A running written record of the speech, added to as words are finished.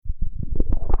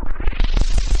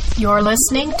You're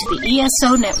listening to the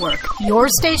ESO Network, your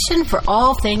station for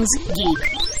all things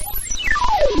geek.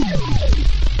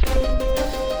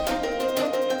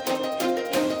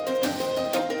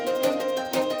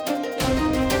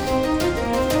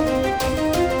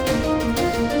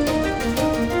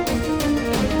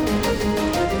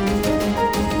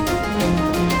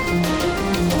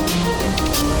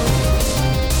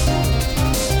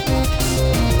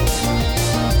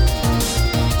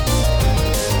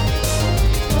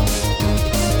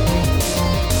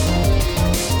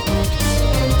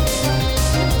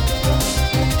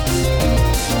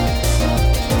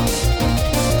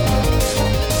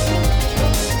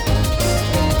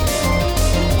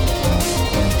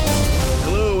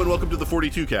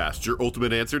 Cast, your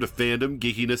ultimate answer to fandom,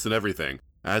 geekiness, and everything.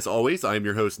 As always, I am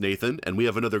your host, Nathan, and we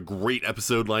have another great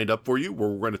episode lined up for you where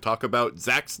we're going to talk about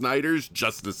Zack Snyder's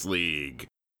Justice League.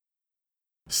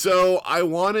 So, I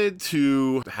wanted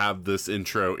to have this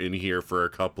intro in here for a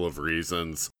couple of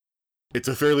reasons. It's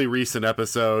a fairly recent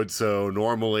episode, so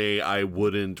normally I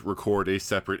wouldn't record a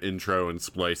separate intro and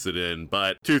splice it in,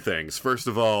 but two things. First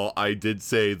of all, I did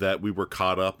say that we were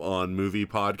caught up on movie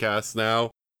podcasts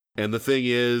now. And the thing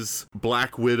is,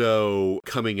 Black Widow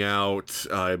coming out,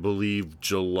 I believe,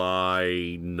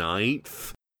 July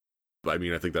 9th. I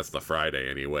mean, I think that's the Friday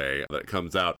anyway that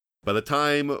comes out. By the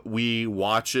time we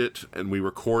watch it and we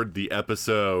record the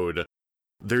episode,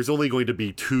 there's only going to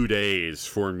be 2 days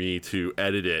for me to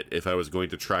edit it if I was going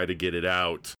to try to get it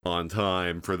out on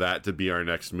time for that to be our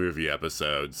next movie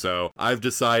episode. So I've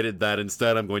decided that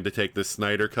instead I'm going to take this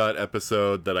Snyder Cut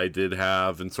episode that I did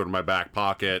have in sort of my back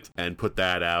pocket and put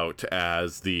that out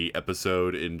as the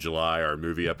episode in July, our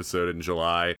movie episode in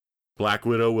July. Black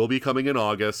Widow will be coming in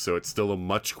August, so it's still a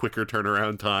much quicker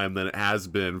turnaround time than it has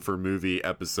been for movie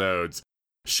episodes.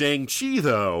 Shang-Chi,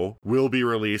 though, will be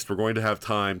released. We're going to have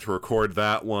time to record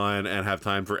that one and have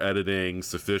time for editing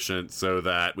sufficient so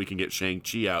that we can get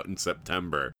Shang-Chi out in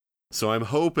September. So I'm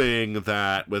hoping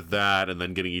that with that and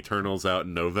then getting Eternals out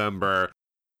in November,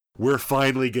 we're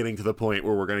finally getting to the point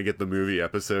where we're going to get the movie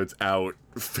episodes out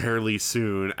fairly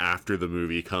soon after the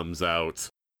movie comes out.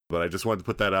 But I just wanted to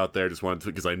put that out there,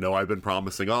 because I know I've been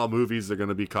promising, movies are going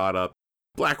to be caught up.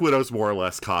 Black Widow's more or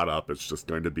less caught up. It's just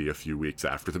going to be a few weeks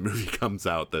after the movie comes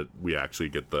out that we actually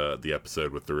get the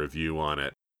episode with the review on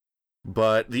it.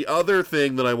 But the other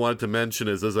thing that I wanted to mention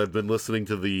is, as I've been listening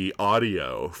to the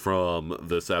audio from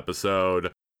this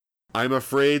episode, I'm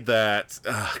afraid that,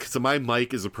 because my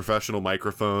mic is a professional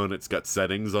microphone, it's got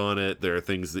settings on it, there are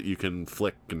things that you can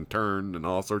flick and turn and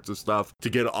all sorts of stuff to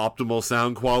get optimal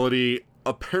sound quality.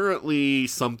 Apparently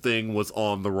something was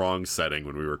on the wrong setting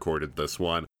when we recorded this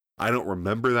one. I don't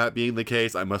remember that being the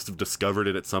case. I must have discovered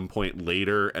it at some point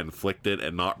later and flicked it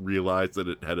and not realized that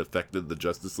it had affected the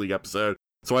Justice League episode.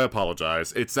 So I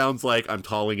apologize. It sounds like I'm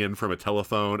calling in from a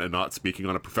telephone and not speaking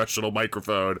on a professional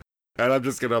microphone. And I'm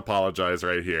just going to apologize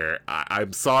right here.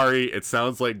 I'm sorry. It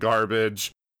sounds like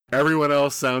garbage. Everyone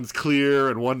else sounds clear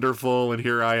and wonderful. And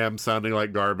here I am sounding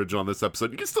like garbage on this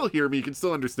episode. You can still hear me. You can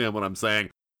still understand what I'm saying.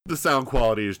 The sound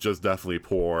quality is just definitely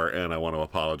poor. And I want to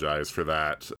apologize for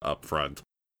that up front.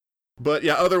 But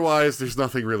yeah, otherwise, there's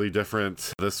nothing really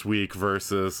different this week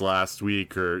versus last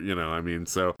week,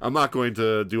 so I'm not going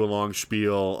to do a long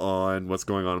spiel on what's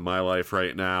going on in my life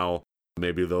right now.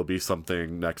 Maybe there'll be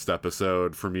something next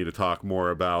episode for me to talk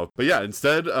more about. But yeah,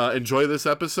 instead, enjoy this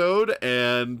episode,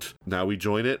 and now we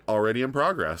join it already in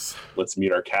progress. Let's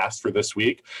meet our cast for this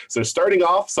week. So starting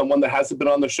off, someone that hasn't been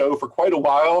on the show for quite a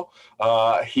while.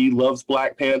 He loves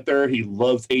Black Panther, he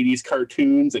loves 80s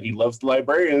cartoons, and he loves the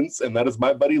Librarians, and that is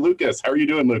my buddy Lucas. How are you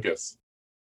doing, Lucas?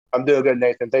 I'm doing good,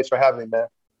 Nathan. Thanks for having me, man.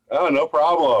 Oh, no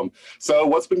problem. So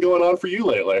what's been going on for you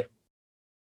lately?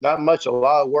 Not much. A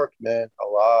lot of work, man. A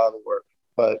lot of work.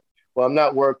 But when I'm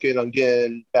not working, I'm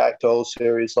getting back to old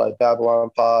series like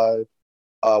Babylon 5,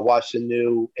 watch the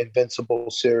new Invincible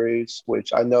series,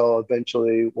 which I know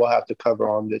eventually we'll have to cover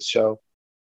on this show.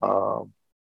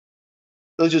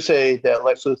 Let's just say that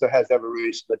Lex Luthor has every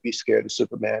reason to be scared of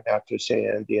Superman after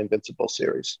seeing the Invincible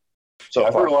series. So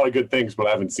I've heard a lot of good things, but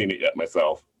I haven't seen it yet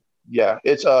myself. Yeah,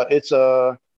 you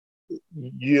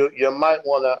might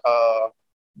want to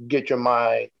get your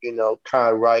mind,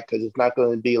 kind of right, because it's not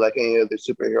going to be like any other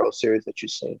superhero series that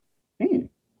you've seen.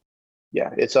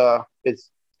 Yeah, it's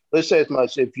let's say as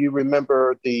much. If you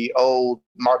remember the old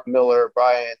Mark Miller,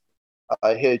 Brian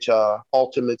Hitch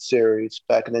Ultimate series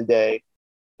back in the day,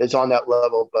 it's on that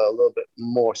level, but a little bit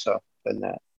more so than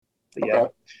that.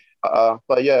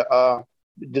 But yeah,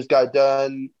 just got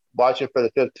done watching for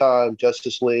the 5th time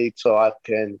Justice League, so I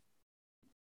can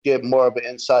get more of an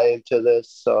insight into this.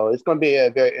 So it's going to be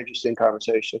a very interesting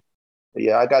conversation. But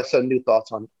yeah, I got some new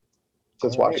thoughts on it.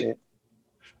 since watching it.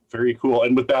 Very cool.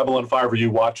 And with Babylon 5, are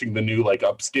you watching the new like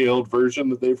upscaled version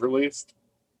that they've released?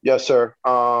 Yes, sir.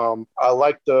 I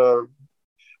like the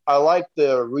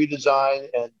redesign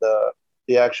and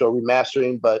the actual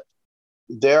remastering, but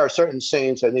there are certain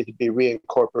scenes that need to be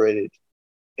reincorporated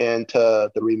into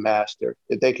the remaster.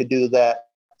 If they could do that,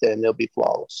 then they'll be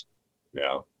flawless.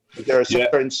 Yeah. There are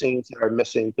certain scenes that are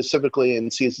missing, specifically in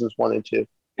seasons 1 and 2,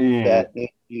 that need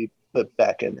to be put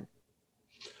back in there.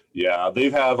 Yeah, they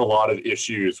have a lot of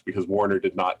issues because Warner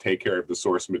did not take care of the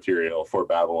source material for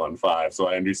Babylon 5. So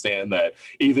I understand that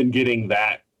even getting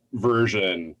that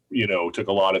version, took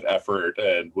a lot of effort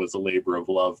and was a labor of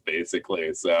love,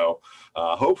 basically. So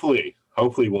hopefully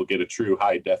we'll get a true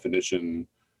high definition,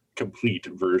 complete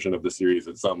version of the series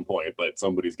at some point, but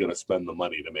somebody's going to spend the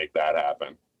money to make that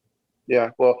happen.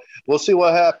 Yeah, well, we'll see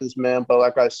what happens, man. But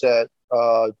like I said,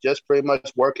 just pretty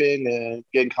much working and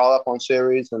getting caught up on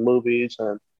series and movies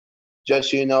and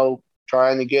just,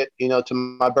 trying to get, to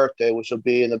my birthday, which will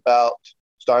be in about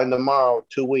starting tomorrow,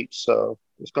 2 weeks. So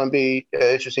it's going to be an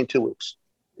interesting 2 weeks.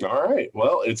 All right.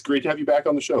 Well, it's great to have you back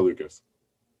on the show, Lucas.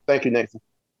 Thank you, Nathan.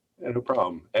 Yeah, no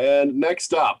problem. And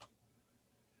next up,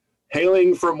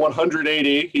 hailing from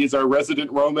 180, he's our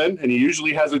resident Roman, and he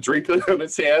usually has a drink on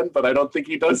his hand, but I don't think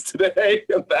he does today.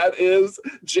 And that is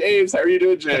James. How are you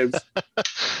doing, James?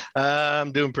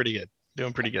 I'm doing pretty good.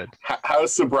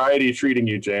 How's sobriety treating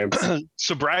you, James?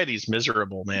 Sobriety's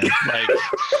miserable, man. Like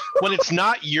when it's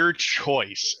not your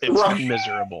choice, it's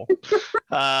miserable.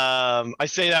 I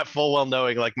say that full well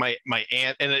knowing like my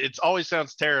aunt, and it always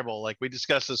sounds terrible. Like we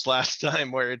discussed this last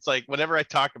time where it's like whenever I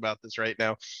talk about this right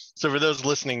now. So for those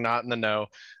listening not in the know,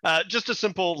 just a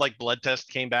simple like blood test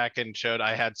came back and showed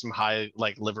I had some high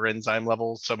like liver enzyme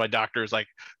levels. So my doctor is like,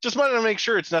 just wanted to make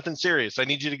sure it's nothing serious. I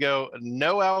need you to go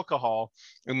no alcohol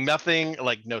and nothing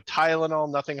like no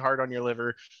Tylenol, nothing hard on your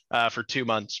liver for 2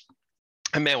 months.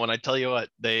 And man, when I tell you what,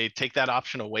 they take that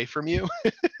option away from you,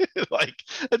 like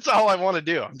that's all I want to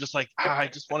do. I'm just like, I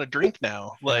just want to drink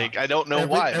now. Like I don't know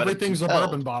why. Everything's a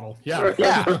bourbon bottle. Yeah.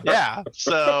 Yeah.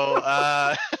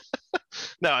 So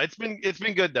no, it's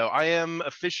been good though. I am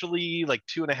officially like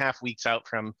 2.5 weeks out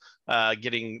from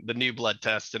getting the new blood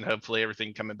test, and hopefully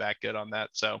everything coming back good on that.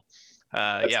 So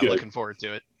good. Looking forward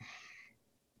to it.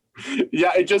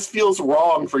 Yeah, it just feels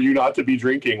wrong for you not to be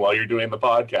drinking while you're doing the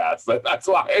podcast. That's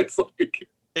why it's like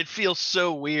it feels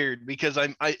so weird because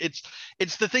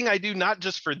it's the thing I do not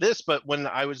just for this, but when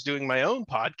I was doing my own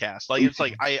podcast, like it's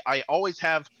like I always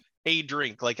have a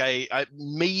drink. Like I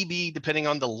maybe depending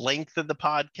on the length of the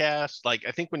podcast, like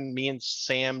I think when me and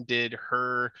Sam did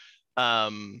her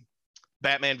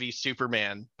Batman v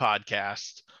Superman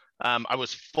podcast, I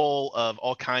was full of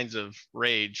all kinds of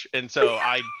rage, and so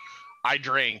I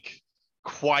drank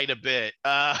quite a bit,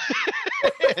 and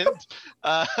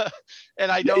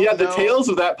I don't. Yeah, the tales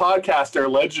of that podcast are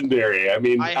legendary. I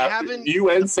mean, you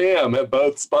and Sam have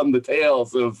both spun the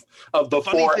tales of the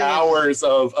 4 hours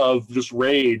of just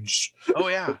rage. Oh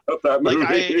yeah, of that movie.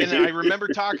 I remember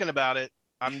talking about it.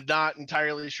 I'm not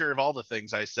entirely sure of all the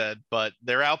things I said, but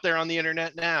they're out there on the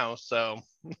internet now. So.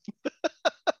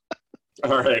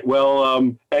 All right.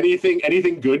 Well,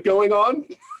 anything good going on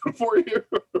for you?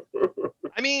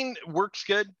 I mean, work's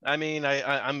good. I mean,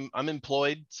 I'm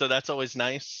employed, so that's always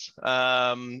nice.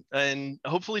 And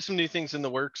hopefully some new things in the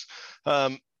works.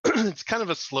 It's kind of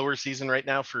a slower season right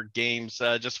now for games,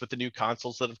 just with the new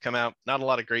consoles that have come out. Not a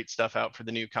lot of great stuff out for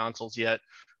the new consoles yet,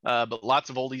 but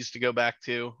lots of oldies to go back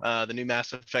to. The new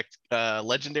Mass Effect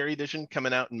Legendary Edition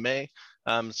coming out in May.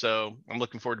 So I'm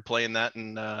looking forward to playing that,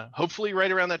 and hopefully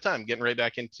right around that time, getting right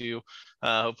back into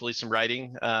hopefully some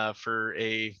writing for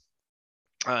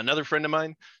another friend of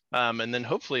mine, and then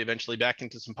hopefully eventually back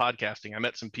into some podcasting. I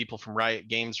met some people from Riot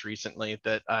Games recently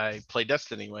that I play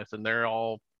Destiny with, and they're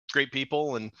all great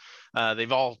people, and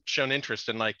they've all shown interest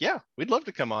in like, yeah, we'd love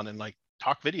to come on and like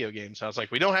talk video games. I was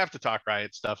like, we don't have to talk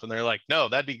Riot stuff, and they're like, no,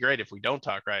 that'd be great if we don't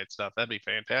talk Riot stuff. That'd be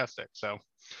fantastic. So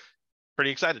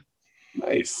pretty excited.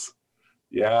 Nice.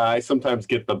 Yeah, I sometimes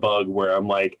get the bug where I'm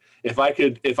like, if I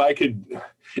had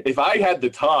the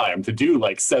time to do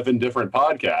like 7 different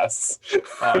podcasts,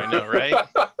 I know, right?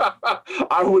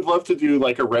 I would love to do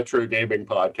like a retro gaming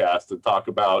podcast and talk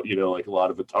about, like a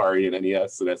lot of Atari and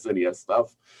NES and SNES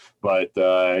stuff. But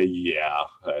yeah,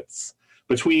 that's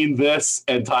between this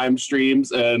and Time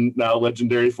Streams and now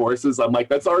Legendary Forces, I'm like,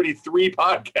 that's already 3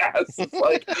 podcasts. It's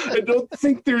like, I don't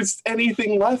think there's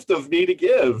anything left of me to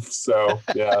give. So,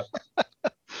 yeah.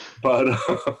 But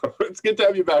it's good to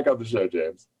have you back on the show,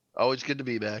 James. Always good to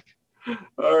be back.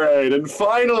 All right. And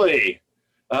finally,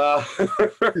 Uh,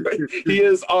 he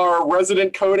is our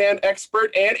resident Conan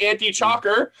expert and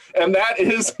anti-chalker, and that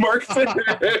is Mark Finn.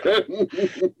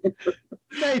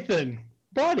 Nathan,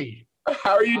 buddy.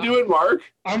 How are you doing, Mark?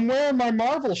 I'm wearing my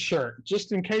Marvel shirt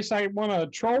just in case I want to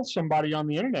troll somebody on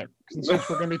the internet, since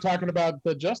we're going to be talking about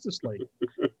the Justice League.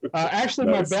 Actually,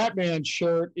 nice. My Batman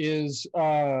shirt is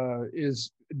DOA,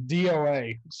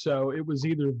 so it was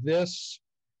either this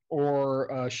or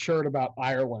a shirt about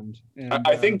Ireland. And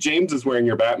I think James is wearing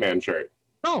your Batman shirt.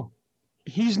 Oh,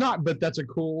 he's not, but that's a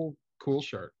cool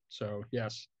shirt. So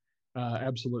yes,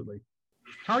 absolutely.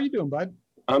 How are you doing, bud?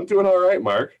 I'm doing all right,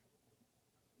 Mark.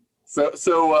 So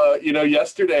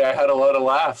yesterday I had a lot of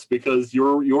laughs because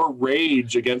your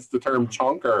rage against the term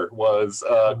chonker was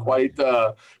quite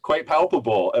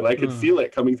palpable, and I could feel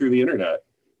it coming through the internet.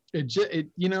 It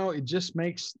just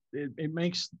makes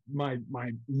my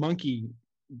monkey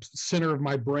center of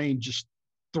my brain just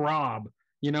throb.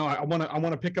 I want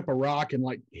to pick up a rock and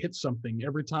like hit something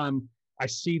every time I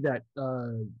see that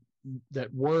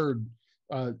word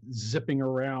zipping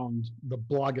around the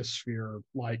blogosphere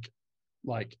like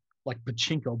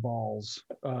pachinko balls.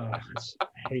 I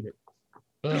hate it.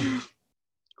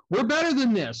 We're better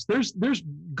than this. There's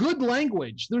good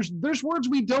language. There's words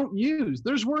we don't use.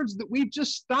 There's words that we've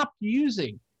just stopped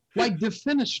using, like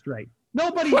defenestrate.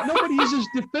 Nobody uses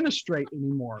defenestrate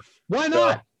anymore. Why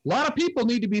not? A lot of people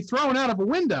need to be thrown out of a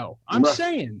window. I'm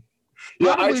saying.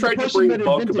 Yeah, I tried to bring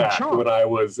bunk back when I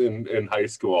was in high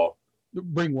school.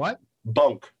 Bring what?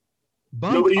 Bunk.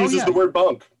 Nobody uses the word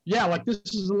bunk. Yeah, like this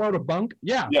is a load of bunk.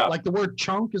 Yeah. Like the word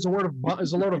chunk is a load of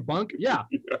bunk. Yeah.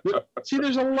 See,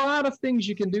 there's a lot of things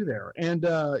you can do there, and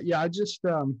I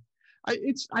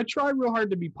try real hard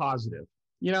to be positive.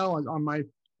 On my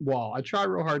wall, I try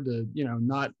real hard to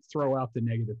not throw out the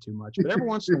negative too much, but every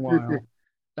once in a while,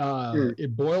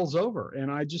 it boils over,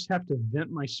 and I just have to vent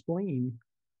my spleen.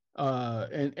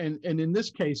 And in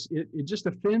this case, it just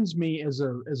offends me as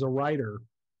a writer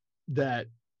that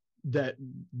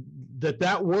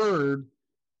word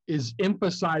is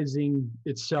emphasizing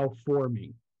itself for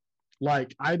me.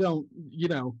 Like I don't,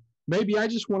 maybe I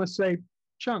just want to say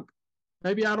chunk.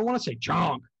 Maybe I don't want to say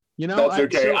chonk. That's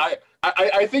okay.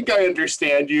 I think I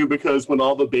understand you, because when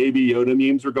all the baby Yoda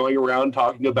memes were going around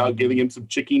talking about giving him some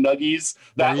chicky nuggies,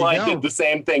 that did the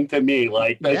same thing to me.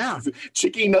 Like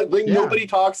chicky nobody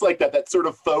talks like that. That sort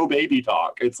of faux baby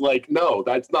talk. It's like, no,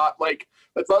 that's not like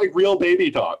real baby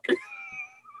talk.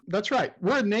 That's right.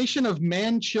 We're a nation of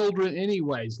man children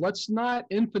anyways. Let's not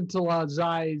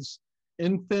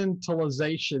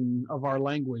infantilization of our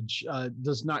language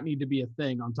does not need to be a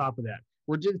thing on top of that.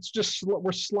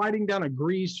 We're sliding down a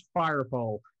greased fire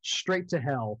pole straight to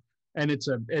hell, and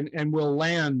we'll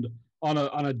land on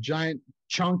a giant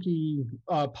chunky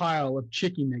pile of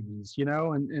chicky niggies,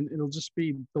 and it'll just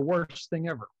be the worst thing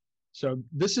ever. So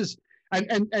this is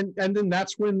and then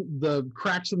that's when the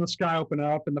cracks in the sky open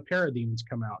up and the parademons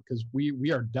come out, because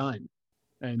we are done.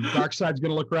 And Darkseid's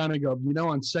going to look around and go,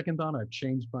 on second thought, I've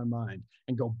changed my mind,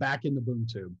 and go back in the boom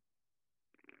tube.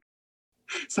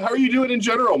 So how are you doing in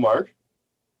general, Mark?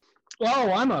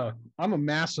 Oh, I'm a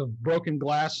mass of broken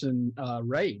glass and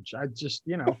rage. I just,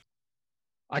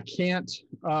 I can't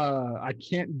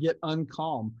get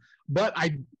uncalm. But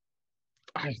I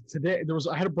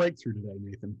had a breakthrough today,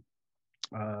 Nathan.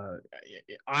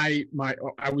 I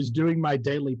was doing my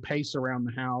daily pace around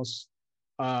the house,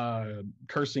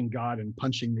 cursing God and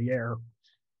punching the air,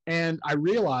 and I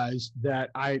realized that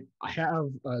I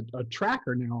have a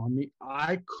tracker now on me.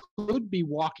 I could be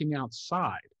walking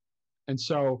outside, and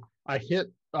so I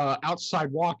hit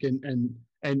outside walk and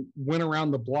went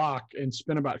around the block and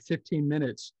spent about 15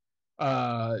 minutes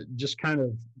just kind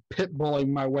of pit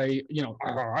bulling my way,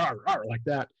 like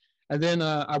that. And then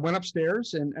I went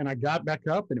upstairs and I got back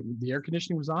up, and the air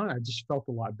conditioning was on. I just felt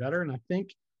a lot better. And I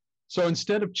think, so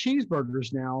instead of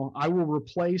cheeseburgers now, I will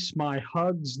replace my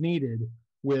hugs needed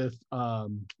with a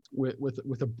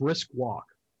brisk walk.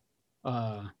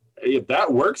 If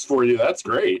that works for you, that's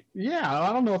great. Yeah,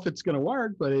 I don't know if it's going to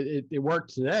work, but it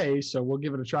worked today, so we'll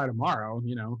give it a try tomorrow.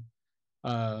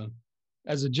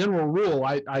 As a general rule,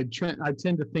 I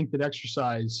tend to think that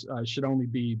exercise should only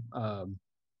be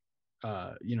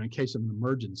in case of an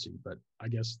emergency, but I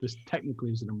guess this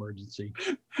technically is an emergency.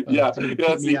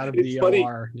 It's funny.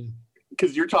 OR.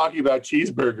 because you're talking about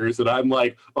cheeseburgers, and I'm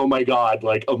like, oh my God,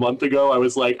 like a month ago, I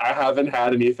was like, I haven't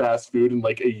had any fast food in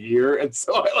like a year. And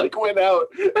so I like went out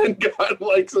and got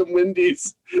like some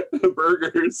Wendy's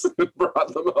burgers and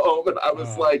brought them home. And I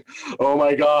was like, oh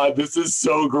my God, this is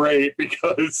so great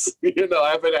because,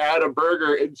 I haven't had a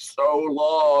burger in so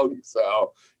long.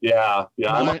 So yeah.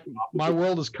 My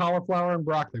world is cauliflower and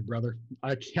broccoli, brother.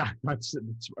 I can't,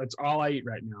 it's all I eat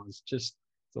right now. It's just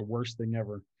the worst thing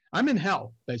ever. I'm in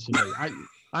hell, basically.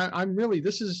 I'm really,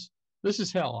 this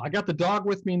is hell. I got the dog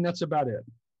with me and that's about it.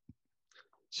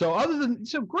 So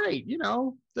great,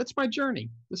 that's my journey.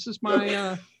 This is my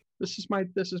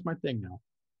thing now.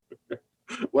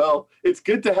 Well, it's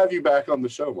good to have you back on the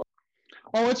show, Mark.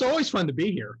 Oh, it's always fun to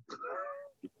be here.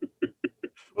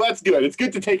 Well, that's good. It's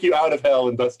good to take you out of hell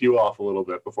and dust you off a little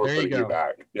bit before putting you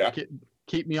back. Yeah.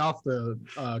 Keep me off the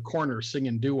corner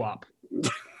singing doo-wop.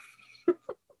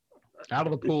 Out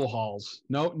of the pool halls.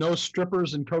 No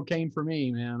strippers and cocaine for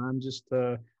me, man. I'm just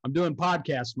I'm doing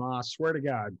podcasts, Ma. I swear to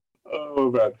God.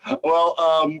 Oh man.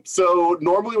 Well, so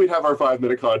normally we'd have our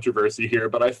 5-minute controversy here,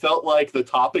 but I felt like the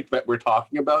topic that we're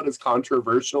talking about is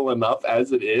controversial enough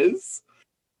as it is.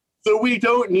 So we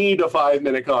don't need a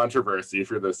 5-minute controversy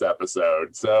for this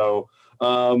episode. So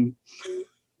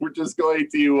we're just going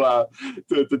to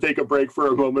take a break for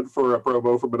a moment for a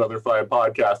promo from Another Fine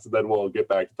podcast, and then we'll get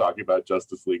back to talking about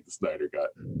Justice League, the Snyder Cut.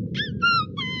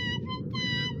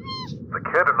 The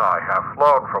kid and I have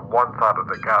flown from one side of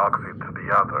the galaxy to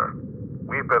the other.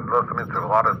 We've been listening to a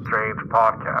lot of strange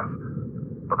podcasts,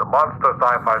 but the Monster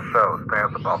Sci-Fi Show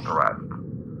stands above the rest.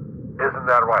 Isn't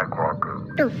that right,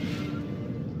 Grogu?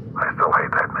 I still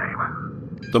hate that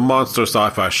name. The Monster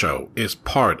Sci-Fi Show is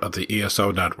part of the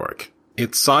ESO network.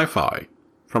 It's sci-fi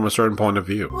from a certain point of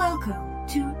view. Welcome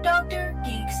to Dr.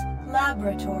 Geek's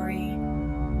Laboratory.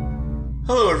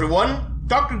 Hello everyone,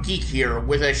 Dr. Geek here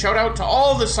with a shout out to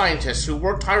all the scientists who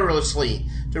worked tirelessly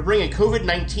to bring a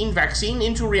COVID-19 vaccine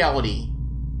into reality.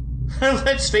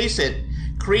 Let's face it,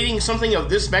 creating something of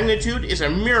this magnitude is a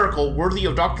miracle worthy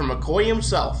of Dr. McCoy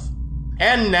himself.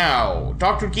 And now,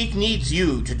 Dr. Geek needs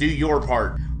you to do your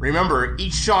part. Remember,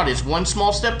 each shot is one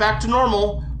small step back to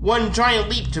normal, one giant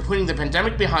leap to putting the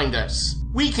pandemic behind us.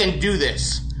 We can do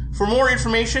this. For more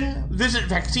information, visit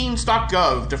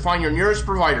vaccines.gov to find your nearest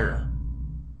provider.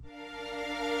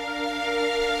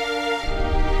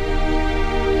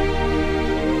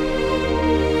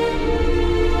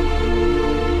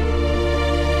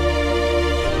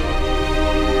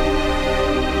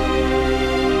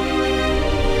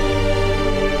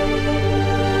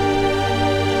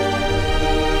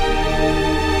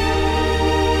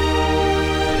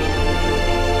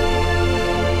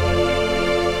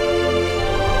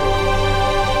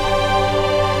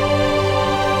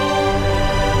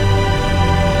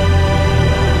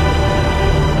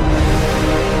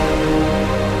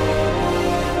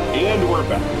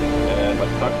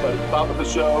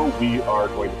 We are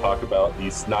going to talk about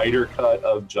the Snyder Cut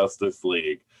of Justice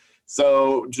League.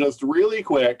 So just really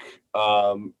quick,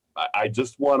 I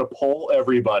just want to poll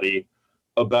everybody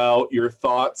about your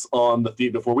thoughts on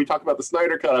before we talk about the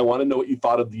Snyder Cut, I want to know what you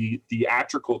thought of the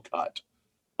theatrical cut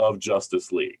of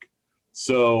Justice League.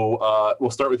 So we'll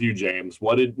start with you, James.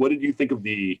 What did you think of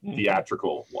the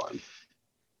theatrical one?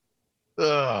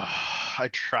 I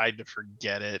tried to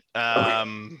forget it.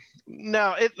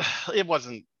 No, it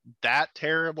wasn't that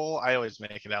terrible. I always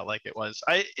make it out like it was.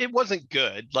 It wasn't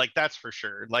good, like that's for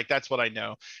sure. Like that's what I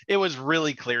know. It was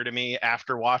really clear to me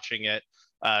after watching it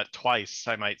twice,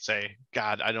 I might say.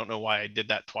 God, I don't know why I did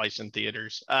that twice in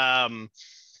theaters.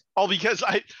 All because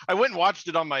I went and watched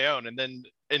it on my own, and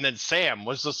then Sam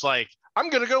was just like,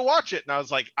 I'm gonna go watch it, and I was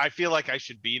like, I feel like I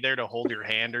should be there to hold your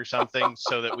hand or something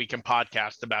so that we can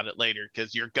podcast about it later,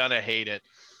 because you're gonna hate it.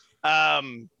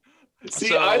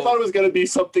 See, I thought it was going to be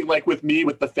something like with me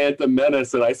with the Phantom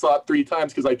Menace, and I saw it 3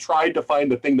 times because I tried to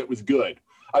find the thing that was good.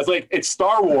 I was like, it's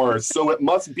Star Wars, so it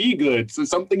must be good. So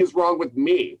something is wrong with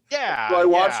me. Yeah. So I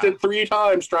watched it 3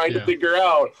 times trying to figure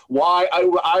out why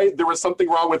there was something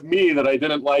wrong with me that I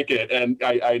didn't like it, and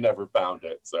I never found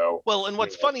it. So well, and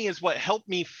what's funny is what helped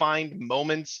me find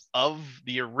moments of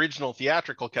the original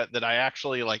theatrical cut that I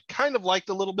actually kind of liked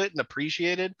a little bit and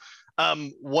appreciated.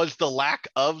 Was the lack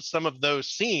of some of those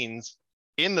scenes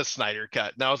in the Snyder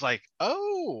Cut. And I was like,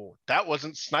 oh, that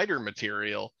wasn't Snyder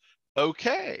material.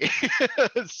 okay.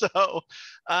 So,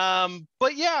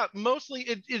 but yeah, mostly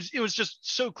it was just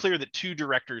so clear that two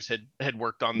directors had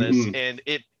worked on this, and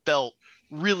it felt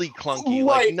really clunky.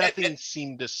 Right. Like nothing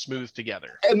seemed to smooth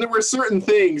together. And there were certain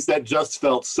things that just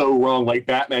felt so wrong, like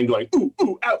Batman going, ooh,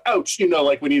 ooh, ouch,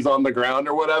 like when he's on the ground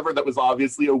or whatever, that was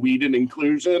obviously a Whedon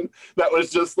inclusion. That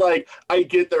was just like, I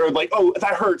get there, like, oh,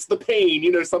 that hurts, the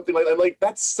pain, something like that. Like,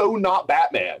 that's so not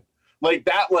Batman. Like,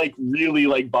 that, like, really,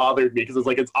 like, bothered me, because it's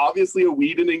like, it's obviously a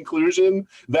Whedon inclusion.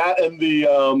 That and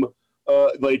the,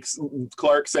 like,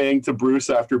 Clark saying to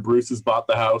Bruce after Bruce has bought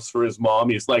the house for his mom,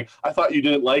 he's like, I thought you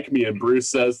didn't like me. And Bruce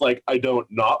says, like, I don't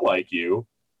not like you.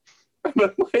 And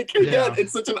I'm like, again,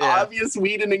 it's such an obvious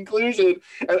Whedon inclusion.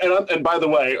 And by the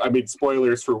way, I mean,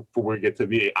 spoilers for when we get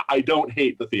to I don't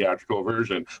hate the theatrical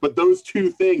version, but those two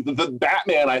things, the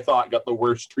Batman, I thought, got the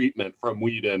worst treatment from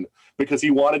Whedon, because he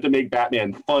wanted to make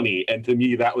Batman funny. And to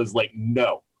me, that was like,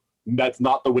 no, that's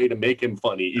not the way to make him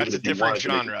funny. Even That's if a different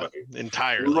genre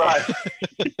entirely. Right.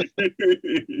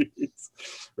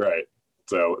 Right.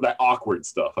 So that awkward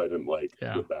stuff I didn't like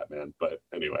with Batman. But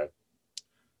anyway,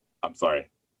 I'm sorry.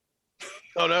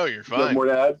 Oh no, you're fine. More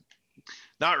to add?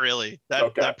 Not really.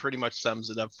 That pretty much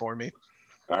sums it up for me.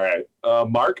 All right,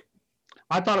 Mark.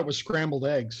 I thought it was scrambled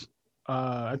eggs.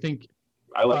 I think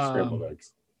I like scrambled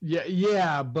eggs.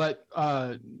 Yeah, but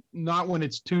not when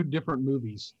it's two different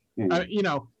movies.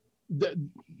 The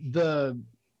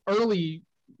early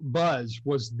buzz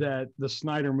was that the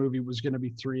Snyder movie was going to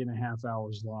be 3.5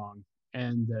 hours long,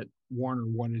 and that Warner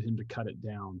wanted him to cut it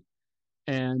down.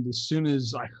 And as soon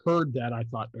as I heard that, I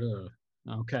thought,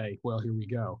 okay, well, here we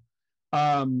go.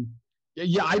 I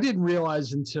didn't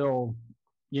realize until,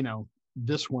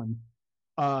 this one,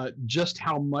 just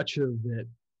how much of it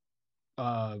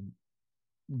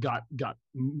got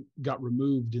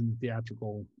removed in the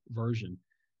theatrical version.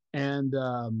 And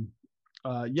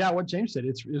what James said,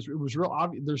 it was real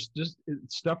obvious. There's just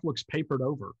stuff looks papered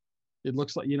over. It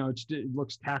looks like, it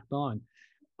looks tacked on.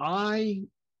 I,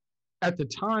 at the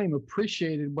time,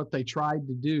 appreciated what they tried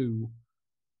to do,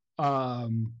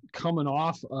 coming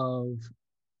off of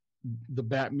the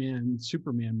Batman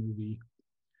Superman movie,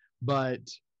 but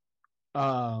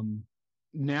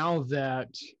now that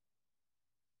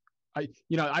I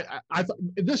thought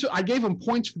this, I gave them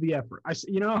points for the effort. I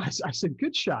said,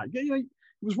 good shot. It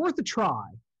was worth a try.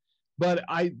 But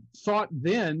I thought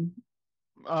then,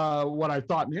 what I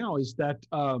thought now is that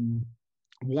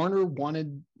Warner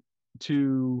wanted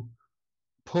to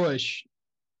push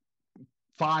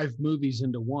 5 movies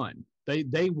into one.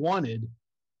 They wanted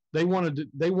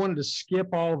to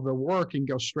skip all of the work and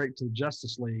go straight to the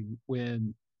Justice League,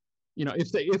 when,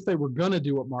 if they were going to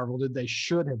do what Marvel did, they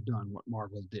should have done what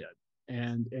Marvel did.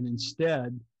 And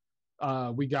instead,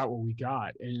 we got what we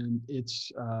got. And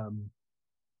it's,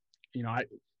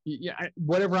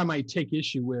 whatever I might take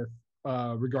issue with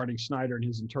regarding Snyder and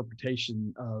his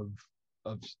interpretation of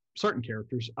certain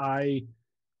characters, I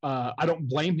don't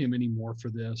blame him anymore for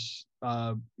this.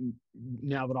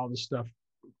 Now that all this stuff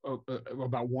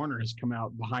about Warner has come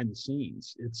out behind the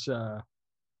scenes, it's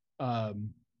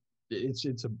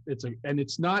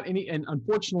not any, and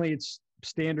unfortunately, it's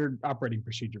standard operating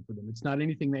procedure for them. It's not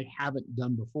anything they haven't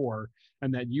done before,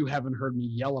 and that you haven't heard me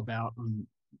yell about on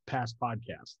past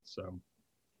podcasts. So,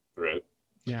 right,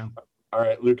 yeah. All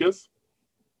right, Lucas.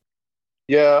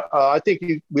 Yeah, I think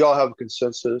we all have a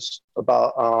consensus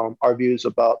about our views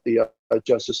about the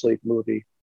Justice League movie.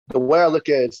 The way I look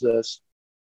at it is this.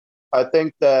 I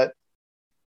think that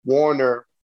Warner,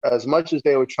 as much as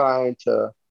they were trying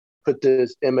to put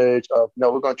this image of,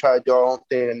 no, we're going to try to do our own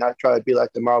thing and not try to be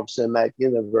like the Marvel Cinematic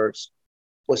Universe,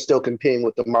 was still competing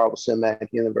with the Marvel Cinematic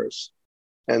Universe.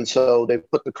 And so they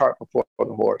put the cart before the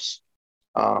horse.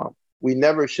 We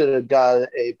never should have gotten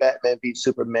a Batman v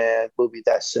Superman movie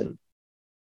that soon.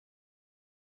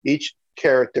 Each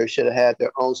character should have had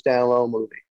their own standalone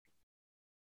movie.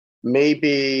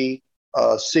 Maybe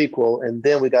a sequel, and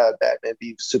then we got a Batman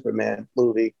v Superman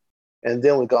movie, and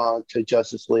then we got on to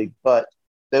Justice League. But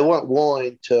they weren't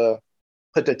willing to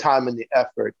put the time and the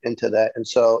effort into that. And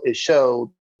so it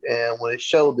showed, and what it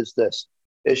showed is this.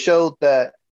 It showed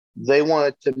that they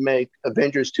wanted to make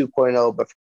Avengers 2.0,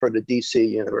 but for the DC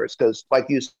universe. Because like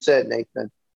you said, Nathan,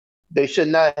 they should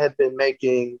not have been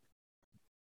making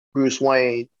Bruce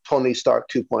Wayne Tony Stark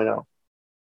 2.0.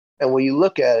 And when you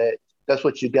look at it, that's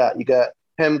what you got. You got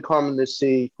him coming to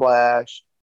see Flash.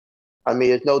 I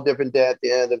mean, it's no different than at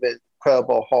the end of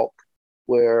Incredible Hulk,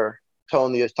 where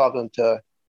Tony is talking to,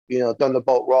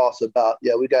 Thunderbolt Ross about,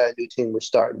 we got a new team we're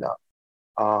starting up.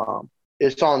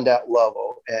 It's on that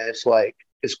level, and it's like,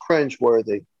 it's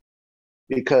cringeworthy,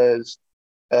 because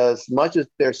as much as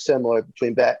they're similar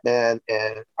between Batman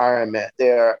and Iron Man,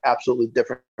 they are absolutely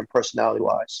different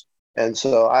personality-wise. And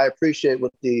so I appreciate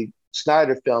what the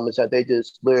Snyder film is that they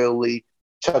just literally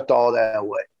chucked all that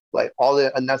away. Like all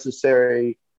the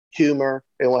unnecessary humor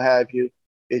and what have you.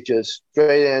 It just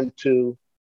straight into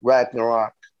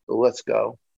Ragnarok. So let's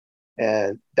go.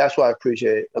 And that's what I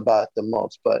appreciate about it the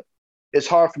most. But it's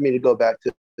hard for me to go back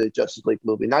to the Justice League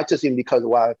movie, not just even because of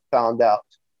what I found out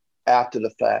after the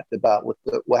fact about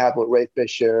what happened with Ray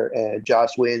Fisher and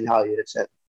Joss Whedon, how he is. And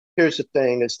here's the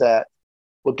thing is that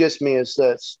what gets me is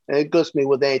this, and it gets me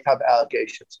with any type of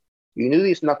allegations. You knew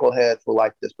these knuckleheads were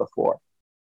like this before.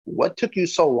 What took you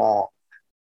so long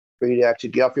for you to actually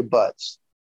get off your butts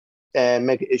and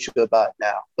make an issue about it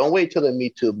now? Don't wait till the Me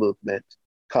Too movement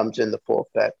comes into full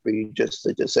effect for you just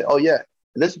to say, oh yeah,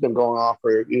 this has been going on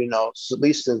for, at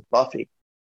least since Buffy.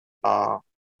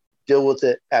 Deal with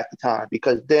it at the time,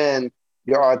 because then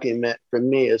your argument for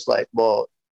me is like, well,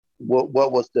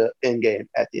 what was the end game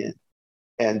at the end?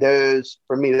 And there's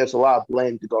a lot of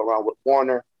blame to go around with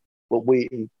Warner, with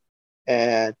Whedon,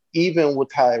 and even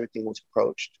with how everything was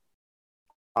approached.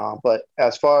 But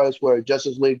as far as where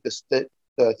Justice League, the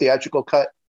theatrical cut,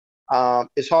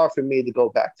 it's hard for me to go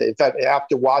back to. In fact,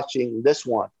 after watching this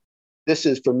one, this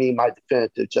is for me my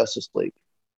definitive Justice League.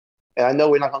 And I know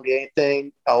we're not going to get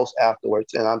anything else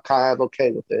afterwards, and I'm kind of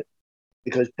okay with it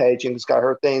because Paige Jenkins got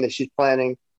her thing that she's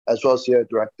planning, as well as the other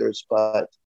directors. But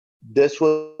this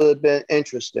would have been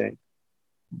interesting.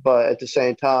 But at the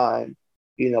same time,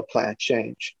 plans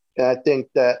change. And I think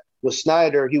that with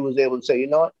Snyder, he was able to say, you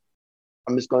know what?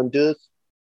 I'm just going to do this.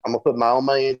 I'm going to put my own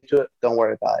money into it. Don't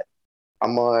worry about it.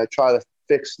 I'm going to try to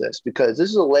fix this because this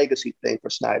is a legacy thing for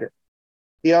Snyder.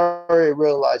 He already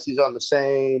realized he's on the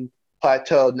same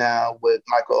plateau now with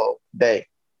Michael Bay.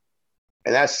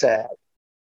 And that's sad.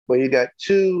 But you got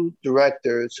two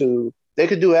directors who, they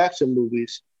could do action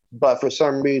movies, but for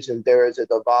some reason there is a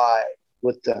divide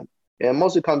with them. And it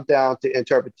mostly comes down to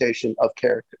interpretation of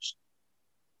characters.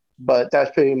 But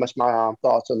that's pretty much my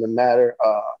thoughts on the matter.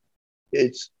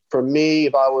 It's, for me,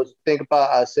 if I was to think about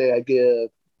it, I'd say I give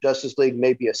Justice League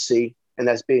maybe a C, and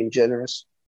that's being generous.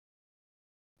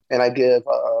 And I give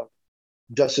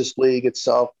Justice League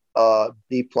itself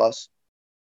B+,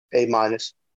 A-.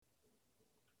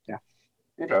 Yeah.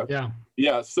 Okay.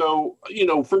 Yeah. So,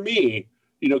 for me,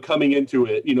 coming into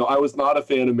it, I was not a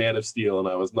fan of Man of Steel, and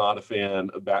I was not a fan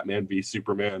of Batman v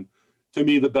Superman. To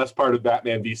me, the best part of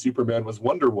Batman v Superman was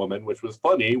Wonder Woman, which was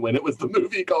funny when it was the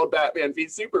movie called Batman v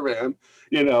Superman,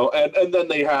 and then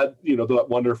they had, that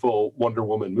wonderful Wonder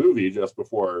Woman movie just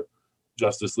before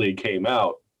Justice League came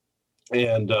out.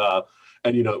 And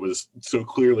it was so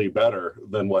clearly better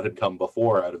than what had come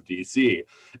before out of DC.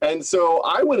 And so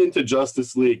I went into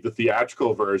Justice League, the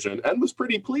theatrical version, and was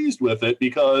pretty pleased with it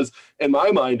because, in my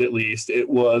mind at least, it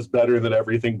was better than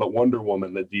everything but Wonder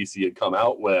Woman that DC had come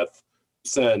out with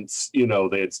since,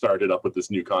 they had started up with this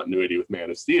new continuity with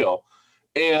Man of Steel.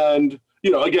 And,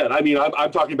 again,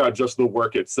 I'm talking about just the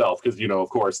work itself because, of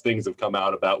course, things have come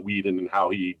out about Whedon and how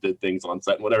he did things on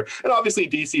set and whatever. And obviously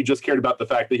DC just cared about the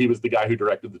fact that he was the guy who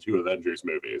directed the 2 Avengers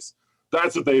movies.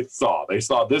 That's what they saw. They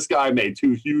saw this guy made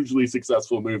 2 hugely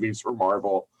successful movies for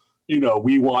Marvel.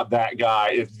 We want that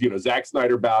guy. If, Zack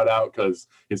Snyder bowed out because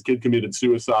his kid committed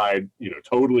suicide,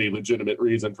 totally legitimate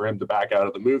reason for him to back out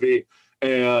of the movie.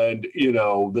 And,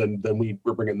 then we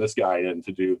were bringing this guy in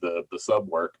to do the sub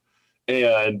work.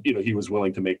 And, he was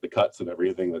willing to make the cuts and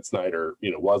everything that Snyder,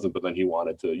 wasn't, but then he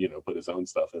wanted to, put his own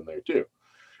stuff in there too.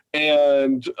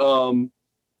 And, and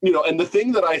the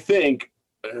thing that I think,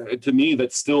 to me,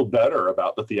 that's still better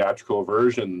about the theatrical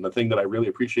version, the thing that I really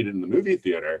appreciated in the movie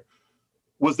theater,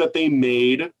 was that they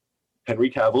made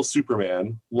Henry Cavill's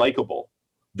Superman likable.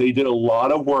 They did a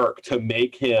lot of work to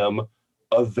make him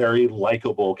a very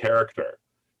likable character.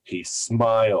 He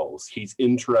smiles. He's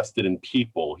interested in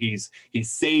people. He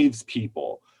saves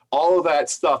people. All of that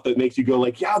stuff that makes you go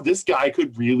like, yeah, this guy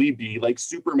could really be like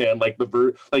Superman, like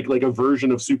like a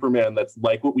version of Superman that's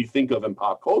like what we think of in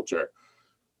pop culture.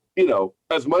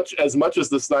 As much as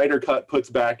the Snyder cut puts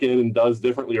back in and does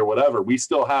differently or whatever, we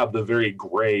still have the very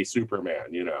gray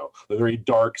Superman. The very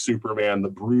dark Superman, the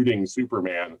brooding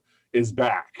Superman is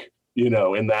back.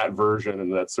 In that version,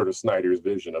 and that's sort of Snyder's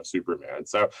vision of Superman.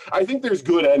 So I think there's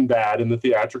good and bad in the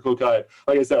theatrical cut.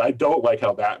 Like I said, I don't like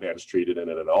how Batman's treated in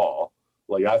it at all.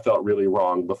 Like, I felt really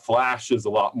wrong. The Flash is a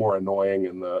lot more annoying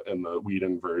in the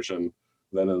Whedon version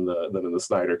than in the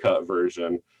Snyder cut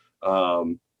version.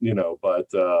 But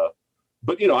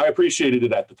I appreciated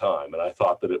it at the time, and I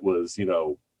thought that it was,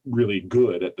 really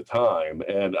good at the time.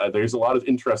 And there's a lot of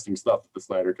interesting stuff that the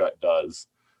Snyder cut does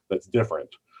that's different.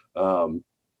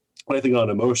 But I think on an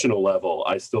emotional level,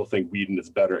 I still think Whedon is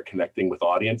better at connecting with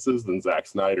audiences than Zack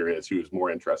Snyder is, who's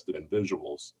more interested in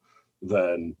visuals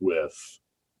than with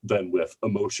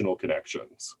emotional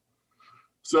connections.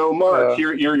 So, Mark,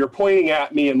 you're pointing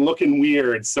at me and looking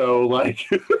weird. So, like,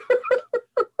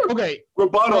 okay,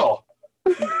 rebuttal.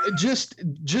 Just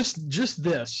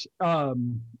this.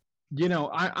 You know,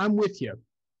 I'm with you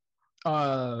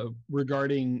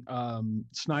regarding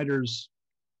Snyder's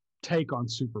take on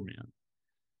Superman.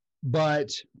 But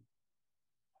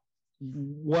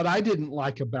what I didn't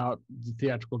like about the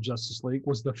theatrical Justice League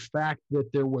was the fact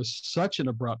that there was such an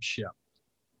abrupt shift.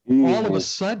 All of a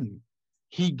sudden,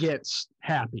 he gets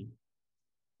happy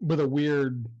with a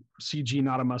weird CG,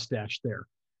 not a mustache there.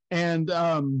 And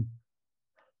I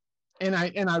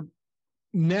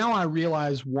now I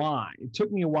realize why. It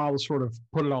took me a while to sort of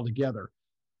put it all together.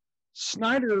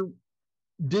 Snyder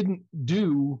didn't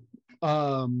do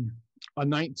a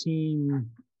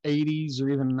 1980s or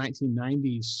even a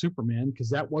 1990s Superman, because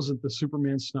that wasn't the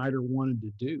Superman Snyder wanted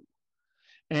to do.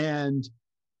 And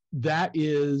that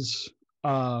is,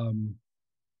 you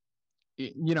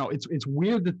know, it's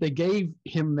weird that they gave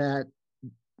him that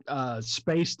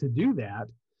space to do that.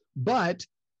 But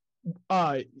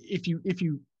if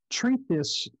you treat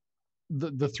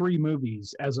the three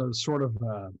movies as a sort of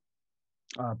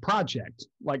project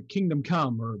like Kingdom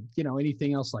Come or, you know,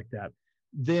 anything else like that,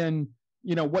 then,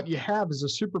 you know, what you have is a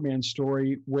Superman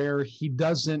story where he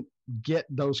doesn't get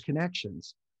those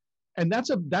connections. And that's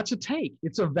a take.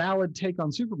 It's a valid take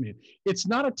on Superman. It's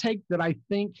not a take that I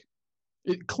think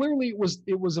it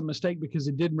was a mistake, because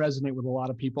it didn't resonate with a lot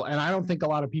of people. And I don't think a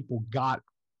lot of people got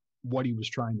what he was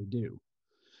trying to do.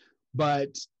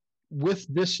 But with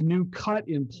this new cut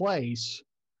in place,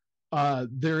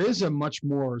 there is a much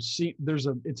more,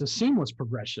 it's a seamless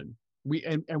progression.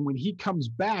 And when he comes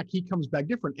back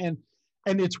different.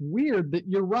 And it's weird that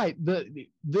you're right.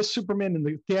 This Superman in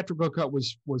the theatrical cut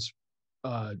was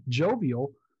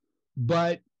jovial,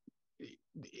 but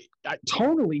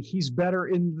tonally he's better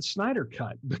in the Snyder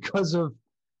cut because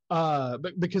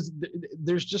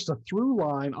there's just a through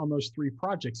line on those three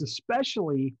projects,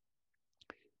 especially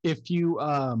if you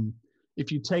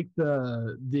take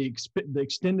the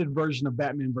extended version of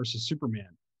Batman versus Superman,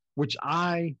 which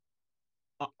I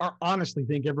honestly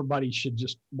think everybody should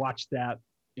just watch that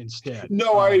instead.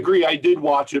 No, I agree. I did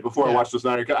watch it before I watched the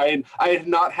Snyder Cut. I had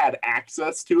not had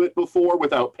access to it before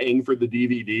without paying for the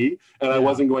DVD, and I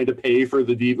wasn't going to pay for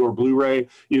the DVD or Blu-ray.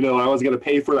 You know, I was going to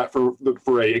pay for that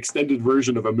for a extended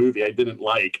version of a movie I didn't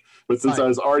like. But since I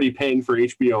was already paying for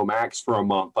HBO Max for a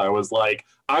month, I was like,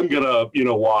 I'm gonna, you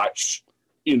know, watch,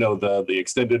 you know, the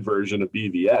extended version of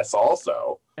BVS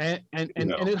also. And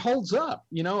it holds up.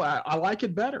 You know, I like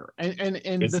it better. And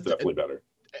it's definitely better.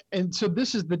 And so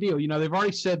this is the deal. You know, they've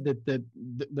already said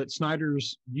that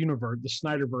Snyder's universe, the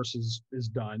Snyderverse is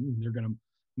done. They're going to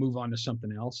move on to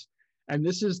something else. And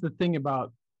this is the thing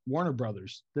about Warner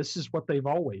Brothers. This is what they've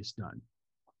always done.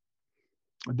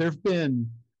 There've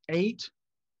been 8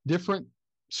 different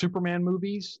Superman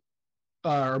movies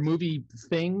or movie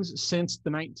things since the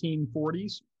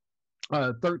 1940s,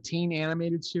 13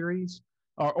 animated series,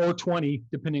 or 20,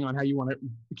 depending on how you want to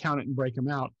count it and break them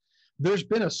out. There's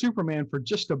been a Superman for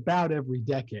just about every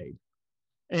decade.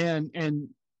 And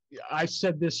I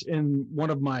said this in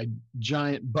one of my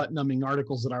giant butt-numbing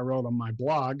articles that I wrote on my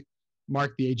blog,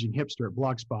 Mark the Aging Hipster at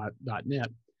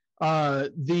blogspot.net,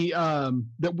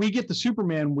 that we get the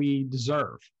Superman we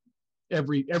deserve.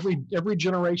 Every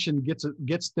generation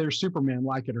gets their Superman,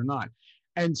 like it or not.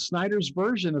 And Snyder's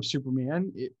version of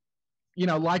Superman, you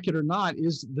know, like it or not,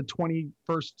 is the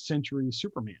 21st century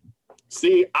Superman.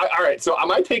 See, all right, so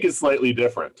my take is slightly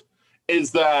different.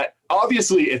 Is that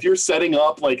obviously if you're setting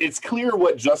up, like, it's clear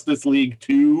what Justice League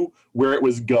 2, where it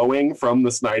was going from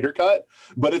the Snyder Cut.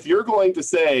 But if you're going to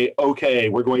say, okay,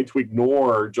 we're going to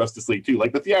ignore Justice League 2,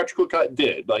 like the theatrical cut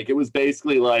did, like it was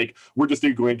basically like, we're just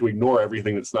going to ignore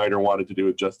everything that Snyder wanted to do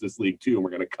with Justice League 2, and we're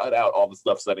going to cut out all the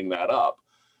stuff setting that up.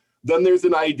 Then there's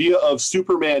an idea of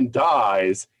Superman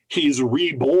dies, he's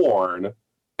reborn,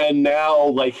 and now,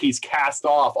 like, he's cast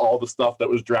off all the stuff that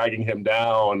was dragging him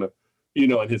down, you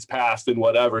know, in his past and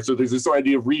whatever. So there's this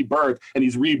idea of rebirth, and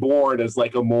he's reborn as,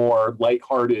 like, a more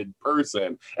lighthearted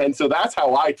person. And so that's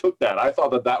how I took that. I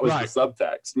thought that was the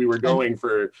subtext. We were going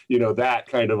for, you know, that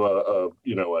kind of a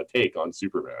take on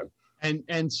Superman.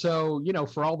 And so, you know,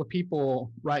 for all the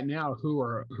people right now who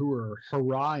are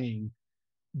hurrahing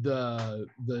the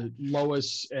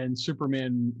Lois and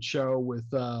Superman show with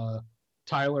Tyler,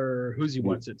 Tyler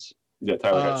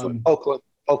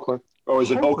Hoechlin. Oh, is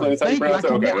it Hoagland? Is how you pronounce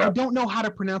it? Okay, I don't know how to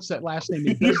pronounce that last name.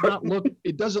 It does not look.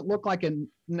 It doesn't look like a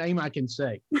name I can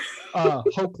say.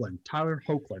 Hoagland, Tyler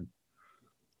Hoagland.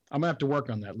 I'm gonna have to work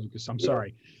on that, Lucas. I'm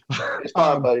sorry. It's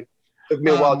fine, buddy. Took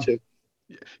me a while too.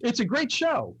 It's a great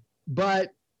show,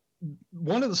 but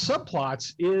one of the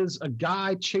subplots is a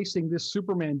guy chasing this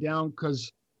Superman down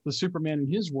because the Superman in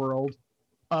his world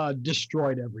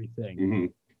destroyed everything. Mm-hmm.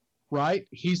 Right?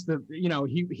 He's the,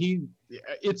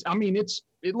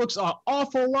 it looks an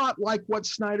awful lot like what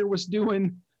Snyder was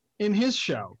doing in his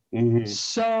show. Mm-hmm.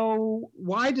 So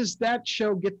why does that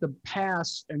show get the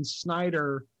pass and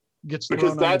Snyder gets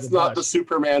because that's not the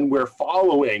Superman we're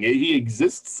following. He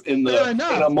exists in the in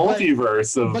a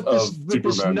multiverse of Superman.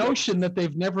 This notion that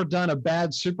they've never done a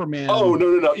bad Superman. Oh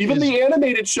no! Even the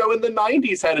animated show in the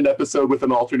 '90s had an episode with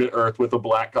an alternate Earth with a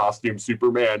black costume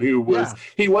Superman who was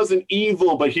he wasn't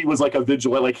evil, but he was like a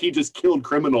vigilante. Like he just killed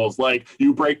criminals. Like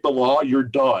you break the law, you're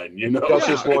done. You know,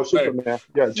 Justice Lord Superman.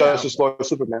 Justice Lord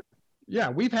Superman. Yeah,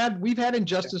 we've had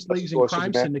Injustice Leagues and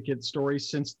Crime Syndicate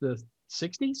stories since the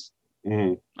 '60s.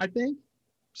 Mm-hmm. I think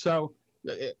so.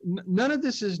 None of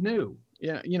this is new.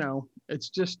 Yeah, it's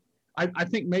just I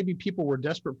think maybe people were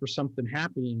desperate for something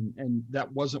happy, and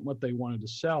that wasn't what they wanted to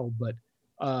sell. But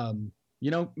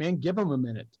man, give them a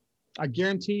minute. I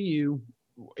guarantee you,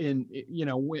 in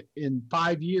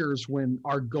 5 years, when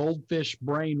our goldfish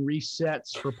brain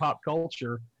resets for pop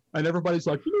culture, and everybody's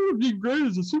like, it'd be great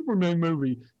as a Superman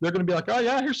movie, they're going to be like, oh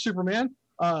yeah, here's Superman.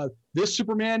 This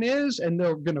Superman is, and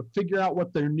they're going to figure out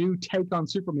what their new take on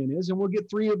Superman is, and we'll get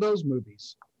 3 of those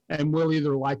movies, and we'll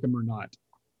either like them or not.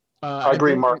 I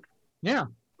agree, Mark. Yeah,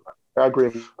 I agree,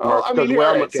 Mark. I mean,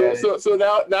 right. So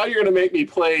now you're going to make me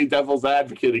play devil's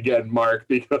advocate again, Mark,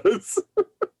 because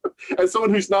as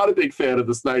someone who's not a big fan of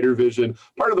the Snyder Vision,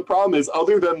 part of the problem is,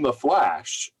 other than the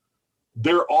Flash,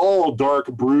 they're all dark,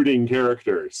 brooding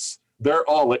characters. They're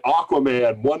all like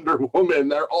Aquaman, Wonder Woman.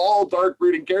 They're all dark,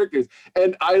 brooding characters.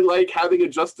 And I like having a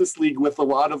Justice League with a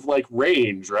lot of like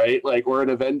range, right? Like, or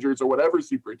an Avengers or whatever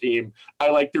super team.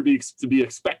 I like to be a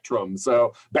spectrum.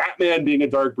 So Batman being a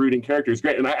dark, brooding character is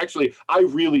great. And I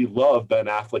really love Ben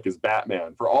Affleck as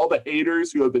Batman. For all the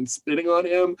haters who have been spitting on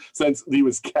him since he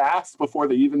was cast before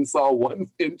they even saw 1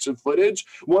 inch of footage,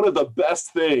 one of the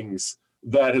best things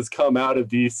that has come out of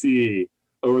DC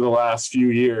over the last few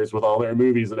years with all their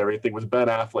movies and everything was Ben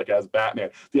Affleck as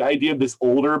Batman. The idea of this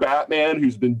older Batman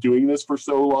who's been doing this for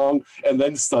so long and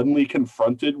then suddenly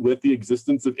confronted with the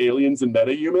existence of aliens and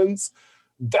metahumans,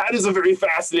 that is a very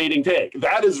fascinating take.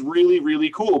 That is really, really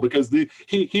cool because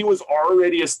he was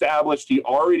already established. He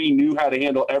already knew how to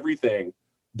handle everything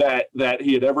that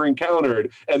he had ever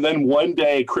encountered. And then one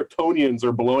day Kryptonians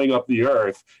are blowing up the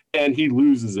Earth and he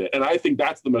loses it. And I think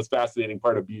that's the most fascinating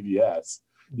part of BVS.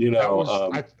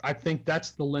 I think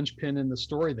that's the linchpin in the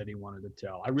story that he wanted to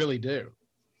tell. I really do.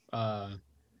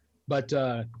 But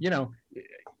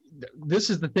this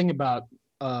is the thing about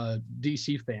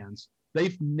DC fans.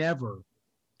 They've never,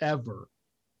 ever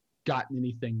gotten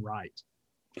anything right.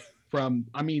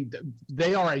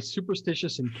 They are a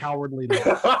superstitious and cowardly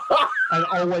and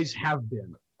always have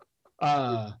been.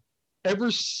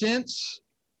 Ever since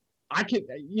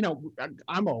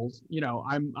I'm old,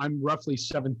 I'm roughly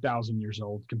 7,000 years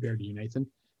old compared to you, Nathan.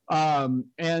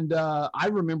 I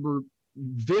remember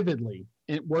vividly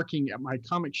working at my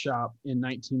comic shop in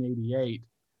 1988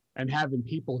 and having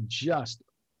people just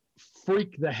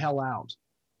freak the hell out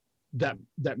that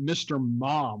Mr.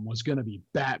 Mom was going to be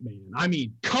Batman. I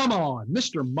mean, come on,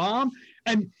 Mr. Mom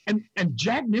and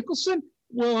Jack Nicholson.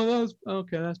 Well,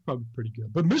 that's probably pretty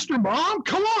good. But Mr. Mom,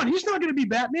 come on, he's not going to be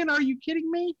Batman. Are you kidding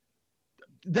me?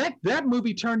 That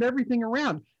movie turned everything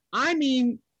around. I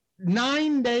mean,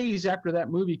 9 days after that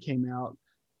movie came out,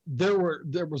 there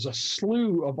was a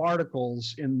slew of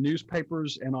articles in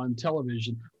newspapers and on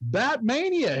television.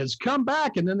 Batmania has come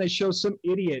back, and then they show some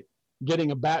idiot getting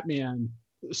a Batman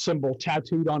symbol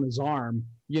tattooed on his arm,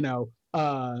 and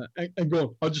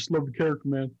go, I just love the character,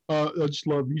 man. I just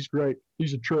love him. He's great.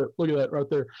 He's a trip. Look at that right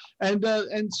there. And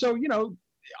so,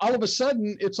 all of a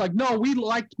sudden it's like, no, we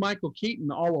liked Michael Keaton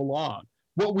all along.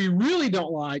 What we really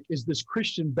don't like is this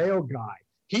Christian Bale guy.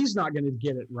 He's not going to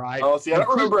get it right. Oh, see, I don't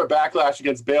remember a backlash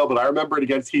against Bale, but I remember it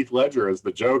against Heath Ledger as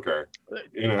the Joker.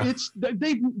 They're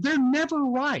never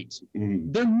right.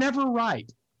 Mm. They're never right.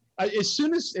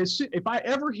 If I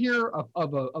ever hear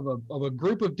of a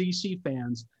group of DC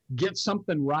fans get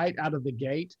something right out of the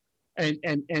gate, and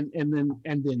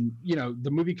then the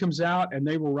movie comes out and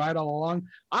they were right all along,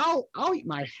 I'll eat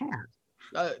my hat.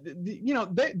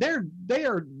 They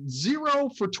are 0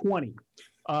 for 20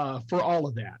 for all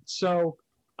of that. So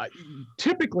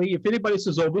typically, if anybody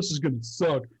says, "Oh, this is going to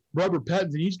suck," Robert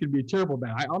Pattinson, he's going to be a terrible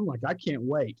man. I'm like, I can't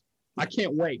wait. I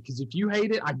can't wait, because if you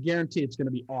hate it, I guarantee it's going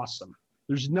to be awesome.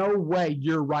 There's no way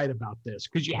you're right about this,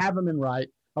 because you haven't been right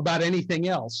about anything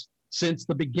else since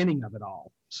the beginning of it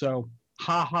all. So,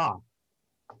 ha ha.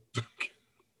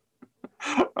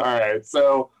 All right,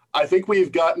 so I think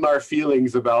we've gotten our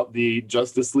feelings about the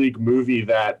Justice League movie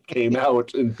that came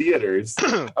out in theaters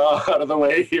out of the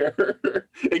way here,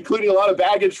 including a lot of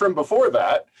baggage from before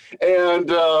that. And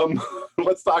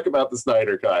let's talk about the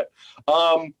Snyder Cut.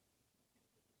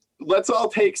 Let's all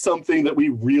take something that we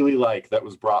really like that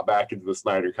was brought back into the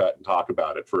Snyder Cut and talk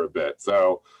about it for a bit.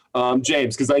 So,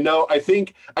 James, because I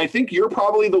think you're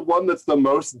probably the one that's the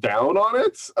most down on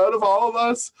it out of all of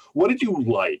us. What did you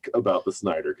like about the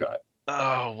Snyder Cut?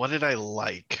 Oh, what did I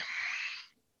like?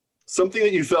 Something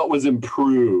that you felt was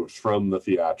improved from the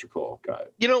theatrical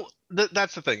cut. You know,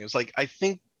 that's the thing. It's like, I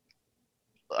think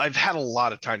I've had a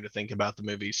lot of time to think about the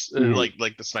movies,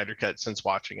 like the Snyder Cut, since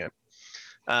watching it.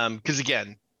 Because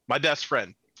again, my best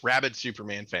friend, rabid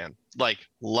Superman fan, like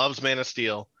loves Man of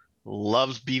Steel,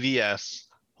 loves BVS,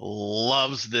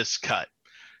 loves this cut.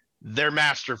 They're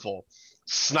masterful.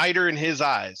 Snyder, in his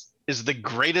eyes, is the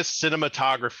greatest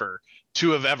cinematographer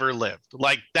to have ever lived.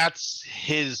 Like, that's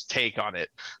his take on it.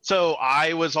 So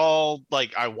I was all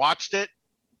like, I watched it.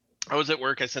 I was at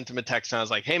work. I sent him a text and I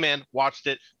was like, hey man, watched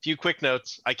it. A few quick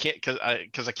notes. I can't,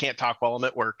 because I can't talk while I'm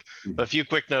at work, but a few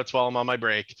quick notes while I'm on my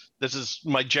break. This is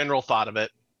my general thought of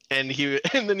it. And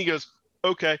then he goes,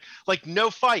 okay, like no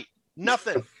fight,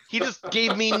 nothing. He just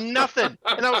gave me nothing.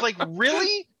 And I was like,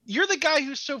 really? You're the guy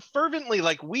who's so fervently,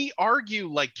 like, we argue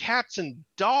like cats and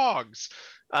dogs.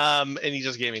 And he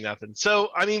just gave me nothing. So,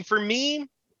 I mean, for me,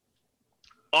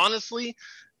 honestly,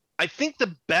 I think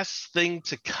the best thing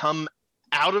to come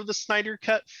out of the Snyder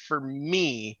Cut for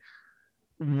me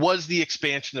was the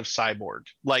expansion of Cyborg,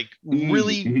 like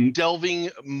really delving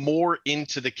more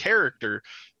into the character,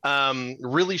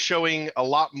 really showing a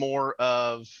lot more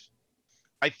of,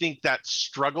 I think, that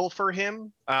struggle for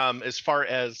him, as far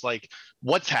as like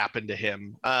what's happened to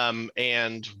him,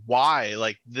 and why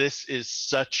like this is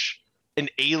such an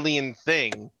alien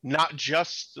thing, not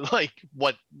just like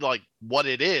what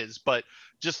it is, but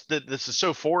just that this is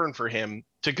so foreign for him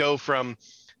to go from,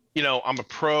 you know, I'm a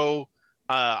pro,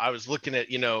 I was looking at,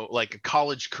 you know, like a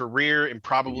college career and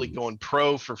probably going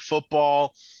pro for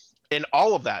football and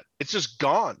all of that. It's just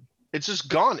gone. It's just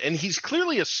gone. And he's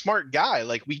clearly a smart guy.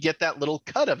 Like, we get that little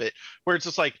cut of it where it's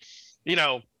just like, you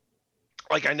know,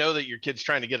 like, I know that your kid's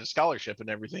trying to get a scholarship and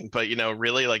everything, but, you know,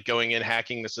 really like going in,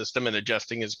 hacking the system and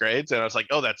adjusting his grades. And I was like,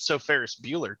 oh, that's so Ferris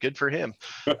Bueller. Good for him.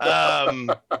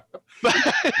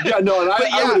 Yeah, no, and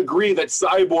I would agree that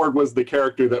Cyborg was the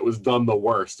character that was done the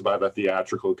worst by the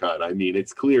theatrical cut. I mean,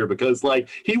 it's clear because like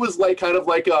he was like kind of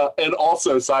like an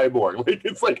also Cyborg. Like,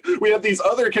 it's like we have these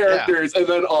other characters and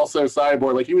then also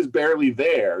Cyborg. Like, he was barely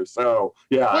there. So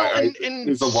yeah, well,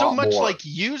 and so much more. Like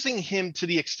using him to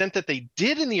the extent that they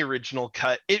did in the original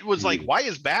cut, it was like, why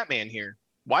is Batman here?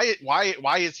 Why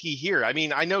is he here? I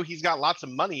mean, I know he's got lots of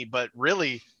money, but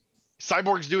really,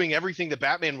 Cyborg's doing everything that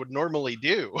Batman would normally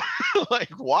do. Like,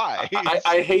 why?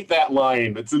 I hate that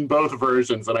line. It's in both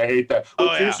versions, and I hate that.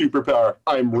 What's your superpower?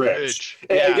 I'm rich.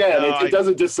 And again, it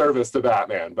doesn't disservice to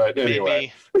Batman, but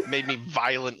anyway. Made me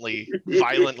violently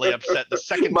upset the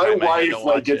second my time. My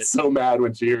wife gets so mad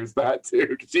when she hears that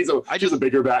too. She's a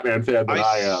bigger Batman fan than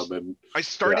I am, and I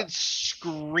started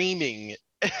screaming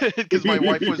because my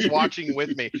wife was watching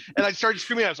with me, and I started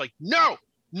screaming. I was like, no,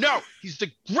 he's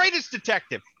the greatest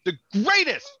detective, the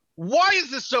greatest. Why is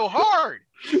this so hard?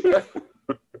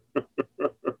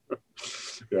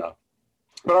 Yeah.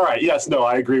 But all right, yes, no,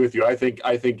 I agree with you. I think,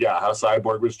 yeah, how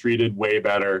Cyborg was treated way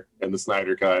better in the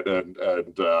Snyder Cut, and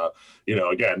you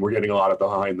know, again, we're getting a lot of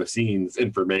behind the scenes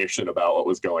information about what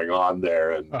was going on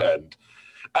there, and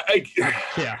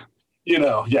you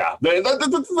know, yeah, that's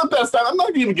the best time. I'm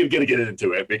not even going to get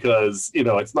into it because, you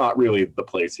know, it's not really the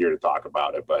place here to talk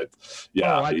about it. But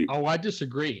yeah, I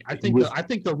disagree. I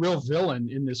think the real villain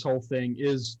in this whole thing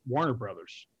is Warner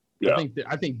Brothers. Yeah.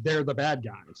 I think they're the bad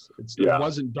guys. It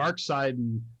wasn't Darkseid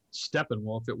and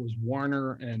Steppenwolf. It was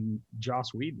Warner and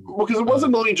Joss Whedon. Well, because it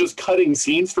wasn't only just cutting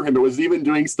scenes for him. It was even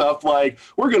doing stuff like,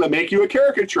 we're going to make you a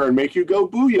caricature and make you go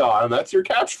booyah, and that's your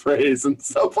catchphrase and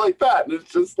stuff like that. And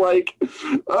it's just like,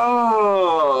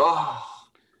 oh.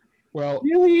 Well,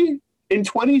 really? In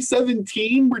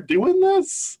 2017, we're doing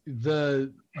this?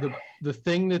 The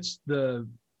thing that's the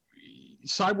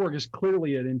Cyborg is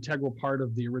clearly an integral part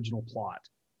of the original plot.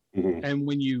 Mm-hmm. And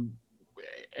when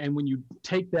you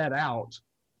take that out,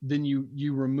 then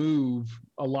you remove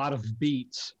a lot of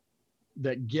beats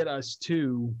that get us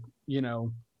to, you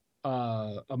know,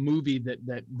 a movie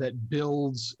that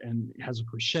builds and has a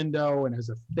crescendo and has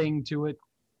a thing to it.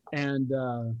 And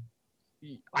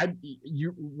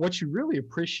what you really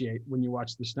appreciate when you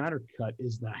watch the Snyder Cut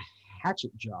is the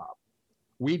hatchet job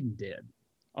Whedon did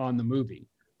on the movie.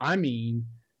 I mean,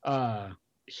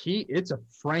 it's a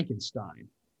Frankenstein.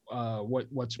 He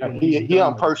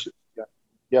unpersoned.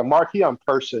 Yeah, Mark, he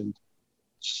unpersoned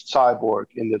Cyborg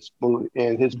in this movie,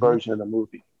 in his version of the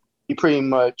movie. He pretty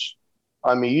much,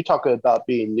 I mean, you talking about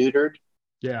being neutered.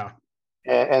 Yeah.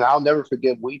 And I'll never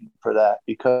forgive Whedon for that,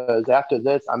 because after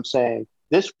this, I'm saying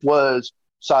this was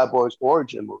Cyborg's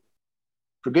origin movie.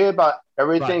 Forget about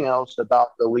everything else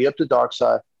about the lead up to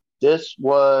Darkseid. This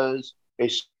was a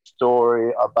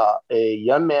story about a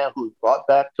young man who was brought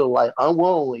back to life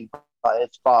unwillingly by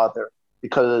his father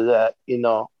because of that,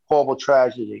 horrible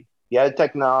tragedy. He had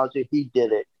technology, he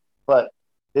did it. But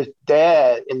his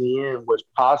dad, in the end, was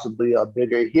possibly a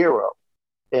bigger hero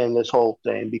in this whole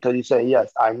thing, because he said,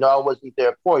 yes, I know I wasn't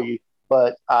there for you,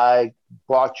 but I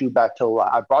brought you back to life.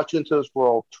 I brought you into this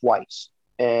world twice,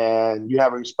 and you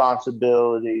have a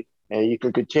responsibility, and you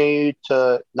can continue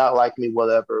to not like me,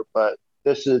 whatever, but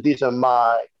these are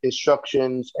my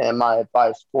instructions and my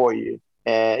advice for you.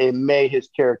 And it made his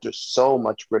character so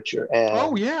much richer.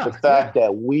 And the fact that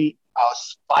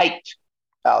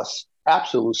our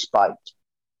absolute spite,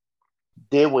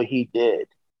 did what he did.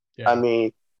 Yeah. I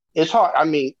mean, it's hard. I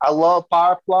mean, I love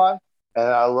Firefly and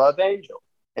I love Angel,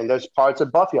 and there's parts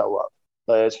of Buffy I love,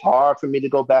 but it's hard for me to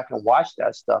go back and watch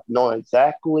that stuff, knowing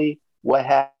exactly what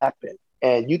happened.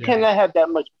 And you cannot have that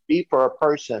much beef for a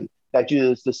person that you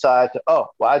just decide to,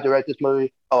 I direct this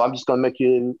movie. I'm just going to make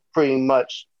you pretty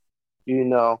much,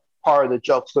 part of the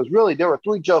jokes. Because really, there were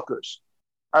 3 Jokers.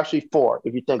 Actually 4,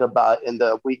 if you think about it, in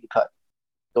the Whedon cut.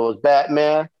 There was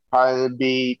Batman, trying to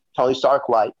be Tony Stark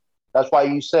light. That's why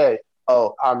you say,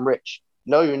 I'm rich.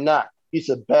 No, you're not. He's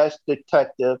the best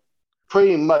detective,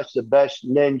 pretty much the best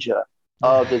ninja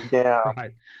of the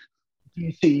damn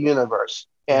DC universe.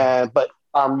 But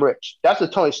I'm rich. That's a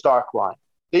Tony Stark line.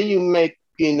 Then you make,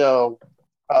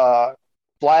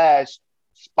 Flash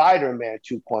Spider-Man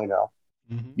 2.0.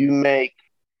 Mm-hmm. You make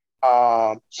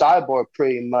Cyborg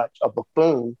pretty much a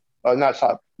buffoon, or not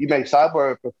Cyborg. You make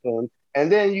Cyborg a buffoon,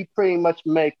 and then you pretty much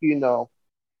make, I don't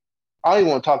even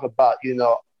want to talk about,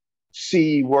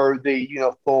 C-worthy,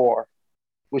 Thor,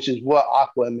 which is what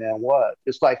Aquaman was.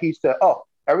 It's like he said,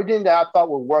 everything that I thought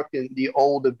would work in the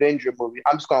old Avenger movie,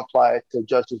 I'm just going to apply it to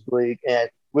Justice League, and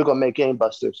we're going to make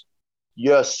gangbusters.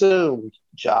 You assumed,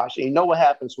 Josh, and you know what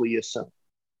happens when you assume.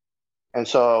 And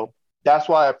so that's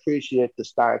why I appreciate the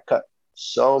Snyder Cut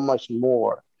so much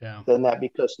more than that,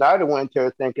 because Snyder went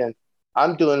there thinking,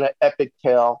 I'm doing an epic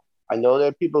tale. I know there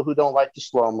are people who don't like the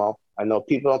slow-mo. I know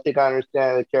people don't think I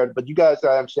understand the character, but you guys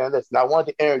gotta understand this. And I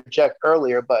wanted to interject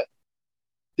earlier, but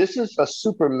this is a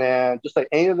Superman, just like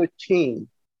any other team.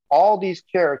 All these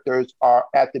characters are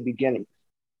at the beginning.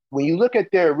 When you look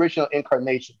at their original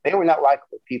incarnation, they were not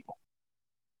likable people.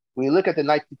 When you look at the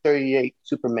 1938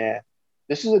 Superman,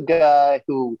 this is a guy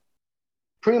who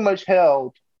pretty much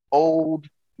held old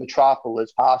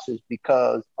Metropolis hostage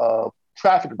because of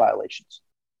traffic violations.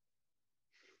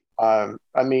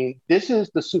 I mean, this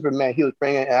is the Superman he was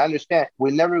bringing, and I understand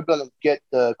we're never going to get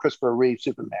the Christopher Reeve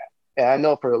Superman. And I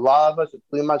know for a lot of us,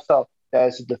 including myself, that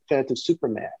is a definitive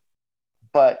Superman.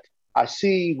 But I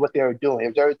see what they're doing.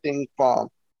 It's everything from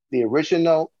the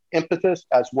original impetus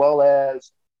as well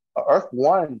as Earth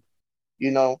One,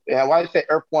 and why I say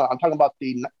Earth One, I'm talking about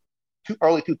the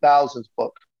early 2000s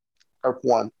book, Earth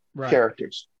One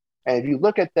characters. And if you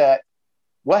look at that,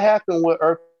 what happened with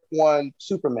Earth One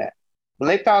Superman? When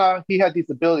they found out he had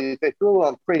these abilities, they threw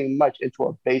him pretty much into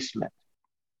a basement.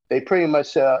 They pretty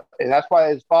much, and that's why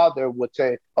his father would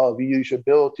say, if you use your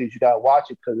abilities, you got to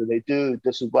watch it, because if they do,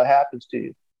 this is what happens to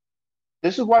you.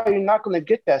 This is why you're not going to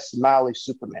get that smiley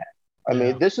Superman. I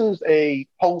mean, this is a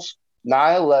post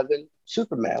 9/11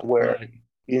 Superman where,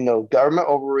 government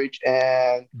overreach,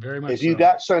 and if you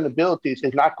got certain abilities,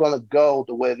 it's not going to go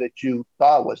the way that you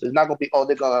thought it was. It's not going to be,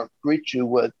 they're going to greet you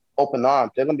with open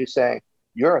arms. They're going to be saying,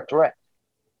 you're a threat.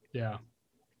 Yeah.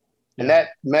 And that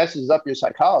messes up your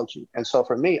psychology. And so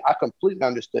for me, I completely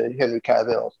understood Henry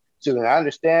Cavill's. So I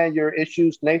understand your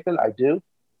issues, Nathan. I do.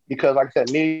 Because like I said,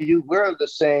 me and you, we're the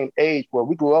same age where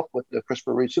we grew up with the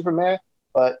Christopher Reeve Superman,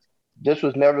 but this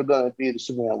was never going to be the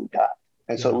Superman we got.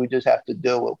 And so we just have to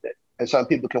deal with it. And some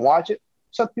people can watch it.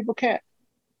 Some people can't.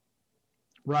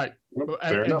 Right.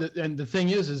 And the thing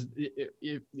is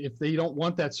if they don't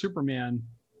want that Superman,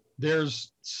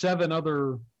 there's 7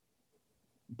 other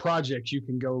projects you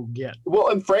can go get. Well,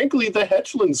 and frankly, the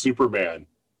Hetchland Superman.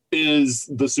 is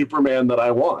the Superman that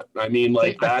I want. I mean,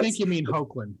 like I think you mean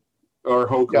Hoagland. Or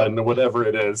Hoagland, or whatever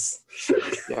it is.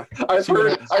 Yeah. I've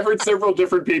heard several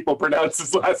different people pronounce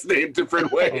his last name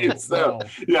different ways. So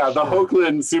the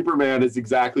Hoagland Superman is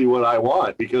exactly what I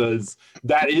want, because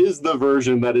that is the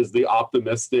version that is the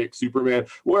optimistic Superman.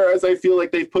 Whereas I feel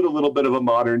like they've put a little bit of a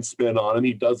modern spin on him.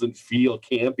 He doesn't feel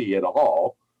campy at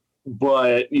all.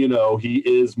 But, you know, he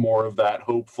is more of that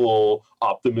hopeful,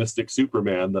 optimistic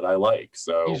Superman that I like.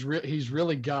 So he's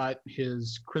really got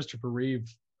his Christopher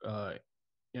Reeve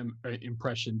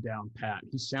impression down pat.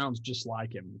 He sounds just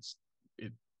like him.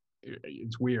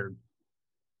 It's weird.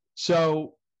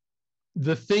 So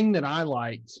the thing that I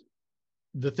liked,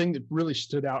 the thing that really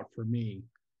stood out for me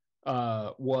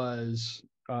was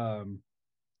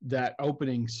that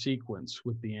opening sequence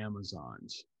with the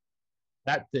Amazons.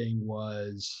 That thing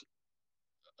was,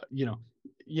 you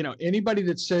know, anybody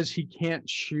that says he can't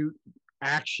shoot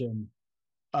action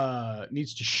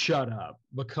needs to shut up,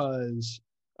 because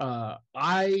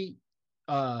I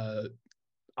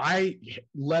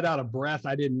let out a breath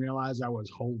I didn't realize I was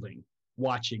holding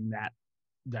watching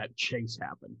that chase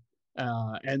happen,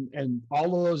 and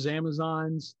all of those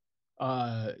Amazons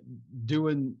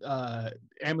doing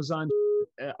Amazon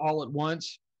all at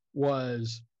once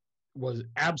was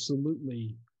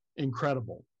absolutely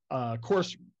incredible. Of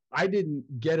course, I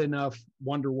didn't get enough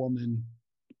Wonder Woman,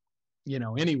 you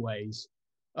know, anyways.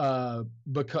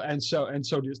 Because so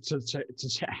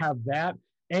to have that,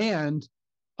 and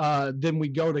then we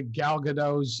go to Gal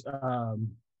Gadot's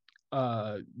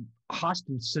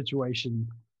hostage situation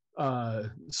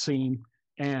scene,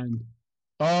 and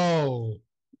oh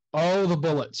the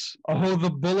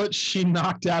bullets she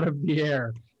knocked out of the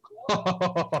air.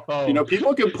 You know,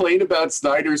 people complain about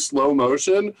Snyder's slow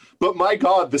motion, but my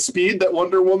God, the speed that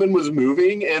Wonder Woman was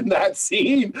moving in that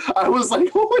scene, I was like,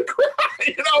 holy crap!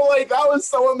 You know, like, that was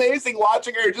so amazing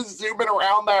watching her just zooming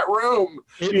around that room,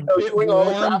 doing all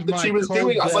the crap that she was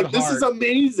doing. I was like, this is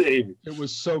amazing. It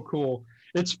was so cool.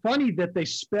 It's funny that they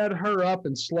sped her up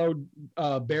and slowed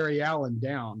Barry Allen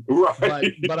down.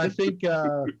 Right. But I think,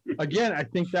 again, I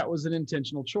think that was an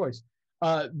intentional choice.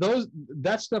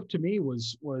 That stuff to me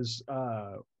was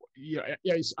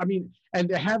I mean, and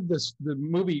to have the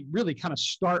movie really kind of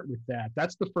start with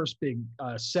that's the first big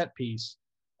set piece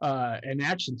and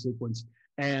action sequence,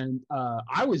 and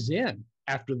I was in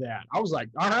after that. I was like,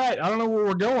 all right, I don't know where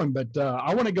we're going, but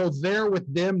I want to go there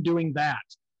with them doing that.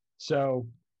 So,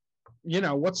 you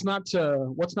know, what's not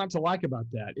to like about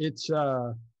that? It's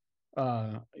that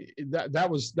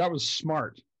was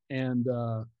smart, and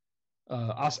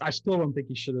I still don't think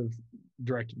he should have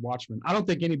directed Watchmen. I don't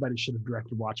think anybody should have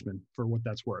directed Watchmen, for what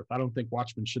that's worth. I don't think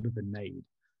Watchmen should have been made.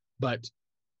 But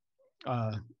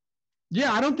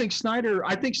yeah, I think Snyder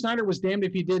was damned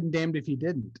if he did and damned if he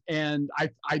didn't. And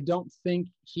I don't think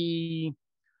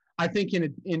I think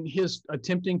in his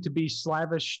attempting to be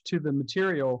slavish to the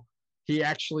material, he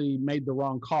actually made the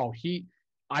wrong call.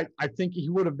 I think he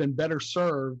would have been better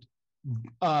served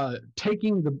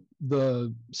taking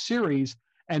the series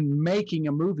and making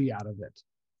a movie out of it,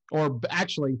 or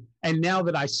actually, and now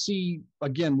that I see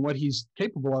again what he's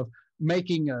capable of,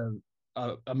 making a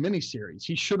miniseries.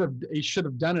 He should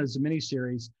have done it as a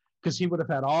miniseries, because he would have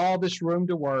had all this room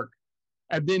to work,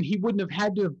 and then he wouldn't have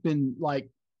had to have been like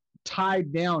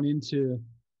tied down into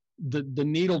the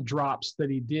needle drops that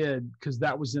he did, because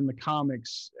that was in the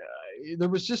comics. There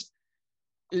was just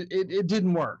it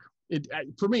didn't work.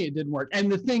 For me, it didn't work.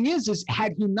 And the thing is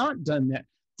had he not done that,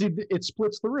 it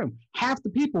splits the room. Half the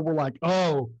people were like,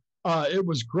 oh, it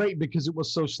was great because it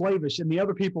was so slavish. And the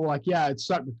other people were like, yeah, it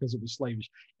sucked because it was slavish.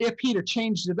 If he'd have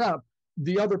changed it up,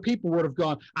 the other people would have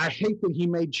gone, I hate that he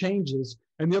made changes.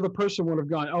 And the other person would have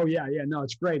gone, oh, yeah, no,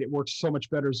 it's great. It works so much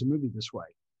better as a movie this way.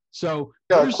 So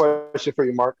I got a question for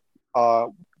you, Mark.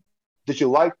 Did you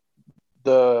like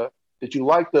the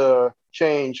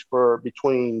change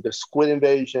between the Squid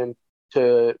Invasion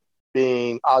to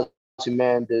being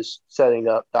Ozymandias setting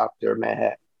up Dr.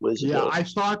 Manhattan? I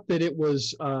thought that it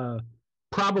was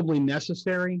probably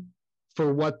necessary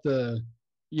for what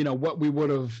we would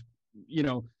have,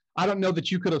 I don't know that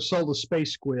you could have sold a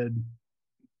space squid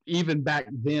even back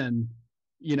then,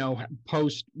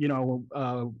 post,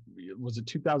 was it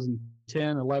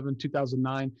 2010, 11,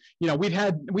 2009? We'd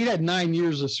had 9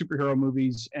 years of superhero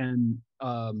movies and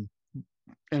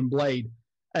Blade.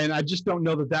 And I just don't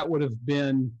know that would have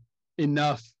been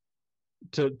enough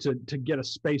to get a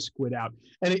space squid out.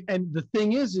 And the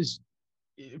thing is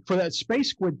for that space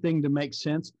squid thing to make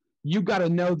sense, you got to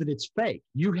know that it's fake.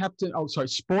 You have to,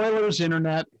 spoilers,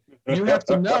 internet. You have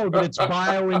to know that it's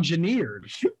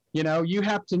bioengineered. You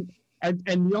have to, and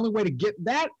the only way to get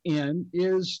that in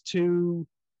is to,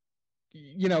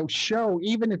 show,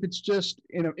 even if it's just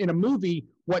in a movie,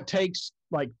 what takes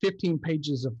like 15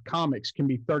 pages of comics can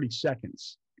be 30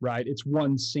 seconds, right? It's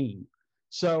one scene.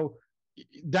 So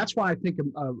that's why I think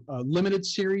a limited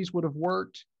series would have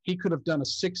worked. He could have done a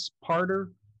 6-parter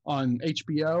on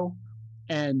HBO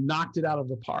and knocked it out of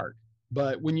the park.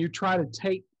 But when you try to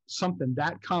take something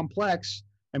that complex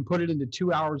and put it into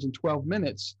 2 hours and 12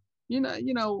 minutes,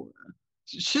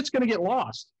 shit's going to get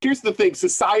lost. Here's the thing.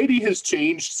 Society has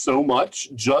changed so much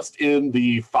just in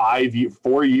the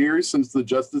 4 years since the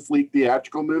Justice League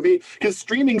theatrical movie, because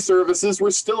streaming services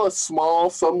were still a small,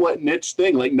 somewhat niche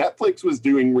thing. Like Netflix was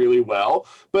doing really well,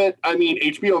 but I mean,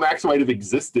 HBO Max might have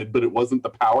existed, but it wasn't the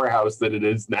powerhouse that it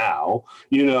is now.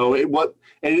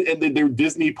 And their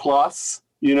Disney Plus,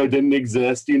 didn't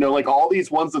exist, like all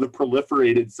these ones that have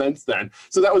proliferated since then.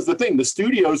 So that was the thing. The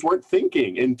studios weren't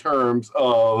thinking in terms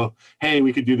of, hey,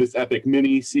 we could do this epic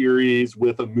mini series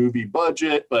with a movie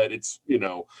budget, but it's,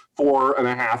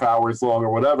 4.5 hours long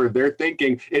or whatever. They're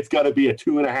thinking it's got to be a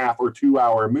 2.5 or 2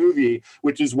 hour movie,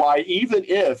 which is why even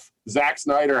if Zack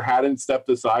Snyder hadn't stepped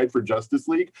aside for Justice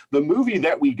League, the movie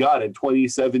that we got in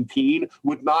 2017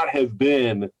 would not have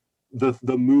been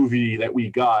the movie that we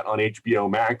got on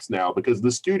HBO Max now, because the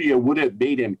studio would have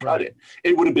made him cut it.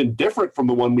 It would have been different from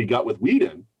the one we got with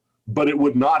Whedon, but it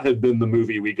would not have been the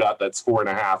movie we got that's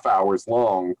 4.5 hours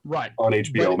long on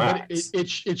HBO Max. But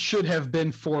it should have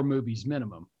been 4 movies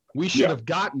minimum. We should have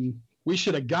gotten a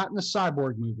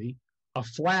Cyborg movie, a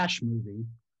Flash movie,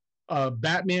 a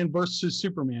Batman versus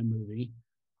Superman movie,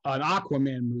 an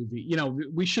Aquaman movie.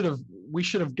 We should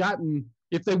have gotten.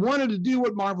 If they wanted to do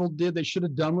what Marvel did, they should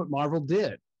have done what Marvel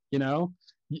did.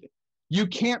 You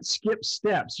can't skip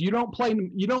steps. You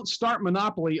don't start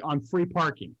Monopoly on free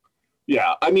parking.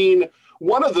 Yeah, I mean,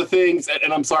 one of the things,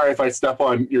 and I'm sorry if I step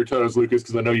on your toes, Lucas,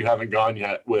 because I know you haven't gone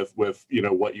yet with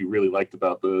what you really liked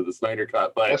about the Snyder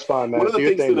Cut. But that's fine, man. One of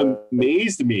the things that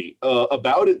amazed me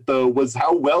about it, though, was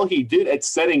how well he did at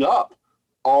setting up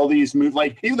all these movies.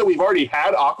 Like, even though we've already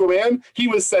had Aquaman, he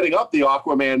was setting up the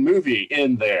Aquaman movie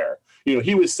in there.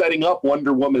 He was setting up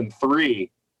Wonder Woman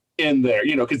 3 in there,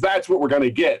 because that's what we're going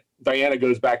to get. Diana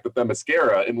goes back to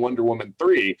Themyscira in Wonder Woman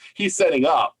 3. He's setting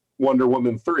up Wonder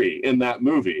Woman 3 in that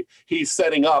movie. He's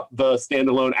setting up the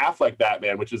standalone Affleck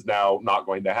Batman, which is now not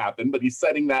going to happen, but he's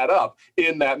setting that up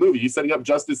in that movie. He's setting up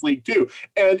Justice League 2.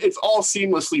 And it's all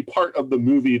seamlessly part of the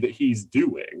movie that he's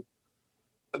doing.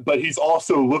 But he's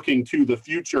also looking to the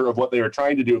future of what they were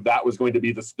trying to do. If that was going to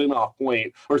be the spin-off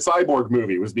point, or Cyborg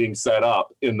movie was being set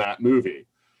up in that movie.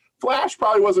 Flash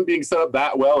probably wasn't being set up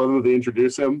that well other than they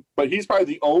introduce him, but he's probably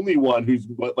the only one who's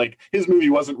his movie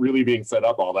wasn't really being set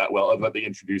up all that well other than they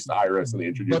introduced Iris and they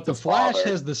introduced But the Flash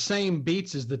has the same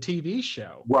beats as the TV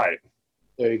show. Right.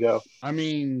 There you go. I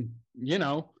mean,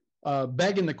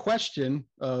 begging the question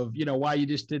of, why you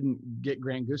just didn't get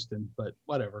Grant Gustin, but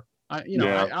whatever. I think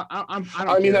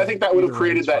that would have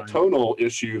created that tonal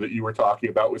issue that you were talking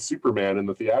about with Superman in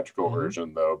the theatrical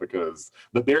version, though, because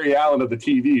the Barry Allen of the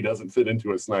TV doesn't fit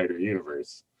into a Snyder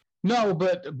universe. No,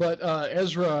 but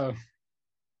Ezra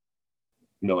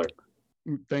Miller.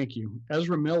 Thank you,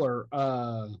 Ezra Miller.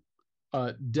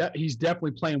 He's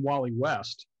definitely playing Wally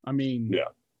West. I mean,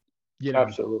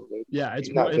 absolutely. Yeah,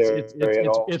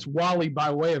 it's Wally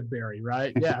by way of Barry,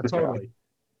 right? Yeah, totally.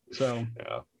 So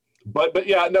yeah. But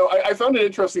yeah, no, I found it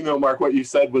interesting, though, Mark, what you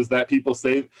said was that people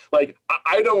say, like,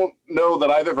 I don't know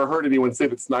that I've ever heard anyone say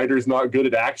that Snyder's not good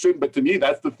at action, but to me,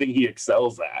 that's the thing he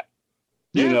excels at.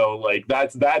 Yeah.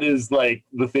 That is like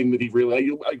the thing that he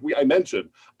really, I mentioned,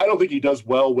 I don't think he does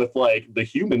well with like the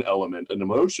human element and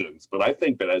emotions, but I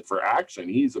think that for action,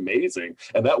 he's amazing.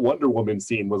 And that Wonder Woman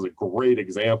scene was a great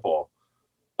example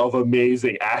of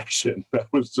amazing action. That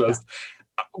was just,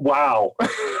 wow.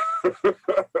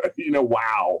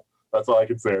 Wow. That's all I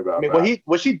can say about that.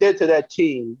 What she did to that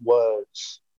team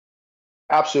was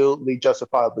absolutely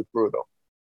justifiably brutal,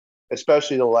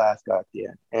 especially the last guy at the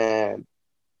end. And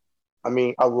I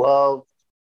mean, I love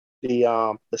the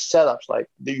setups. Like,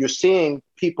 you're seeing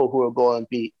people who are going to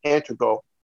be integral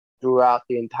throughout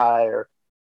the entire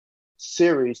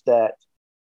series that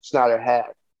Snyder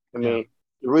had. I mean,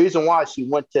 the reason why she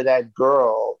went to that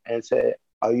girl and said,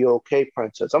 "Are you okay,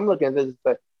 princess?" I'm looking at this,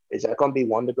 but is that going to be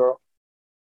Wonder Girl?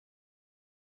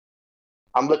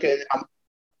 I'm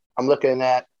looking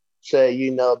at,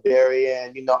 say, Barry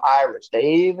and, Iris. They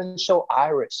even show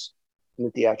Iris in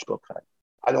the theatrical cut.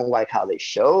 I don't like how they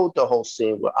showed the whole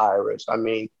scene with Iris. I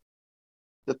mean,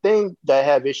 the thing that I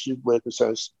have issues with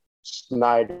concerns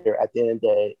Snyder at the end of the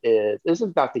day is, this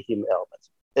is not the human element.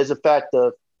 It's the fact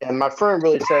of And my friend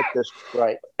really said this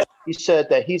right. He said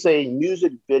that he's a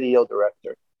music video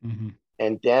director. Mm-hmm.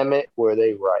 And damn it, were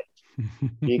they right.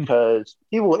 Because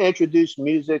he will introduce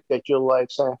music that you're like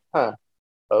saying, huh,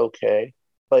 okay.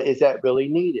 But is that really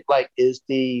needed? Like, is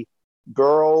the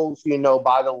girls,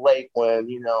 by the lake when,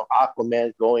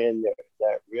 Aquaman's going in there, is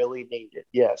that really needed?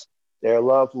 Yes. They're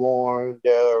lovelorn,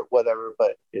 they're whatever,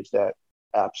 but is that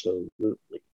absolutely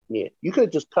needed? You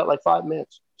could just cut like 5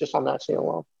 minutes just on that scene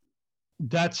alone.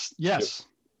 That's, yes.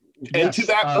 And to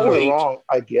that Don't get me point, wrong,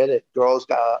 I get it. Girls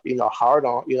got, hard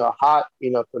on, hot,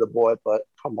 for the boy, but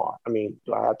come on. I mean,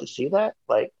 do I have to see that?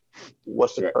 Like,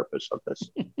 what's the purpose of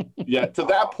this? Yeah, to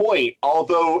that point,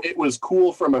 although it was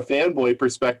cool from a fanboy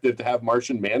perspective to have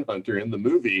Martian Manhunter in the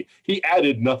movie, he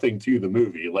added nothing to the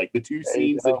movie. Like, the two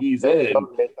scenes that he's in,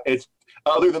 it's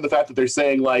other than the fact that they're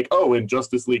saying, like, oh, in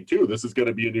Justice League 2, this is going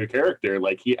to be a new character.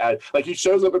 Like, he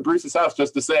shows up at Bruce's house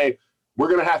just to say, we're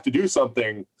going to have to do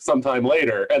something sometime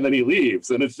later, and then he leaves.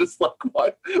 And it's just like,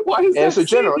 what? Why is that? It's a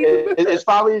general. It's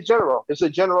probably a general. It's a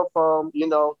general from,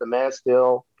 the Man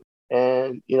Steel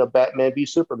and, Batman v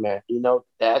Superman.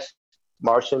 That's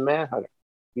Martian Manhunter.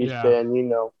 He's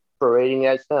been, parading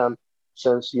as him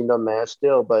since, Man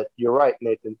Steel. But you're right,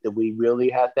 Nathan. Did we really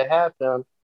have to have him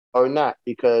or not?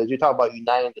 Because you talk about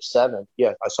uniting the 7.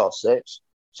 Yeah, I saw 6.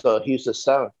 So he's the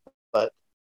 7th. But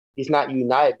he's not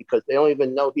united because they don't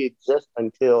even know he exists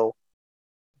until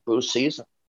Bruce sees him.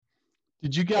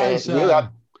 Did you guys,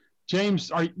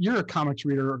 James, you're a comics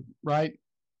reader, right?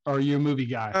 Or are you a movie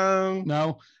guy?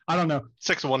 No, I don't know.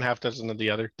 6 of one, half dozen of the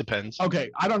other. Depends. Okay,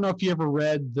 I don't know if you ever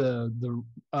read the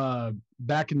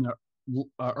back in the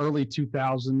early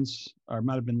 2000s, or it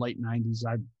might have been late 90s.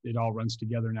 It all runs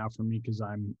together now for me because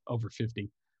I'm over 50.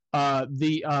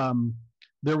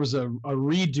 There was a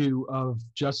redo of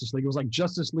Justice League. It was like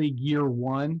Justice League Year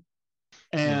 1,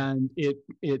 and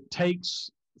it takes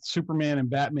Superman and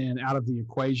Batman out of the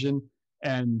equation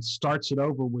and starts it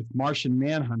over with Martian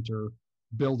Manhunter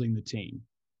building the team.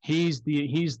 He's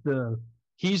the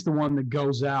one that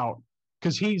goes out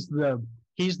because he's the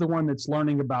one that's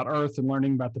learning about Earth and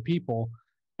learning about the people,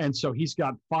 and so he's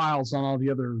got files on all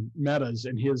the other metas.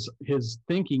 And his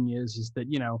thinking is that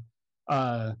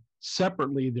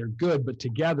separately they're good, but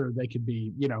together they could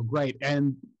be, great.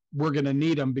 And we're going to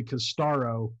need them because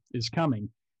Starro is coming.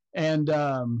 And,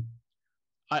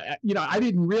 I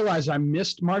didn't realize I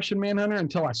missed Martian Manhunter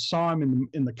until I saw him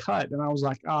in the cut. And I was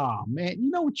like, oh man, you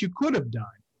know what you could have done?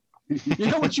 You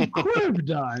know what you could have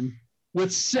done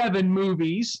with 7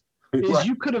 movies is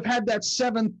you could have had that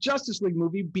 7th Justice League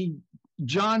movie be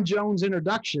John Jones'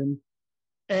 introduction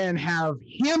and have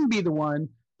him be the one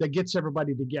that gets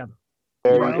everybody together.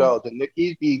 There you go.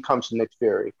 He becomes Nick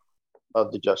Fury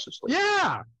of the Justice League.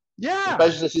 Yeah.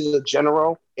 Especially since he's a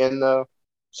general in the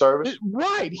service.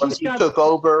 Right. He took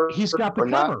over. He's got the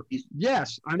cover.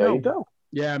 Yes, I know. There you go.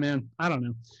 Yeah, man. I don't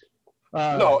know.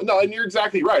 No, and you're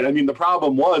exactly right. I mean, the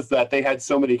problem was that they had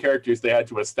so many characters they had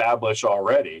to establish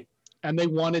already. And they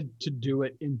wanted to do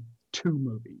it in 2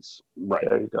 movies. Right.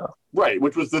 There you go. Right,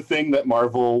 which was the thing that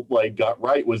Marvel got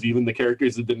right, was even the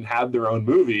characters that didn't have their own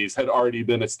movies had already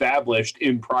been established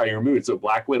in prior movies. So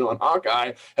Black Widow and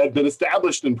Hawkeye had been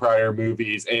established in prior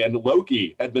movies, and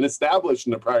Loki had been established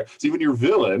in a prior. So even your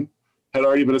villain had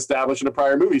already been established in a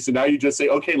prior movie. So now you just say,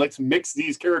 okay, let's mix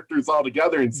these characters all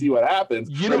together and see what happens.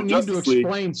 You don't need to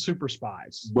explain super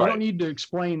spies. Right. You don't need to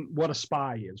explain what a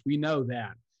spy is. We know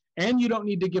that. And you don't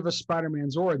need to give us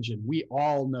Spider-Man's origin. We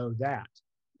all know that.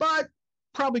 But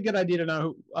probably a good idea to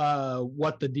know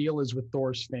what the deal is with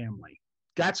Thor's family.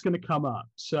 That's going to come up.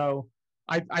 So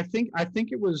I think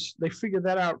it was, they figured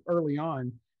that out early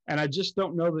on. And I just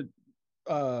don't know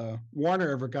that Warner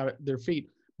ever got their feet.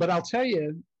 But I'll tell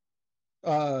you,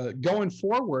 going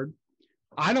forward,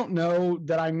 I don't know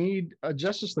that I need a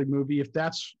Justice League movie if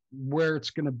that's where it's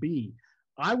going to be.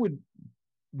 I would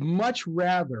much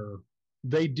rather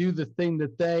they do the thing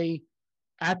that they,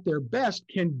 at their best,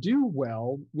 can do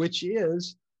well, which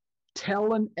is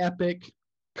tell an epic,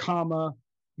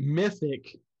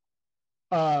 mythic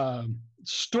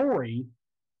story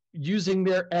using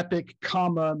their epic,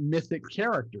 mythic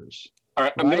characters. All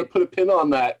right, I'm going to put a pin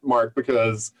on that, Mark,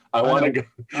 because I want to go,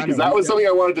 because that was something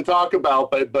I wanted to talk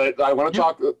about, but I want to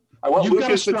talk. I want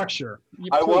Lucas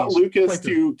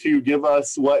to give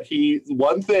us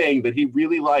one thing that he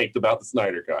really liked about the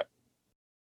Snyder Cut.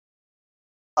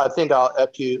 I think I'll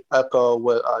echo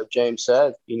what James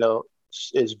said.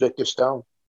 Is Victor Stone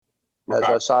as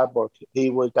a Cyborg.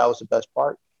 That was the best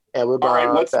part. And we're going.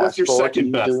 All right, what's your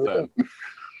second best then?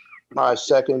 My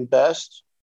second best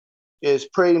is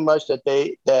pretty much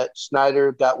that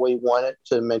Snyder got what he wanted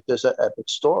to make this an epic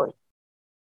story.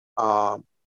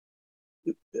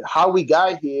 how we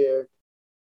got here,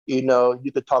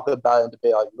 you could talk about it and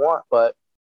debate all you want, but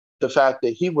the fact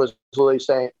that he was really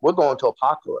saying, we're going to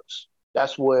apocalypse.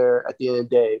 That's where, at the end of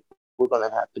the day, we're going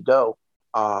to have to go.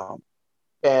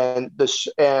 And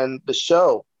the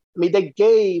show, I mean, they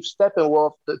gave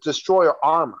Steppenwolf the Destroyer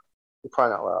armor, for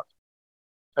crying out loud.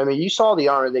 I mean, you saw the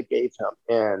armor they gave him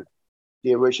in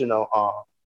the original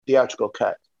theatrical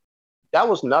cut. That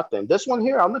was nothing. This one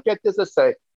here, I'm looking at this and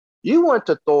say, you went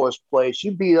to Thor's place,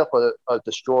 you beat up a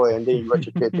Destroyer, and then you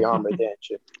retrofit the armor, didn't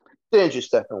you? Didn't you,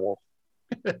 Steppenwolf?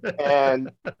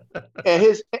 And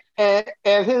his, and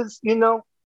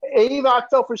even I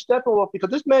felt for Steppenwolf because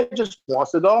this man just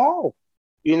wants to go home.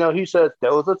 He says,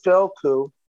 there was a failed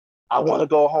coup. I want to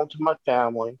go home to my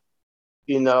family.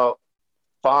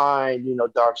 Fine,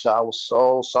 Darkseid, I was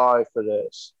so sorry for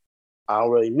this. I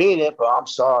don't really mean it, but I'm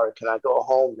sorry. Can I go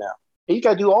home now? And you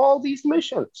got to do all these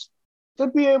missions to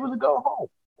be able to go home.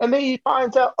 And then he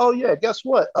finds out, oh, yeah, guess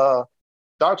what?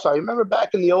 Darkseid, remember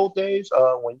back in the old days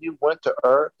when you went to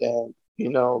Earth and,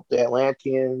 the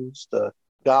Atlanteans, the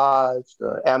gods,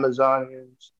 the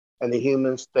Amazonians, and the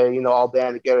humans, they, all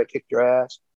band together, kicked your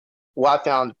ass? Well, I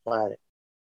found the planet.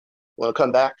 Want to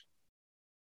come back?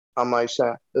 I'm like,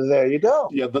 there you go.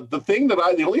 Yeah,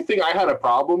 the only thing I had a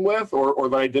problem with or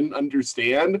that I didn't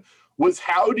understand was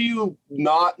how do you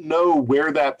not know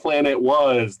where that planet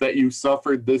was that you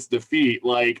suffered this defeat?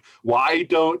 Like, why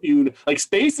don't you, like,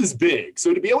 space is big.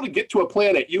 So to be able to get to a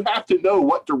planet, you have to know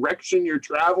what direction you're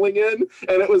traveling in.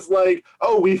 And it was like,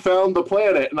 oh, we found the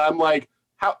planet. And I'm like,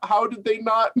 how did they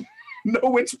not know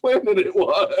which planet it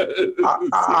was?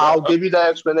 I'll give you that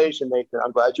explanation, Nathan.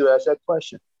 I'm glad you asked that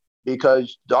question.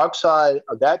 Because Darkseid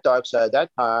at that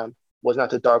time was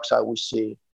not the Darkseid we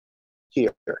see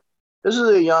here. This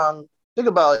is think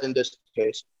about it in this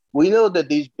case. We know that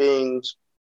these beings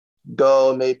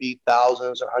go maybe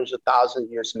thousands or hundreds of thousands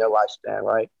of years in their lifespan,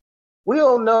 right? We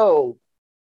don't know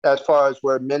as far as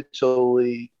where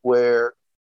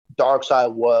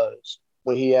Darkseid was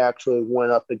when he actually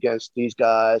went up against these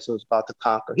guys and was about to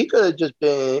conquer. He could have just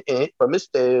been, from his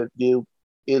state of view,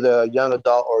 either a young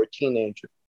adult or a teenager.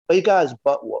 But he got his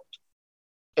butt whooped.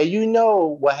 And you know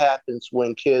what happens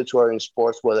when kids who are in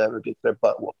sports, whatever, get their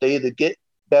butt whooped. They either get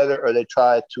better or they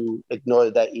try to ignore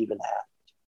that even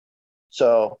happened.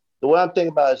 So the way I'm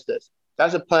thinking about it is this.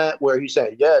 That's a planet where he's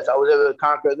saying, yes, I was able to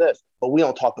conquer this, but we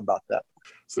don't talk about that.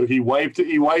 So he wiped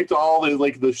all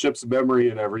the ship's memory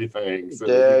and everything. So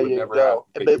there you go.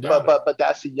 But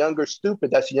that's a younger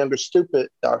stupid. That's a younger stupid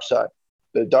Darkseid.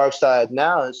 The Darkseid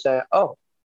now is saying, oh,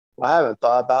 well, I haven't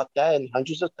thought about that in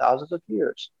hundreds of thousands of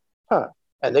years. Huh.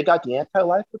 And they got the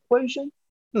anti-life equation?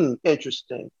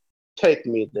 Interesting. Take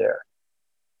me there.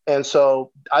 And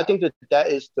so I think that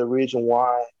is the reason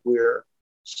why we're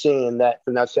seeing that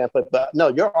from that standpoint. But no,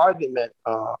 your argument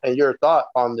and your thought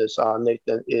on this,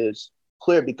 Nathan, is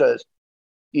clear because,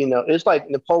 it's like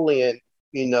Napoleon,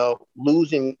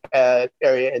 losing an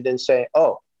area and then saying,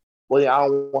 oh, well, I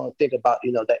don't want to think about,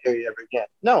 that area ever again.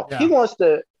 No, He wants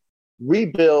to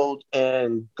rebuild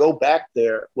and go back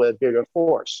there with a bigger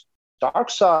force.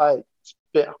 Darkseid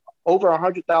spent over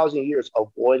 100,000 years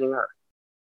avoiding Earth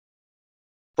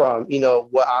from,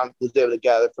 what I was able to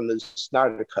gather from the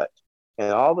Snyder Cut.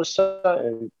 And all of a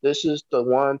sudden, this is the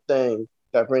one thing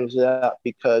that brings it up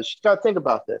because you got to think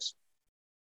about this.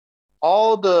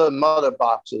 All the mother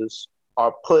boxes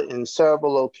are put in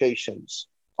several locations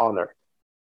on Earth.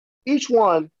 Each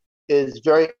one is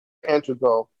very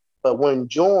integral, but when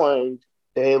joined,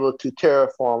 they're able to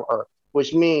terraform Earth,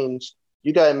 which means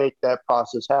you got to make that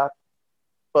process happen.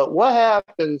 But what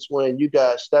happens when you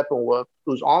got Steppenwolf,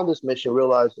 who's on this mission,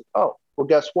 realizes, oh, well,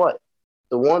 guess what?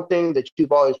 The one thing that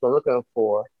you've always been looking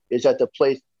for is at the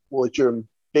place was your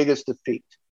biggest defeat.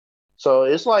 So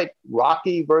it's like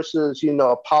Rocky versus,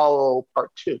 Apollo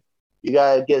Part 2. You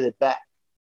got to get it back.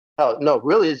 Hell, no,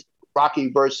 really, it's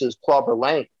Rocky versus Clubber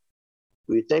Lang,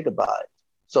 when you think about it.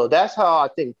 So that's how I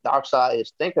think Darkseid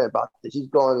is thinking about this. He's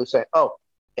going to say, oh,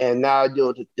 and now I deal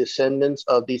with the descendants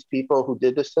of these people who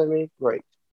did this to me? Great.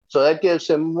 So that gives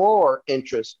him more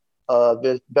interest of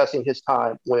investing his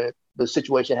time when the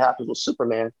situation happens with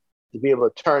Superman to be able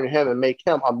to turn him and make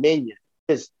him a minion,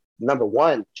 his number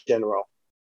one general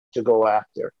to go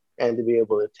after and to be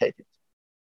able to take it.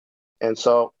 And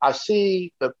so I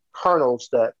see the kernels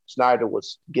that Snyder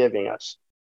was giving us.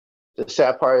 The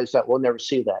sad part is that we'll never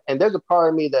see that. And there's a part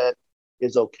of me that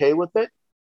is okay with it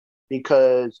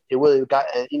because it would have got,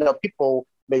 people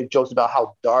make jokes about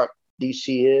how dark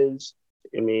DC is.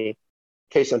 I mean,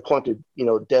 case in point,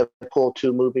 Deadpool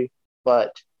 2 movie,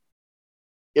 but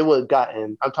it would have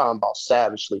gotten, I'm talking about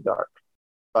savagely dark.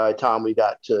 by the time we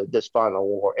got to this final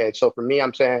war. And so for me,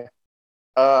 I'm saying,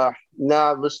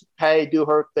 let's Patty do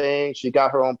her thing. She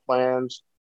got her own plans.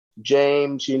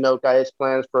 James, got his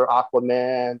plans for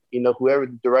Aquaman. Whoever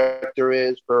the director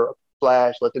is for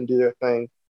Flash, let them do their thing.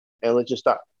 And let's just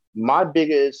start. My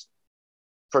biggest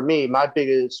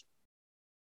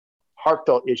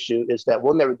heartfelt issue is that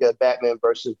we'll never get a Batman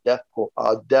versus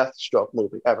Deathstroke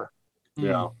movie ever.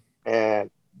 Yeah. And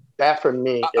that for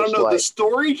me, I don't know. The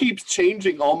story keeps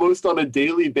changing almost on a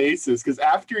daily basis because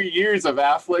after years of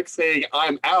Affleck saying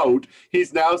I'm out,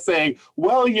 he's now saying,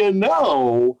 well,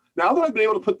 now that I've been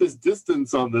able to put this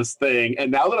distance on this thing, and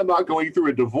now that I'm not going through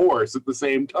a divorce at the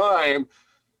same time,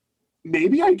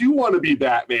 maybe I do want to be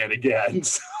Batman again.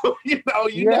 So you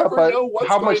never know what's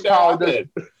going to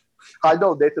happen. I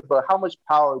know, Nathan, but how much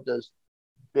power does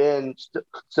Ben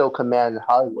still command in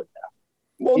Hollywood now?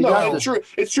 Well, no,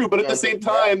 it's true, but at the same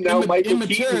time, now Michael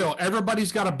Keaton,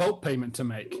 everybody's got a boat payment to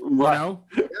make, right?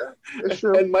 Yeah, it's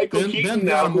true. And Michael Keaton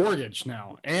got a mortgage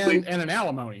now, and an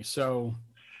alimony, so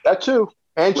that too,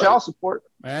 and child support,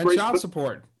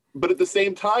 support. But at the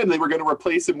same time, they were going to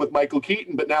replace him with Michael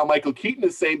Keaton, but now Michael Keaton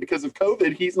is saying because of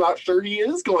COVID, he's not sure he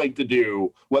is going to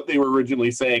do what they were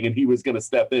originally saying, and he was going to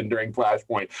step in during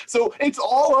Flashpoint. So it's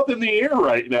all up in the air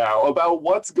right now about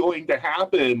what's going to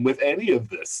happen with any of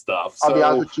this stuff. I'll be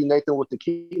honest with you, Nathan, with the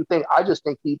Keaton thing, I just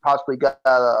think he possibly got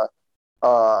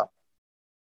a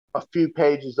few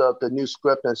pages of the new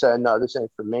script and said, no, this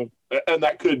ain't for me. And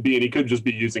that could be, and he could just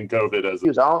be using COVID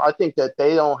as I think that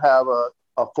they don't have a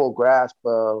full grasp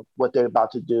of what they're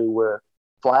about to do with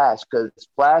Flash, because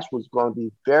Flash was going to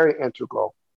be very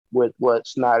integral with what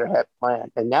Snyder had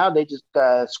planned. And now they just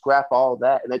scrap all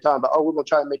that. And they're talking about, we're going to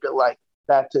try to make it like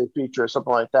Back to the Future or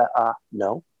something like that.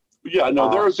 No. Yeah, no,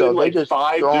 there have been like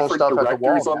 5 different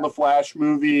directors on the Flash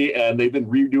movie, and they've been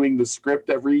redoing the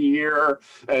script every year.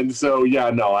 And so,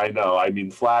 I know. I mean,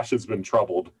 Flash has been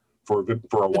troubled for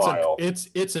a while.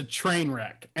 It's a train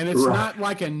wreck. And it's not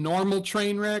like a normal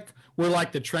train wreck where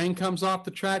like the train comes off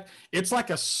the track. It's like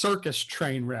a circus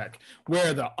train wreck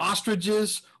where the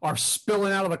ostriches are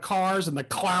spilling out of the cars and the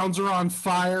clowns are on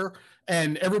fire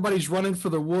and everybody's running for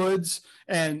the woods,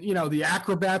 and the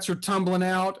acrobats are tumbling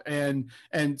out, and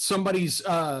somebody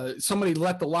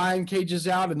let the lion cages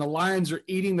out and the lions are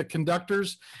eating the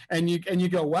conductors, and you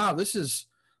go, wow, this is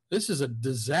a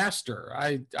disaster.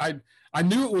 I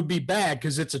knew it would be bad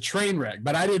because it's a train wreck,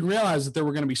 but I didn't realize that there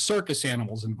were going to be circus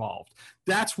animals involved.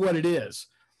 That's what it is.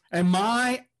 And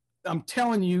I'm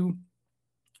telling you,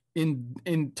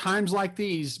 in times like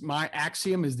these, my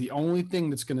axiom is the only thing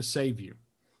that's going to save you.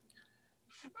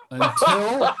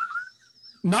 Until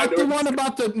not the one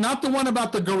about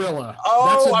the gorilla.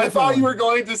 Oh, I thought you were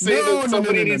going to say that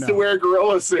somebody needs to wear a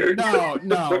gorilla suit.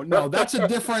 No. That's a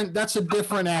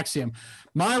different axiom.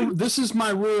 This is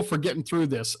my rule for getting through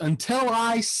this. Until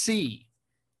I see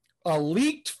a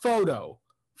leaked photo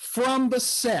from the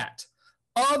set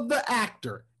of the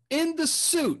actor in the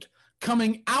suit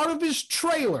coming out of his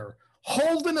trailer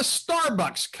holding a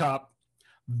Starbucks cup,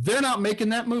 they're not making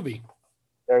that movie.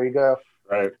 There you go.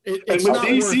 Right. And with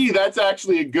DC, that's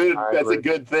actually a good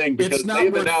thing because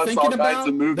they've announced all kinds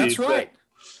of movies. That's right.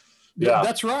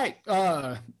 That's right.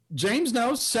 James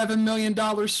knows $7 million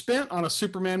spent on a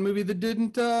Superman movie that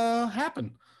didn't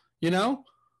happen.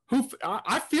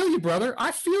 I feel you, brother.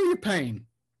 I feel your pain.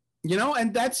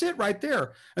 And that's it right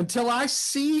there. Until I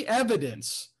see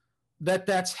evidence that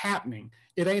that's happening,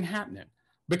 it ain't happening.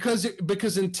 Because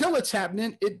until it's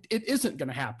happening, it isn't going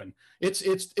to happen. It's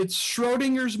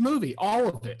Schrodinger's movie, all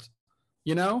of it.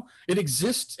 It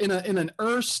exists in an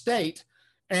state,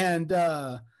 and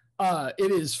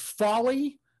it is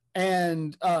folly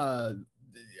and a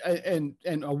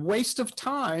waste of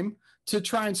time to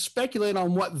try and speculate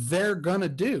on what they're going to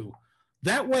do.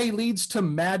 That way leads to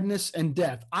madness and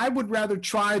death. I would rather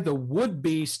try the wood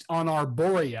beast on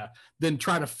Arborea than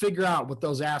try to figure out what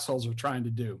those assholes are trying to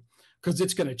do, because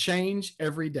it's going to change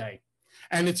every day.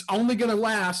 And it's only going to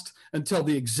last until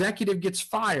the executive gets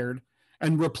fired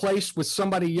and replaced with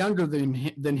somebody younger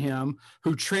than him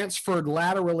who transferred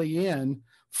laterally in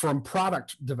from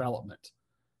product development.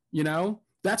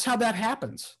 That's how that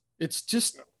happens. It's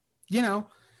just,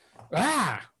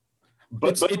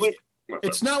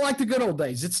 it's not like the good old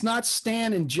days. It's not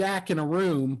Stan and Jack in a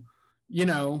room,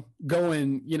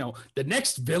 going, the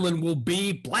next villain will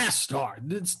be Blastar.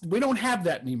 We don't have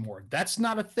that anymore. That's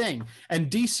not a thing.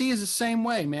 And DC is the same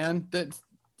way, man. That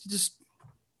just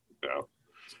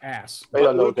ass.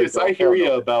 But Lucas, I hear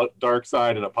you about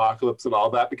Darkseid and Apocalypse and all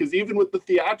that, because even with the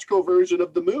theatrical version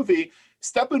of the movie,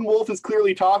 Steppenwolf is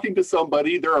clearly talking to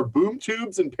somebody. There are boom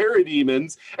tubes and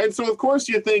parademons. And so, of course,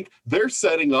 you think they're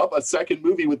setting up a second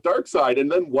movie with Darkseid.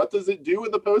 And then what does it do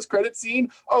in the post-credit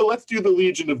scene? Oh, let's do the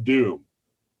Legion of Doom.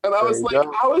 And I was like,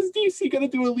 how is DC going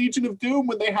to do a Legion of Doom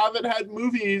when they haven't had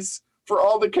movies for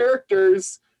all the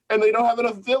characters and they don't have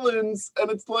enough villains? And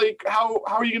it's like, how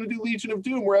are you going to do Legion of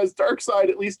Doom? Whereas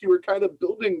Darkseid, at least you were kind of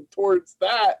building towards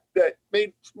that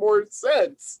made more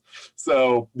sense.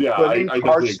 So, yeah, I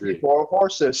definitely agree. Before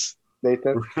horses,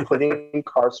 Nathan. Putting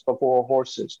carts before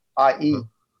horses, i.e.,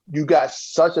 you got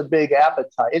such a big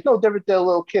appetite. It's no different than a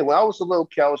little kid. When I was a little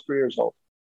kid, I was 3 years old.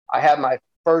 I had my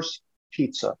first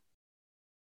pizza.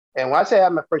 And when I say I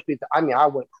had my first pizza, I mean I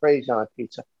went crazy on a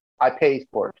pizza. I paid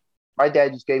for it. My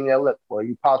dad just gave me that look for it.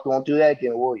 You possibly won't do that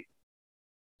again, will you?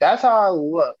 That's how I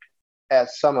look at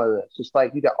some of this. It's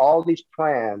like you got all these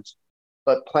plans,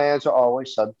 but plans are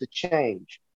always subject to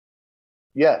change.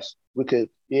 Yes, we could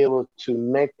be able to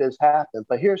make this happen.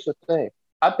 But here's the thing.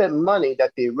 I bet money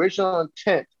that the original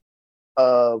intent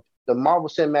of the Marvel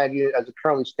Cinematic Universe as it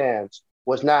currently stands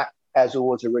was not as it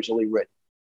was originally written.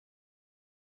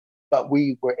 But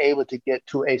we were able to get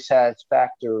to a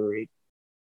satisfactory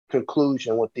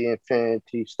conclusion with the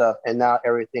Infinity stuff and now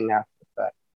everything after the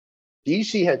fact.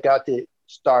 DC has got to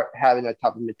start having that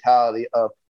type of mentality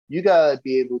of you got to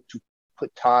be able to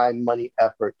put time, money,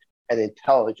 effort, and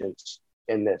intelligence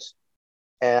in this.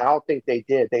 And I don't think they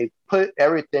did. They put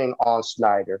everything on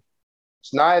Snyder.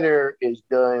 Snyder is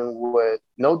dealing with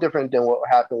no different than what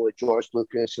happened with George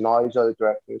Lucas and all these other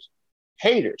directors.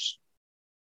 Haters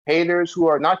who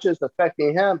are not just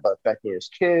affecting him, but affecting his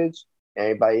kids and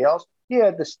everybody else. He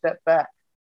had to step back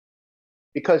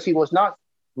because he was not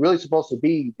really supposed to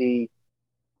be the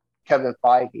Kevin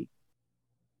Feige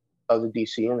of the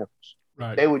DC universe.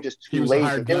 Right. They were just too lazy.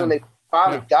 And then when they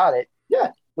finally got it,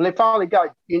 when they finally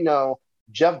got,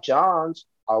 Jeff Johns,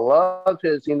 I love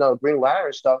his, Green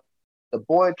Lantern stuff. The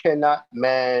boy cannot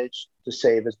manage to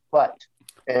save his butt.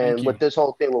 And with this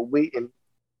whole thing with Wheaton,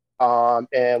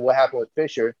 and what happened with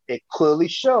Fisher, it clearly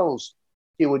shows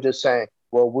he was just saying,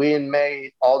 well, we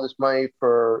made all this money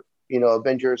for,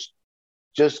 Avengers,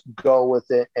 just go with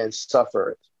it and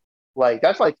suffer it. Like,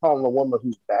 that's like telling a woman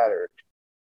who's battered,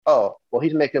 oh, well,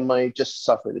 he's making money, just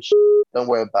suffer the shit. Don't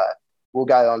worry about it. We'll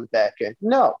got it on the back end.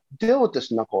 No, deal with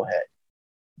this knucklehead.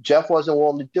 Jeff wasn't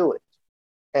willing to do it.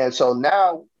 And so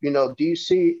now,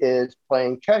 DC is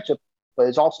playing catch up, but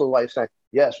it's also like saying,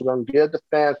 yes, we're going to give the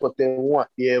fans what they want,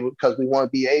 because we want to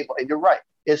be able, and you're right,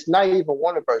 it's not even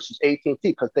Warner Bros., it's AT&T,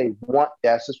 because they want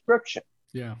that subscription.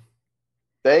 Yeah.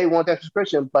 They want that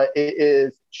subscription, but it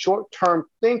is short-term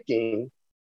thinking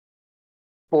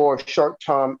for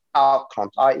short-term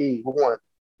outcomes, i.e., we want a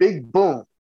big boom,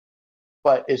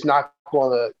 but it's not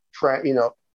going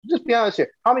to, just be honest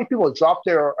here, how many people drop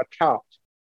their account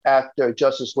after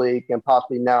Justice League and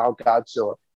possibly now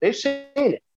Godzilla? They've seen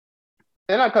it.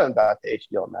 They're not coming back to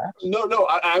HBO Max. No,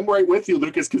 I'm right with you,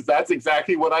 Lucas, because that's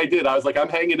exactly what I did. I was like, I'm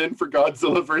hanging in for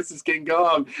Godzilla versus King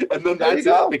Kong. And then that's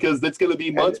it, because it's going to be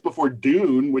months before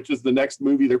Dune, which is the next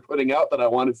movie they're putting out that I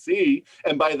want to see.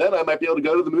 And by then I might be able to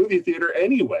go to the movie theater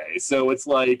anyway. So it's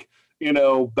like,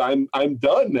 I'm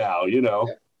done now, Yeah.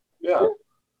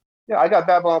 Yeah, I got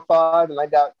Babylon 5 and I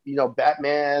got,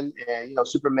 Batman and,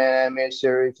 Superman animated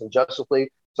series and Justice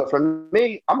League. So for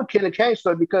me, I'm a kid in candy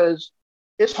store because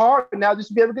it's hard now just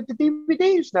to be able to get the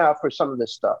DVDs now for some of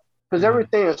this stuff. Because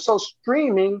everything is so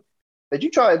streaming that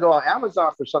you try to go on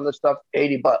Amazon for some of this stuff,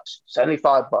 $80,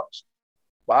 $75.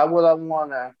 Why would I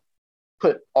want to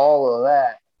put all of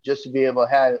that just to be able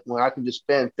to have it when I can just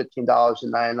spend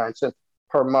 $15.99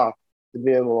 per month to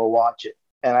be able to watch it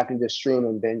and I can just stream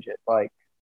and binge it? Like,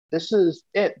 this is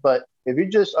it. But if you're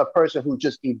just a person who's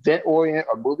just event oriented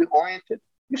or movie oriented,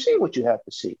 you see what you have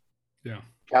to see. Yeah.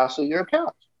 Cancel your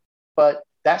account. But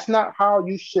that's not how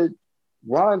you should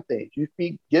run things. You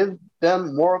give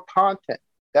them more content.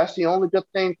 That's the only good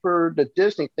thing for the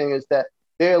Disney thing, is that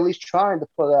they're at least trying to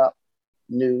put out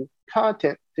new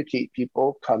content to keep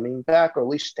people coming back or at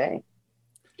least staying.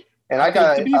 And I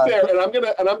got to be fair, and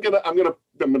I'm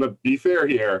gonna be fair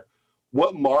here.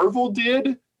 What Marvel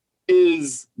did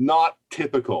is not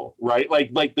typical, right?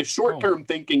 Like the short-term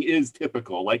thinking is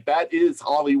typical. Like, that is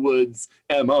Hollywood's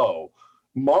MO.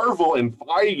 Marvel and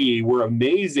Feige were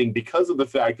amazing because of the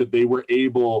fact that they were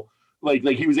able, like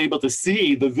he was able to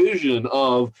see the vision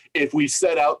of, if we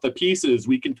set out the pieces,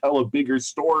 we can tell a bigger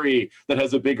story that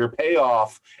has a bigger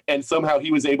payoff. And somehow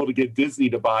he was able to get Disney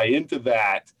to buy into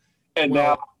that. And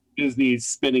now Disney's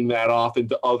spinning that off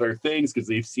into other things because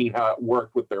they've seen how it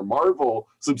worked with their Marvel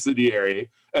subsidiary,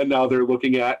 and now they're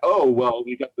looking at, oh, well,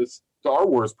 we got this Star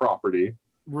Wars property.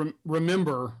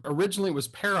 Remember, originally it was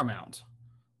Paramount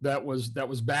that was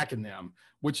backing them,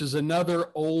 which is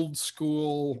another old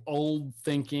school, old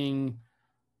thinking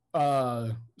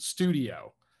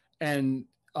studio, and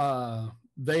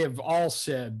they have all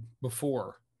said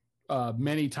before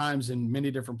many times in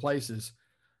many different places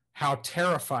how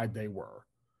terrified they were,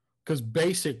 because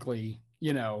basically,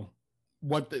 you know,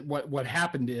 what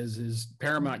happened is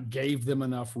Paramount gave them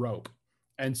enough rope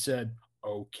and said,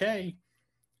 okay,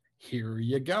 here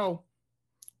you go,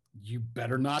 you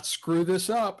better not screw this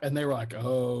up. And they were like,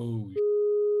 oh,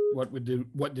 what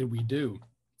did we do?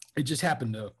 It just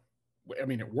happened to, I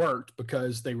mean, it worked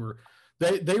because they were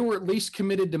at least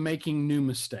committed to making new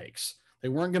mistakes. They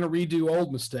weren't going to redo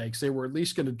old mistakes. They were at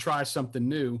least going to try something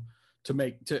new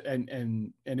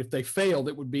and if they failed,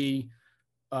 it would be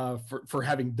for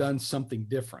having done something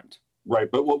different.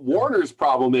 Right. But what Warner's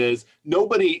problem is,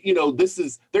 nobody, you know,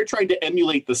 they're trying to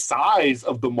emulate the size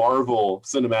of the Marvel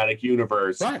Cinematic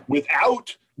Universe, right,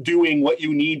 without doing what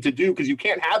you need to do, because you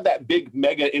can't have that big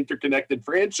mega interconnected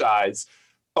franchise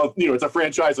of, you know, it's a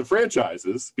franchise of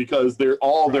franchises because they're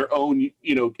all their own,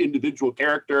 you know, individual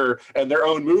character and their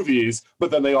own movies,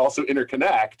 but then they also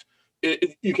interconnect.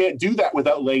 You can't do that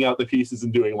without laying out the pieces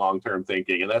and doing long-term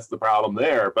thinking, and that's the problem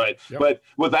there. But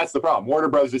that's the problem. Warner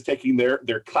Bros. Is taking their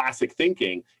classic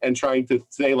thinking and trying to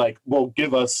say, like, well,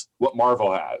 give us what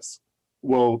Marvel has.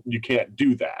 Well, you can't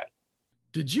do that.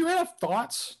 Did you have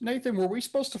thoughts, Nathan? Were we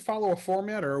supposed to follow a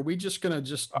format, or are we just going to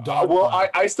just well,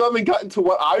 I still haven't gotten to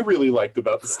what I really liked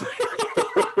about the story.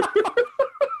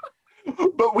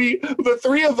 But the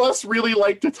three of us really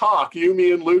like to talk, you,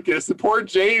 me, and Lucas. And poor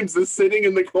James is sitting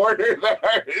in the corner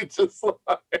there. It's just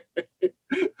like,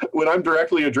 when I'm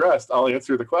directly addressed, I'll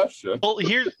answer the question. Well,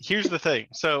 here's the thing.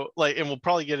 So, like, and we'll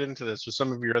probably get into this with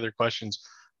some of your other questions.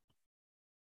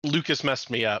 Lucas messed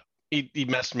me up. He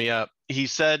messed me up. He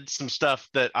said some stuff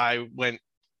that I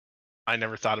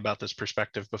never thought about this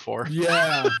perspective before.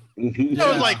 Yeah.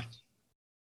 I was like,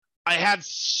 I had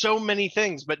so many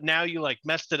things, but now you like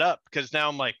messed it up, because now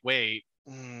I'm like, wait,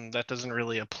 that doesn't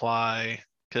really apply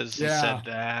because you said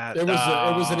that. It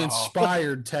was an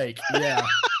inspired take. Yeah.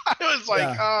 I was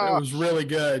like, it was really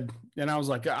good. And I was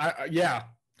like,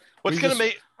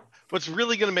 What's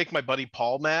really gonna make my buddy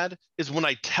Paul mad is when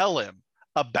I tell him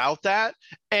about that,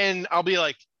 and I'll be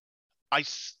like,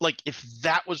 if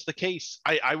that was the case,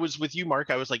 I was with you,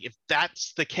 Mark. I was like, if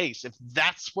that's the case, if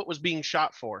that's what was being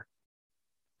shot for,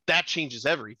 that changes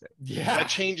everything. Yeah, that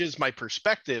changes my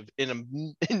perspective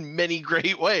in many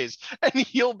great ways. And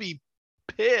he'll be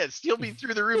pissed. He'll be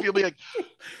through the roof. He'll be like,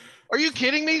 "Are you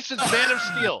kidding me? Since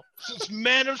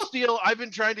Man of Steel, I've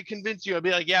been trying to convince you." I'll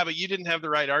be like, "Yeah, but you didn't have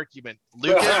the right argument,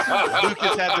 Lucas.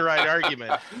 Lucas had the right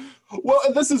argument." Well,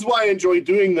 and this is why I enjoy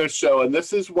doing this show, and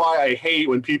this is why I hate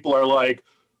when people are like,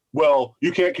 well,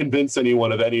 you can't convince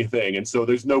anyone of anything, and so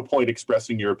there's no point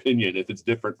expressing your opinion if it's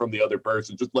different from the other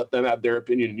person. Just let them have their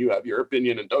opinion and you have your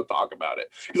opinion, and don't talk about it.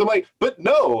 Because I'm like, but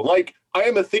no, like, I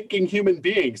am a thinking human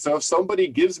being, so if somebody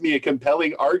gives me a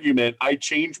compelling argument, I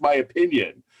change my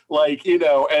opinion. Like, you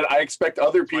know, and I expect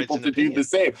other people to do the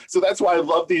same. So that's why I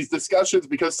love these discussions,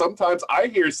 because sometimes I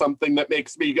hear something that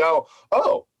makes me go,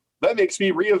 oh, that makes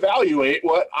me reevaluate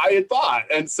what I had thought.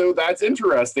 And so that's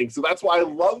interesting. So that's why I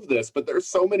love this. But there's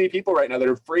so many people right now that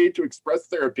are afraid to express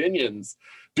their opinions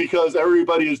because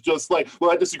everybody is just like, well,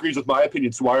 that disagrees with my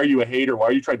opinion. So why are you a hater? Why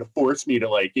are you trying to force me to,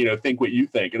 like, you know, think what you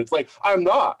think? And it's like, I'm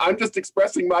not. I'm just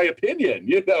expressing my opinion,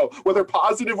 you know, whether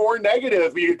positive or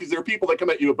negative, because there are people that come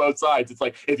at you at both sides. It's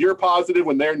like, if you're positive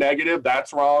when they're negative,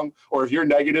 that's wrong. Or if you're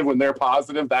negative when they're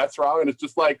positive, that's wrong. And it's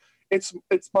just like, it's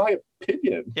my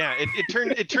opinion. Yeah,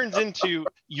 it turns into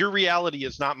your reality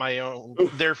is not my own,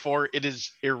 therefore it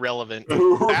is irrelevant.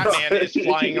 Right. Batman is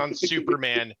flying on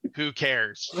Superman. Who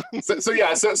cares?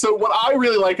 So what I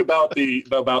really like about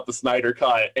the Snyder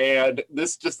Cut, and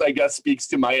this just, I guess, speaks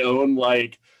to my own,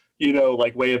 like, you know,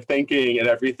 like, way of thinking and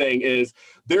everything, is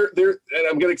there and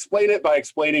I'm going to explain it by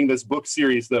explaining this book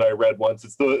series that I read once.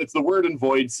 It's the Word and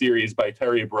Void series by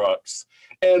Terry Brooks.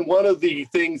 And one of the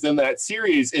things in that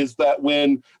series is that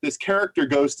when this character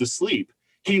goes to sleep,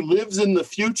 he lives in the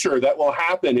future that will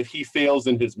happen if he fails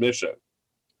in his mission.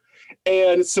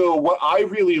 And so what I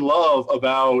really love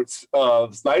about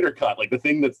Snyder Cut, like the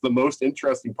thing that's the most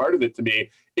interesting part of it to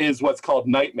me, is what's called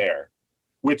Nightmare,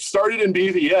 which started in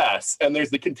BVS, and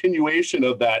there's the continuation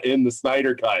of that in the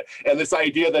Snyder Cut. And this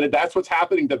idea that that's what's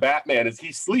happening to Batman is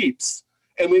he sleeps,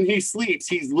 and when he sleeps,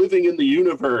 he's living in the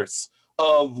universe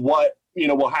of what, you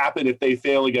know, will happen if they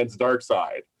fail against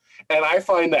Darkseid. And I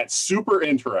find that super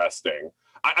interesting.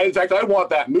 In fact, I want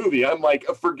that movie. I'm like,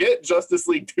 forget Justice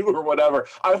League 2 or whatever.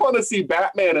 I want to see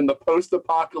Batman in the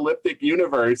post-apocalyptic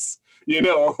universe,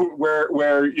 where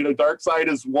Darkseid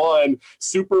has won.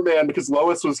 Superman, because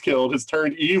Lois was killed, has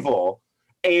turned evil.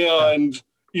 And,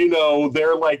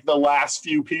 they're like the last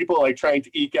few people like trying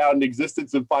to eke out an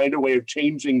existence and find a way of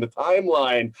changing the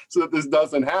timeline so that this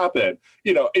doesn't happen.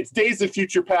 It's Days of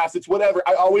Future Past. It's whatever.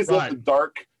 I always love the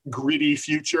dark, gritty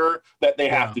future that they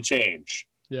have to change.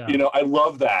 Yeah. I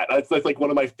love that. That's like one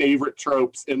of my favorite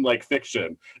tropes in like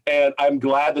fiction. And I'm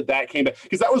glad that came back,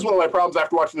 because that was one of my problems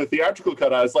after watching the theatrical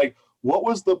cut. I was like, what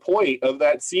was the point of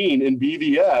that scene in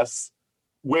BVS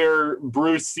where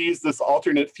Bruce sees this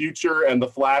alternate future and the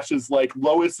Flash is like,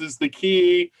 Lois is the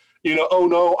key, oh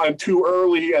no, I'm too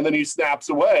early. And then he snaps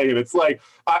away. And it's like,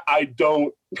 I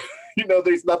don't,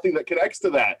 there's nothing that connects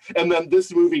to that. And then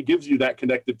this movie gives you that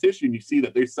connective tissue. And you see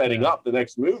that they're setting up the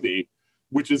next movie,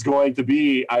 which is going to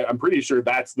be, I'm pretty sure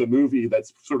that's the movie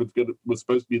that's sort of was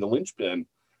supposed to be the linchpin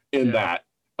in that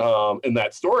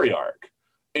story arc.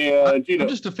 And I'm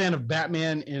just a fan of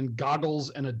Batman in goggles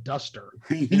and a duster.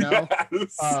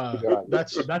 Yes.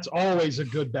 That's always a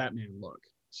good Batman look.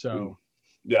 So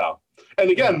yeah. And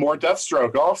again, more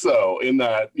Deathstroke also in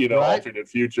that, alternate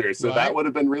future. So that would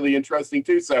have been really interesting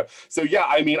too. So yeah,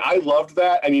 I mean, I loved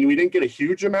that. I mean, we didn't get a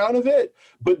huge amount of it,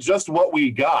 but just what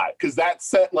we got, because that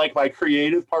set like my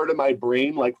creative part of my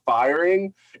brain like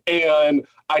firing, and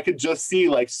I could just see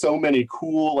like so many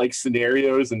cool like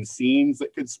scenarios and scenes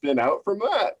that could spin out from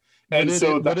that. And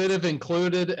would it have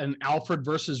included an Alfred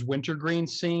versus Wintergreen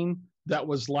scene that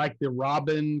was like the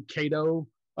Robin Kato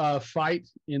fight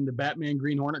in the Batman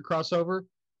Green Hornet crossover?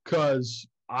 Because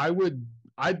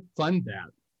I'd fund that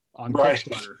on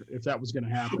Kickstarter if that was going to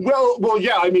happen. Well,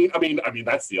 yeah. I mean,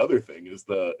 that's the other thing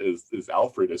is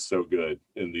Alfred is so good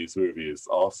in these movies.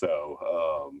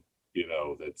 Also,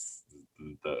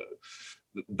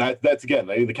 that's again,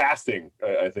 the casting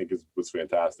I think was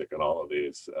fantastic in all of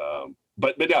these.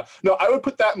 But yeah, no, I would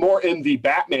put that more in the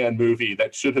Batman movie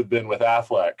that should have been with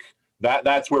Affleck.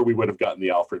 That's where we would have gotten the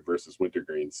Alfred versus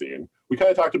Wintergreen scene. We kind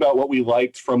of talked about what we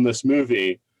liked from this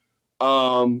movie,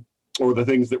 or the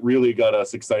things that really got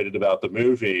us excited about the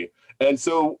movie. And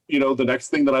so, the next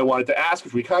thing that I wanted to ask,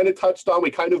 which we kind of touched on, we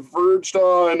kind of verged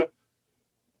on,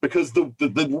 because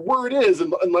the word is,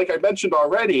 and like I mentioned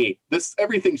already,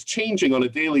 everything's changing on a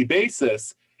daily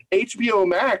basis. HBO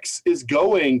Max is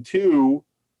going to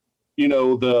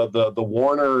the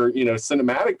Warner,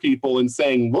 cinematic people and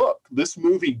saying, look, this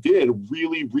movie did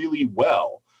really, really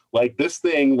well. Like this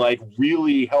thing like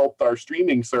really helped our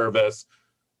streaming service.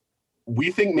 We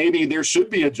think maybe there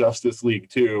should be a Justice League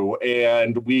 2,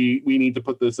 and we need to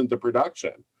put this into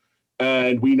production.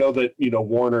 And we know that,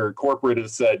 Warner corporate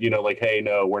has said, like, hey,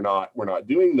 no, we're not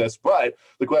doing this. But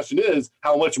the question is,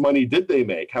 how much money did they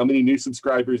make? How many new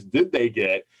subscribers did they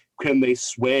get? Can they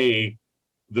sway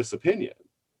this opinion?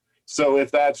 So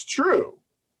if that's true,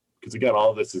 because again, all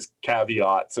of this is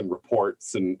caveats and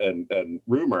reports and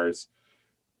rumors,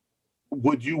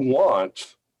 would you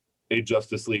want a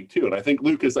Justice League 2? And I think,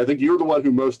 Lucas, you're the one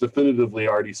who most definitively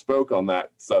already spoke on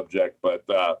that subject, but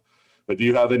do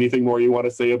you have anything more you want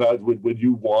to say about, would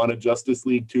you want a Justice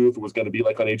League 2 if it was going to be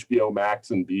like on HBO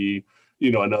Max and be,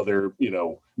 another,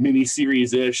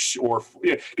 mini-series-ish, or,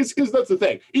 because that's the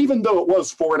thing. Even though it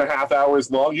was 4.5 hours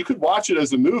long, you could watch it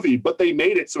as a movie, but they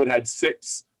made it so it had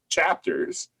 6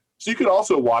 chapters. So you could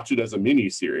also watch it as a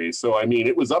mini-series. So, I mean,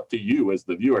 it was up to you as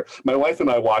the viewer. My wife and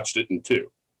I watched it in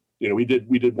 2. We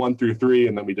did 1 through 3,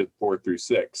 and then we did 4 through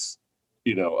 6,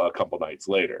 a couple nights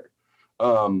later.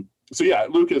 So yeah,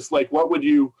 Lucas, like, what would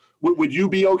you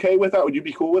be okay with that? Would you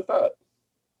be cool with that?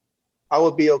 I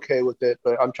would be okay with it,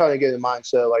 but I'm trying to get in the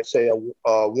mindset, like say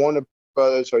a Warner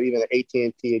Brothers or even an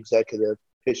AT&T executive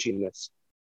pitching this.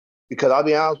 Because I'll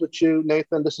be honest with you,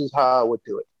 Nathan, this is how I would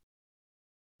do it.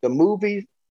 The movie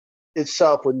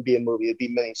itself wouldn't be a movie; it'd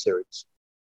be miniseries.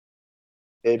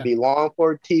 It'd be long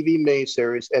form TV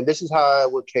miniseries, and this is how I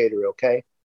would cater. Okay,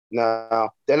 now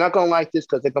they're not gonna like this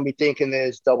because they're gonna be thinking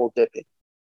it's double dipping.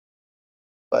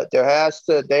 But there has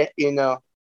to,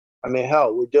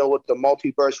 hell, we're dealing with the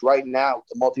multiverse right now,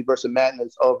 the multiverse of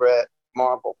madness over at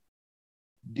Marvel.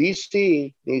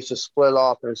 DC needs to split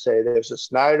off and say there's a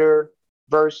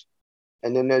Snyderverse,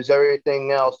 and then there's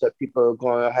everything else that people are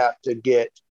going to have to get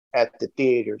at the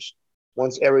theaters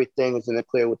once everything is in the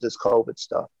clear with this COVID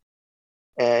stuff.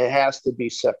 And it has to be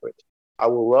separate. I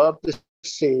would love to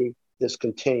see this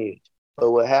continued, but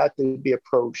it will have to be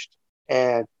approached.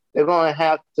 And they're going to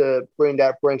have to bring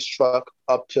that Brinks truck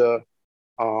up to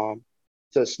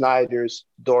Snyder's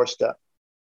doorstep.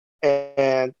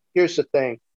 And here's the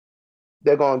thing.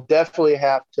 they're going to definitely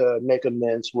have to make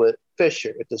amends with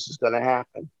Fisher if this is going to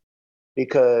happen,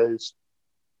 because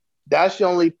that's the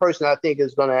only person I think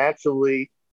is going to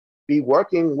actually be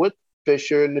working with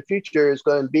Fisher in the future is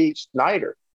going to be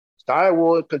Snyder. Snyder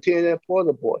will continue to employ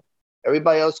the boy.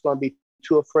 Everybody else is going to be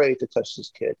too afraid to touch this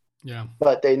kid. Yeah.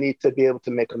 But they need to be able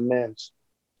to make amends.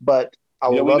 But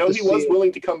we know he was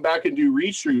willing to come back and do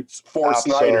reshoots for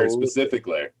Snyder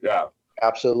specifically. Yeah.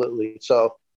 Absolutely.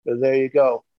 So there you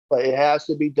go. But it has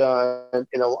to be done.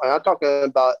 And I'm talking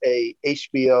about a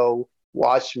HBO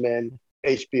Watchmen,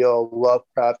 HBO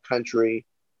Lovecraft Country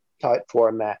type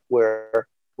format where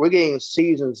we're getting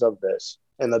seasons of this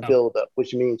in the build-up,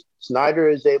 which means Snyder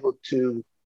is able to,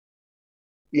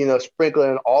 sprinkle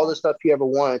in all the stuff he ever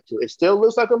wanted to. It still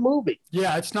looks like a movie.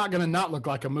 Yeah, it's not going to not look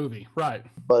like a movie, right?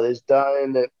 But it's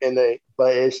done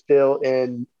but it's still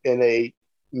in a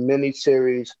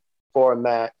miniseries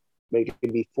format. Maybe it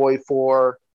can be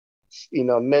 44,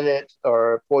 minutes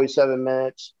or 47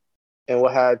 minutes, and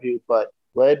what have you. But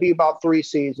let it be about 3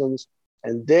 seasons,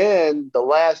 and then the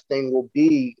last thing will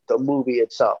be the movie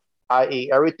itself,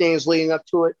 i.e., everything is leading up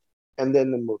to it, and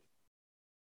then the movie.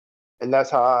 And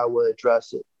that's how I would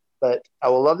address it. But I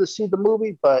would love to see the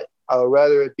movie, but I would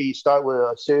rather it start with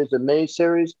a series of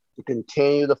miniseries to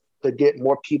continue to get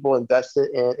more people invested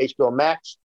in HBO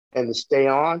Max and to stay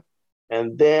on.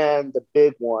 And then the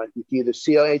big one, you can either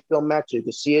see it on HBO Max or you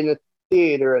can see it in the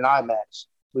theater in IMAX,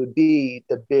 would be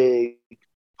the big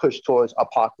push towards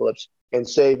Apocalypse and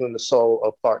saving the soul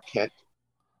of Clark Kent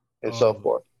and so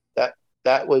forth.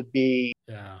 That would be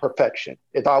perfection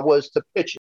if I was to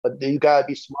pitch it. But you got to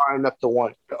be smart enough to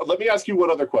want it. Let me ask you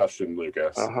one other question,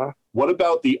 Lucas. What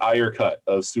about the Ayer cut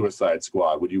of Suicide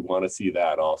Squad? Would you want to see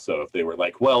that also if they were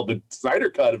like, well, the Snyder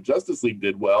cut of Justice League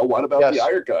did well. What about the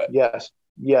Ayer cut? Yes.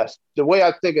 The way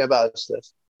I'm thinking about it is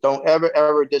this. Don't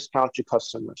ever discount your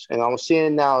customers. And I'm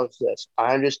seeing now is this.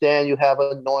 I understand you have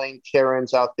annoying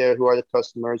Karens out there who are the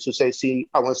customers who say,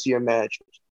 I want to see your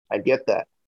managers. I get that.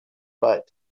 But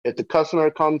if the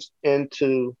customer comes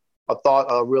into a thought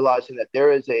of realizing that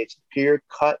there is a superior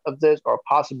cut of this or a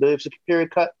possibility of a superior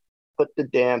cut, put the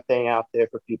damn thing out there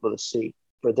for people to see,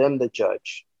 for them to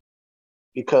judge.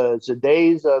 Because the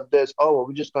days of this,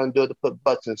 we're just going to do it to put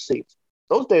butts in seats,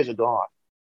 those days are gone.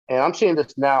 And I'm seeing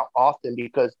this now often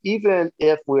because even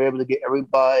if we're able to get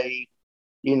everybody,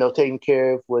 taken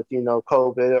care of with,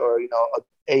 COVID or,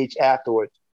 age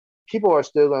afterwards, people are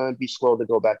still going to be slow to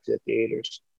go back to the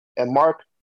theaters. And Mark,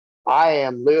 I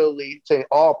am literally saying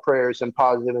all prayers and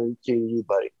positivity to you,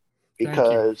 buddy,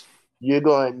 because you're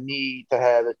going to need to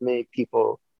have as many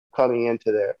people coming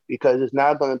into there because it's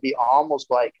now going to be almost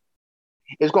like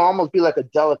a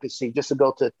delicacy just to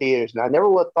go to the theaters. And I never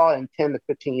would have thought in 10 to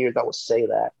 15 years I would say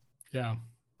that. Yeah.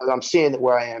 And I'm seeing it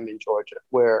where I am in Georgia,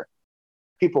 where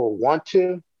people want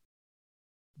to,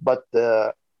 but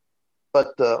the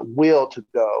will to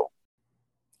go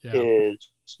is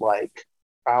like,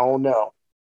 I don't know.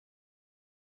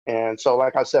 And so,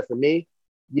 like I said, for me,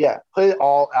 put it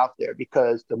all out there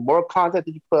because the more content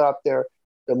that you put out there,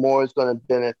 the more it's going to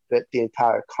benefit the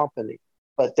entire company.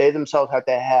 But they themselves have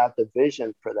to have the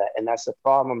vision for that. And that's the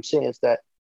problem I'm seeing is that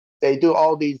they do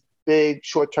all these big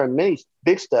short-term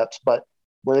big steps, but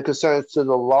when it concerns to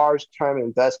the large-term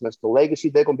investments, the legacy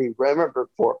they're going to be remembered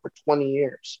for 20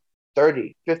 years,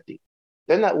 30, 50.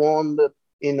 They're not willing to,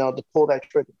 to pull that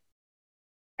trigger.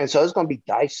 And so it's going to be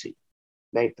dicey,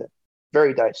 Nathan.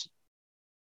 Very dicey.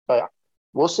 But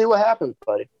we'll see what happens,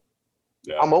 buddy.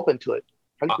 Yeah. I'm open to it.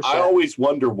 100%. I always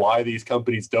wonder why these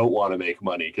companies don't want to make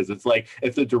money because it's like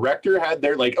if the director had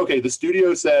their the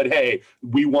studio said, hey,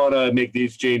 we want to make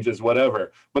these changes,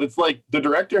 whatever. But it's like the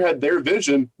director had their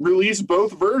vision, release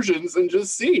both versions and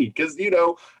just see because,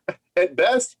 at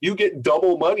best, you get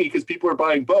double money because people are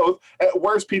buying both. At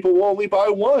worst, people will only buy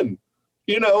one.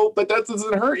 But that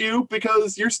doesn't hurt you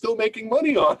because you're still making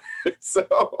money on it.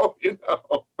 So,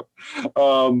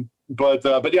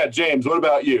 but yeah, James, what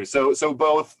about you? So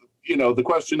both, the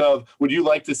question of would you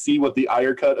like to see what the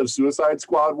Ayer cut of Suicide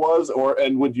Squad was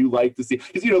and would you like to see,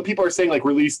 because, people are saying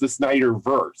release the Snyder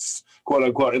verse, quote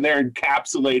unquote, and they're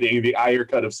encapsulating the Ayer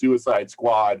cut of Suicide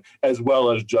Squad as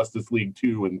well as Justice League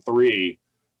 2 and 3,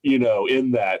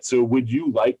 in that. So would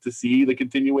you like to see the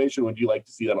continuation? Would you like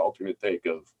to see an alternate take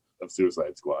of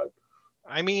Suicide Squad?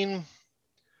 I mean,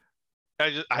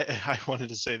 I wanted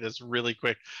to say this really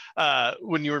quick.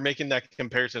 When you were making that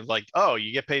comparison,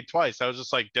 you get paid twice. I was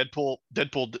just like, Deadpool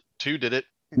 2 did it.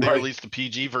 They released the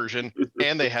PG version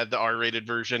and they had the R-rated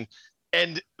version.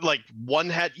 And one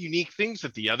had unique things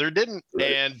that the other didn't.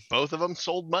 And both of them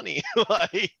sold money.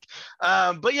 But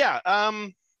yeah,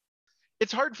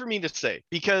 It's hard for me to say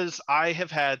because I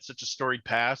have had such a storied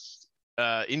past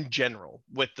in general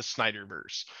with the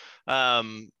Snyderverse.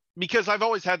 Because I've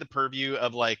always had the purview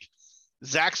of like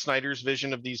Zack Snyder's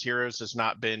vision of these heroes has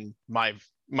not been my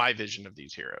vision of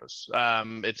these heroes.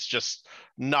 It's just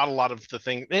not a lot of the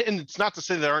thing, and it's not to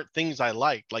say there aren't things I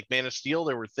liked. Like Man of Steel,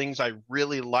 there were things I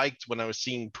really liked when I was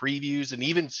seeing previews and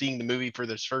even seeing the movie for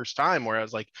this first time, where I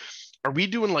was like, are we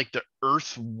doing like the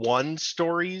Earth 1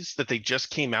 stories that they just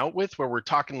came out with, where we're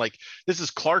talking like this is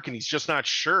Clark and he's just not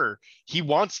sure he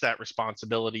wants that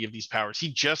responsibility of these powers.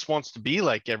 He just wants to be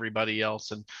like everybody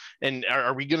else. And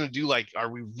are we going to do like, are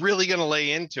we really going to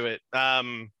lay into it?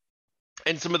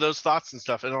 And some of those thoughts and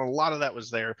stuff. And a lot of that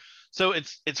was there. So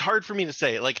it's hard for me to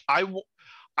say. Like I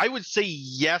would say,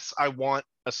 yes, I want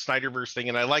a Snyderverse thing.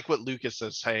 And I like what Lucas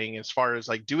is saying as far as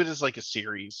like, do it as like a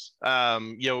series,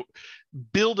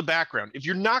 build a background. If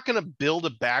you're not going to build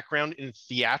a background in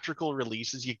theatrical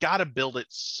releases, you got to build it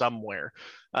somewhere.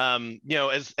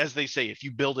 As they say, if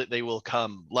you build it, they will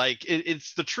come. Like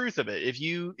it's the truth of it. If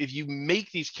you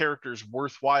make these characters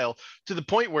worthwhile to the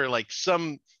point where like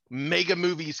some mega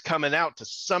movies coming out to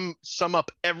sum up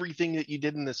everything that you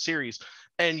did in the series,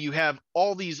 and you have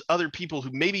all these other people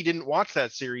who maybe didn't watch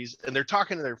that series and they're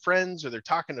talking to their friends or they're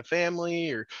talking to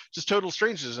family or just total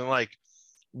strangers and like,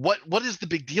 what is the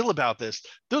big deal about this?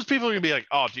 Those people are gonna be like,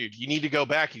 oh dude, you need to go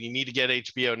back and you need to get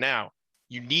HBO now.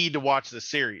 You need to watch the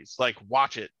series. Like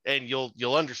watch it and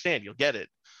you'll understand, you'll get it.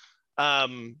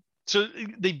 So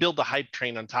they build the hype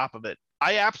train on top of it.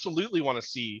 I absolutely want to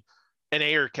see an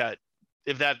Ayer cut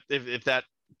if that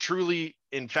truly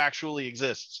and factually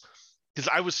exists, because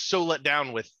I was so let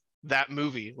down with that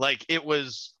movie. Like it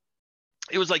was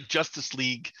like Justice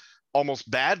League almost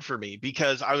bad for me,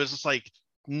 because I was just like,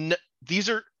 these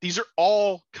are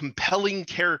all compelling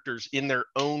characters in their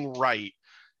own right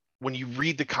when you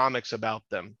read the comics about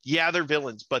them. Yeah, they're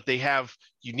villains, but they have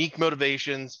unique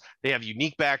motivations, they have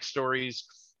unique backstories,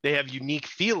 they have unique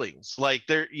feelings. Like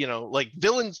they're, like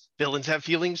villains have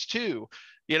feelings too,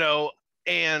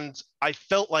 and I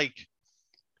felt like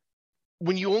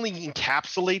when you only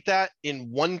encapsulate that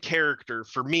in one character,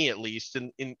 for me at least,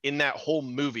 in that whole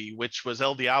movie, which was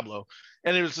El Diablo,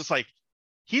 and it was just like,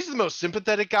 he's the most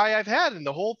sympathetic guy I've had in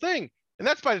the whole thing. And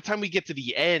that's by the time we get to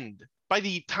the end. By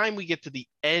the time we get to the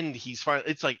end, he's finally,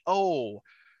 it's like, oh,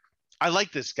 I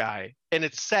like this guy. And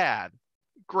it's sad.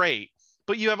 Great.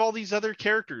 But you have all these other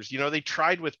characters, they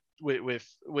tried with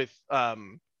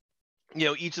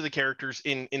each of the characters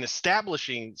in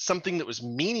establishing something that was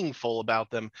meaningful about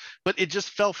them, but it just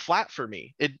fell flat for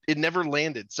me. It never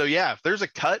landed. So yeah, if there's a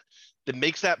cut that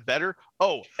makes that better.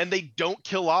 Oh, and they don't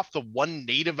kill off the one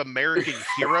Native American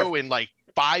hero in like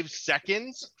 5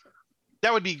 seconds,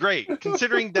 that would be great,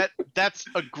 considering that that's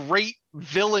a great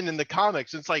villain in the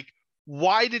comics. It's like,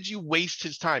 why did you waste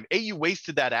his time? A, you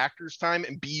wasted that actor's time,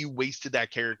 and B, you wasted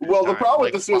that character's time. Well, the problem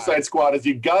with the Suicide Squad is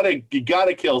you gotta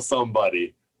kill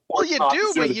somebody. Well, you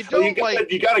do, but you don't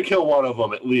you gotta kill one of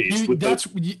them at least.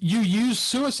 You use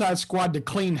Suicide Squad to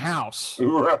clean house.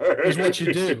 Right. Is what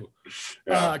you do.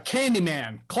 Yeah.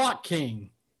 Candyman, Clock King,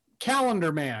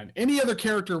 Calendar Man, any other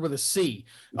character with a C.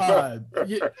 You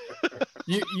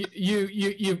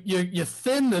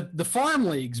thin the farm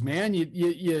leagues, man.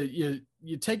 You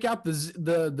take out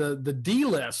the D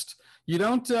list. You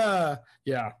don't. I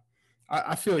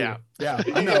feel you. Yeah,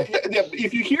 I know.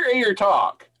 If you hear Ayer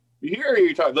talk. There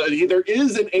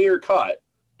is an Ayer cut,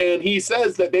 and he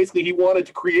says that basically he wanted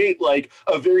to create like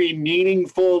a very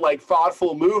meaningful, like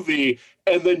thoughtful movie,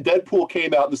 and then Deadpool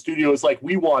came out and the studio was like,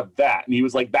 we want that, and he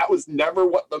was like, that was never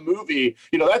what the movie,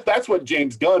 that's what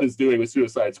James Gunn is doing with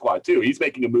Suicide Squad too. He's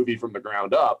making a movie from the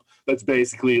ground up that's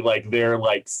basically like their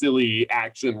like silly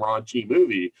action raunchy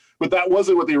movie. But that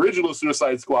wasn't what the original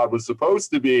Suicide Squad was supposed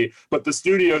to be. But the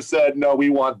studio said, no, we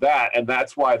want that. And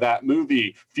that's why that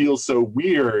movie feels so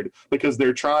weird, because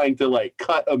they're trying to like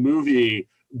cut a movie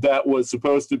that was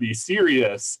supposed to be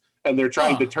serious, and they're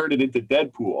trying to turn it into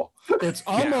Deadpool. It's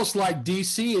almost like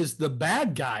DC is the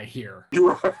bad guy here.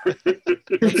 Right.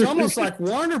 It's almost like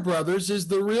Warner Brothers is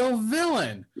the real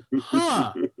villain.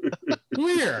 Huh.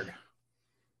 Weird.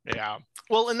 Yeah.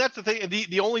 Well, and that's the thing.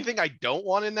 The only thing I don't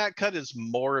want in that cut is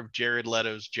more of Jared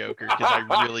Leto's Joker, because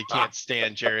I really can't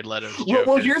stand Jared Leto's Joker.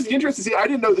 Well, here's the interesting thing. I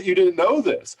didn't know that you didn't know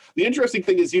this. The interesting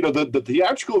thing is, the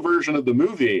theatrical version of the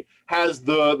movie has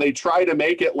they try to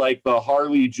make it like the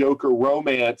Harley Joker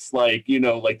romance, like,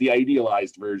 like the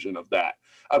idealized version of that.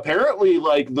 Apparently,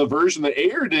 like the version that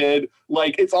Ayer did,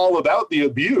 like it's all about the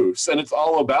abuse, and it's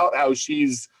all about how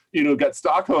she's got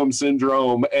Stockholm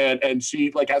syndrome, and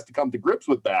she like has to come to grips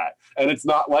with that. And it's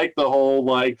not like the whole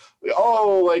like,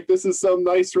 oh, like this is some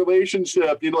nice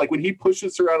relationship, like when he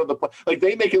pushes her out of the plane, like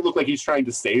they make it look like he's trying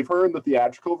to save her in the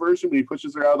theatrical version when he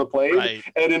pushes her out of the plane. Right.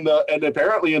 And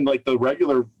apparently in like the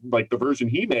regular, like the version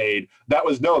he made, that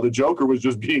was the Joker was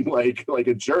just being like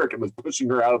a jerk and was pushing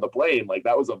her out of the plane. Like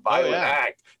that was a violent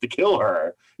act to kill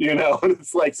her, and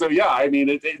it's like, so yeah, I mean,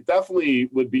 it definitely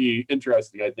would be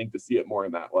interesting, I think, to see it more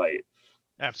in that light.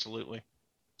 Absolutely.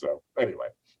 So anyway,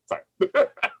 sorry.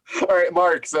 All right,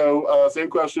 Mark. So same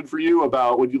question for you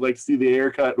about, would you like to see the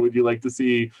Ayer cut? Would you like to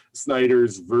see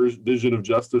Snyder's vision of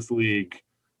Justice League?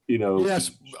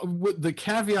 Yes. The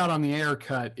caveat on the Ayer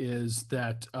cut is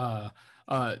that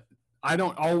I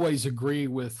don't always agree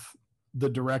with the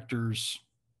director's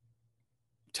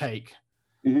take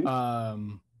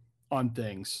on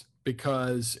things,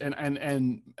 because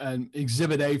and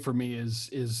Exhibit A for me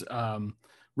is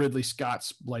Ridley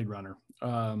Scott's Blade Runner.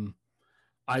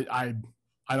 I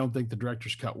don't think the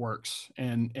director's cut works,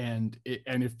 and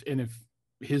if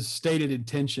his stated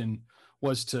intention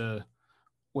was to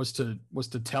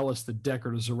tell us that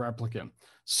Deckard is a replicant,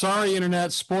 sorry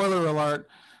internet, spoiler alert,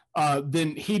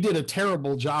 then he did a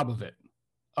terrible job of it,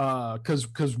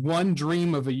 because one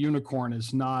dream of a unicorn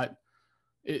is not,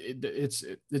 it's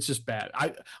just bad.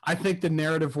 I think the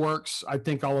narrative works. I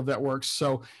think all of that works.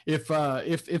 So if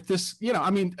this,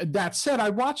 that said,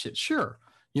 I'd watch it. Sure.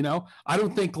 I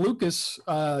don't think Lucas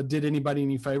did anybody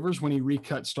any favors when he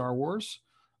recut Star Wars.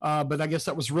 But I guess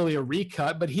that was really a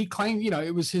recut, but he claimed,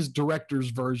 it was his director's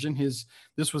version.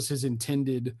 This was his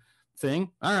intended thing.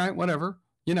 All right, whatever,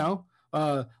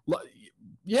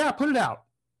 yeah, put it out.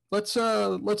 Let's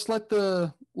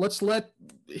let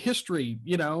history,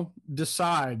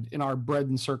 decide in our bread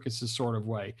and circuses sort of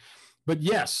way. But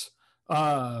yes,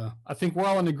 I think we're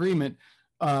all in agreement.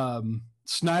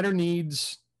 Snyder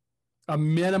needs a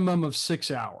minimum of 6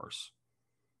 hours,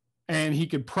 and he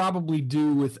could probably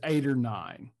do with 8 or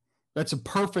 9. That's a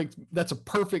perfect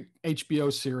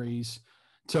HBO series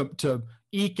to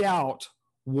eke out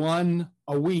one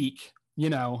a week,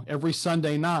 every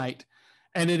Sunday night.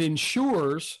 And it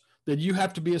ensures that you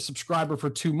have to be a subscriber for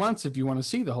 2 months if you want to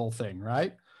see the whole thing,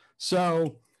 right?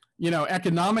 So,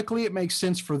 economically it makes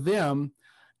sense for them,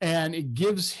 and it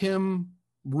gives him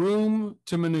room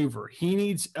to maneuver. He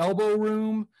needs elbow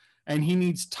room, and he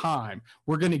needs time.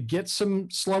 We're going to get some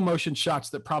slow motion shots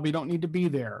that probably don't need to be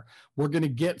there. We're going to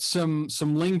get some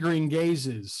lingering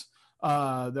gazes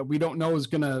that we don't know is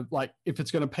going to, like, if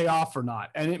it's going to pay off or not,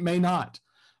 and it may not.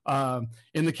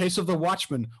 In the case of The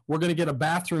Watchmen, we're going to get a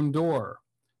bathroom door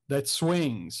that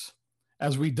swings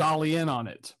as we dolly in on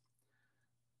it,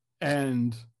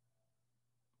 and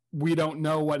we don't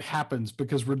know what happens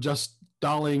because we're just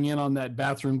dollying in on that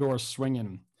bathroom door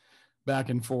swinging back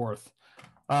and forth.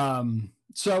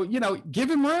 So, give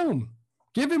him room.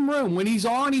 When he's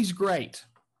on, he's great.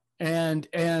 And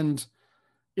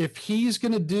if he's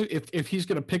going to if he's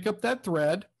going to pick up that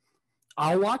thread,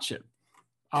 I'll watch it.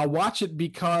 I'll watch it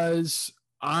because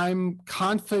I'm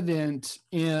confident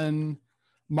in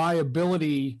my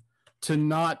ability to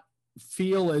not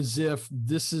feel as if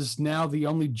this is now the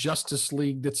only Justice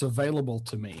League that's available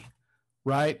to me.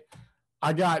 Right.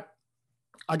 I got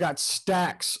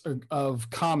stacks of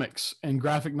comics and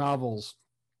graphic novels.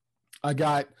 I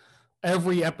got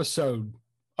every episode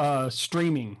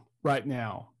streaming right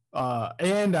now.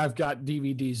 And I've got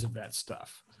DVDs of that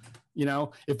stuff.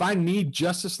 If I need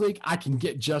Justice League, I can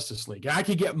get Justice League. I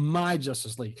can get my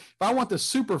Justice League. If I want the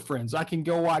Super Friends, I can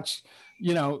go watch,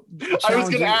 I was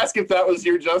going to ask if that was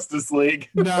your Justice League.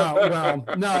 No,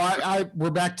 we're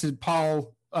back to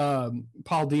Paul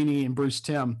Dini and Bruce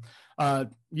Timm.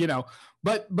 But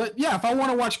yeah, if I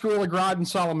want to watch Gorilla Grodd and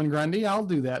Solomon Grundy, I'll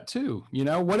do that too.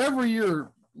 Whatever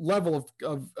your level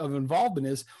of involvement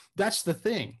is, that's the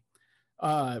thing.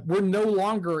 We're no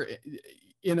longer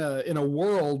in a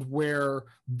world where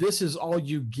this is all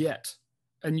you get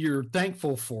and you're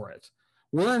thankful for it.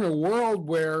 We're in a world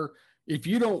where if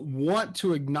you don't want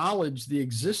to acknowledge the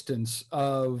existence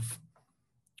of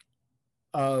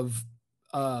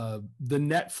the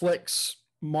Netflix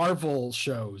Marvel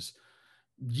shows,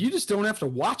 you just don't have to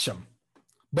watch them,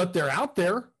 but they're out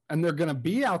there and they're going to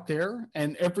be out there,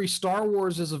 and every Star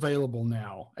Wars is available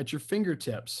now at your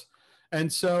fingertips.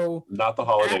 And so not the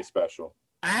holiday special.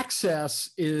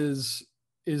 Access is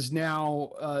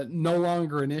now no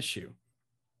longer an issue.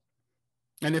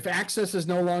 And if access is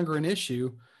no longer an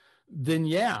issue, then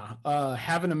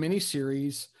having a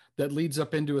miniseries that leads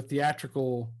up into a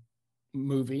theatrical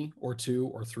movie or 2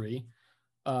 or 3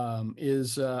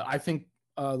 is, I think,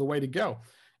 the way to go.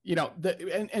 you know,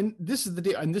 and this is the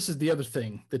deal, and this is the other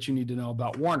thing that you need to know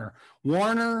about Warner.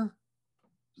 Warner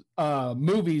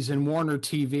Movies and Warner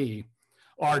TV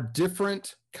are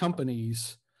different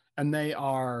companies, and they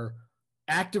are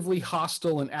actively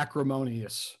hostile and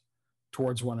acrimonious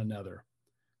towards one another.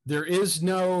 There is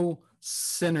no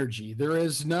synergy. There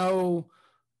is no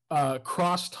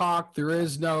crosstalk. There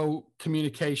is no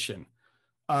communication.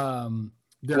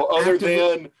 Other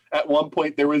than at one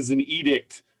point there was an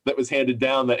edict that was handed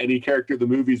down that any character the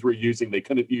movies were using they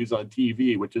couldn't use on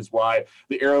TV, which is why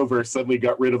the Arrowverse suddenly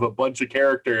got rid of a bunch of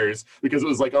characters, because it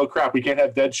was like, oh crap, we can't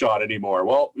have Deadshot anymore.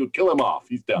 Well, we'll kill him off.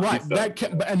 He's done. Right. He's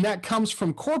done. And that comes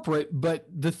from corporate. But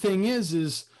the thing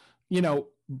is, you know,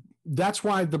 that's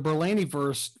why the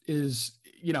Berlanti-verse is,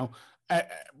 you know,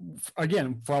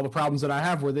 again, for all the problems that I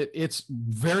have with it, it's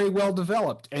very well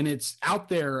developed and it's out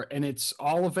there and it's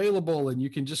all available, and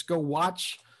you can just go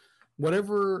watch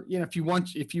whatever, you know, if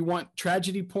you want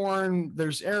tragedy porn,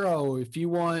 there's Arrow. If you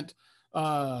want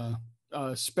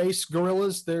space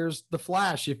gorillas, there's The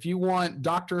Flash. If you want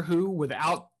Doctor Who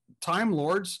without Time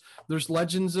Lords, there's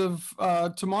Legends of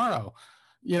Tomorrow.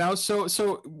 You know,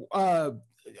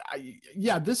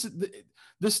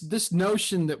 this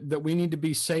notion that we need to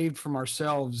be saved from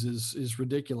ourselves is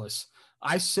ridiculous.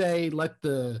 I say let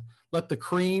the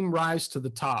cream rise to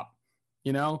the top.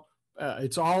 You know,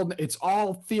 it's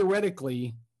all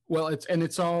theoretically, well,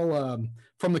 it's all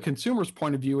from the consumer's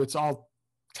point of view, it's all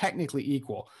technically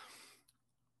equal.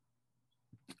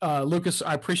 Lucas,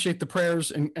 I appreciate the prayers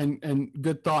and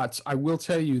good thoughts. I will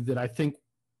tell you that I think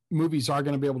movies are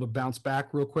going to be able to bounce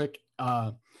back real quick.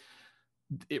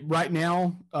 Right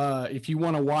now, if you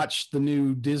want to watch the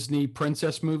new Disney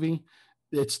princess movie,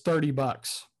 it's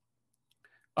 $30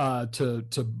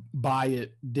 to buy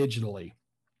it digitally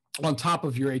on top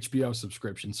of your HBO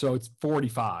subscription. So it's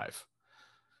 $45.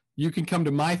 You can come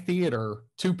to my theater.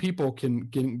 2 people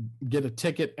can get a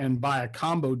ticket and buy a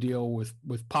combo deal with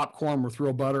popcorn with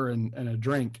real butter and a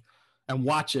drink and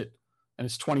watch it. And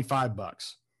it's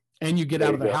 $25. And you get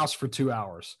out of the house for 2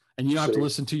 hours. And you don't have to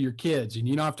listen to your kids, and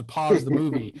you don't have to pause the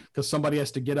movie because somebody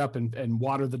has to get up and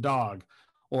water the dog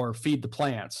or feed the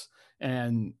plants.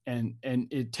 And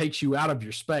it takes you out of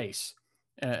your space.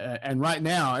 And right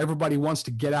now, everybody wants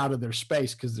to get out of their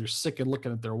space because they're sick of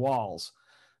looking at their walls.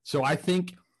 So I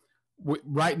think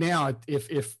right now,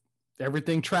 if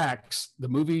everything tracks, the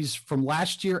movies from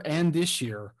last year and this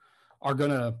year are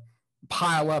going to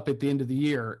pile up at the end of the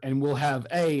year, and we'll have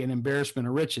an embarrassment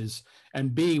of riches,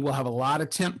 and B, we'll have a lot of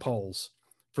tent poles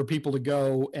for people to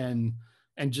go and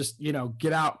just, you know,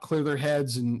 get out, clear their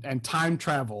heads and time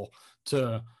travel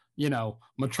to, you know,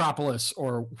 Metropolis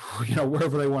or, you know,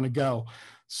 wherever they want to go.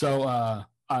 So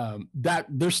that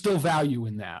there's still value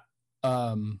in that.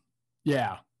 And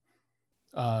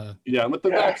with the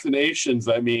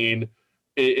vaccinations, I mean,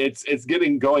 it's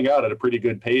going out at a pretty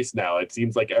good pace now. It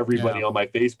seems like everybody on my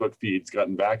Facebook feed's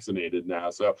gotten vaccinated now.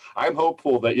 So I'm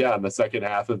hopeful that, in the second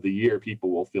half of the year, people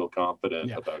will feel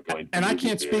confident about going. And I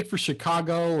can't speak for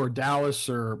Chicago or Dallas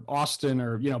or Austin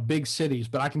or, you know, big cities,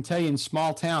 but I can tell you in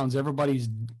small towns, everybody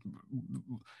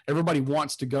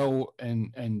wants to go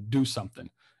and do something.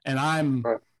 And I'm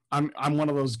one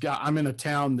of those guys. I'm in a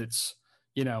town that's,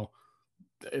 you know,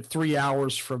 3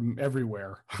 hours from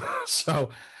everywhere. So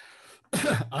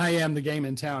I am the game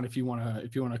in town if you want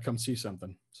to come see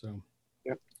something. So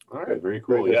all right, very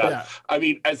cool. Yeah. I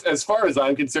mean, as far as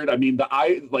I'm concerned, I mean,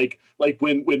 like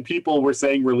when people were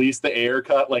saying release the Ayer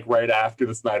cut like right after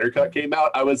the Snyder cut came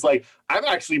out, I was like, I'm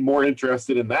actually more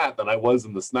interested in that than I was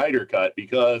in the Snyder cut,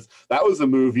 because that was a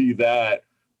movie that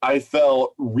I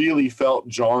really felt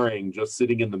jarring just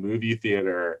sitting in the movie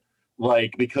theater,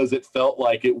 like, because it felt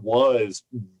like it was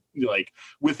like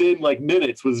within like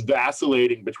minutes was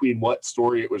vacillating between what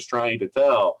story it was trying to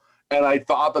tell. And I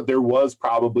thought that there was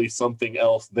probably something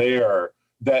else there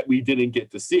that we didn't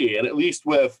get to see. And at least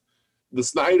with the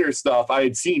Snyder stuff, I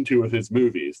had seen 2 of his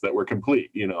movies that were complete.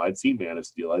 You know, I'd seen Man of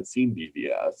Steel, I'd seen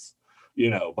BVS, you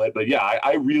know, but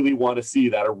I really want to see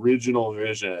that original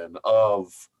vision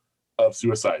of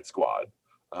Suicide Squad.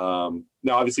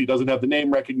 Now, obviously, it doesn't have the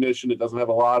name recognition. It doesn't have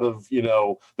a lot of, you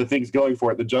know, the things going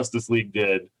for it. The Justice League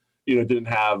didn't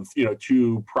have, you know,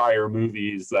 2 prior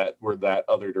movies that were that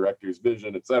other director's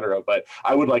vision, etc. But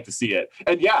I would like to see it.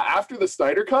 And after the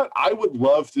Snyder cut, I would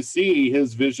love to see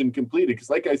his vision completed. Because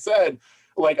like I said,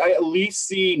 like I at least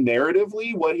see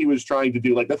narratively what he was trying to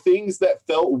do. Like the things that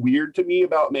felt weird to me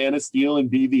about Man of Steel and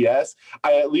BVS,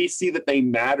 I at least see that they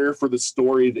matter for the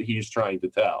story that he's trying to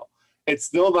tell. It's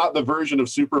still not the version of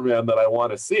Superman that I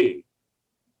want to see.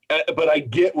 but I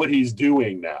get what he's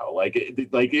doing now. Like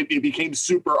it became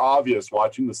super obvious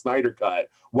watching the Snyder Cut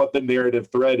what the narrative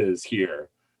thread is here.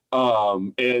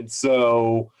 And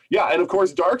so, yeah, and of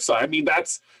course, Darkseid. I mean,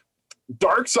 that's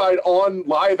Darkseid on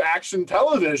live action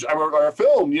television or a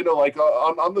film, you know, like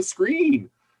on the screen.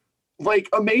 Like,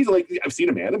 amazing. Like, I've seen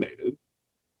him animated.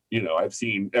 You know, I've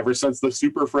seen ever since the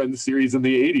Super Friends series in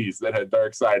the 80s that had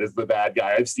Darkseid as the bad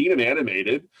guy. I've seen him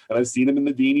animated, and I've seen him in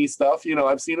the Dini stuff. You know,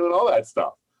 I've seen him in all that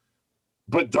stuff.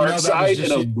 But Darkseid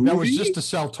in a movie? That was just to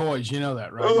sell toys. You know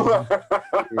that, right?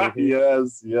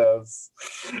 Yes.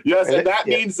 And that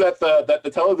means that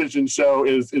the television show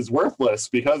is worthless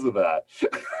because of that.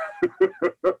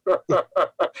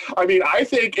 I mean, I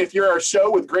think if you're a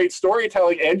show with great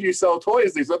storytelling and you sell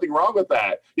toys, there's nothing wrong with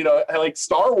that. You know, like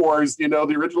Star Wars, you know,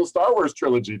 the original Star Wars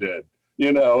trilogy did.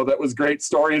 You know, that was great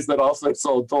stories that also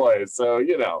sold toys. So,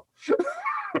 you know.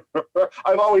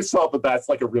 I've always felt that that's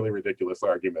like a really ridiculous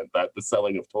argument that the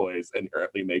selling of toys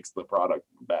inherently makes the product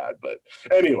bad. But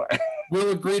anyway,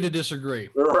 we'll agree to disagree.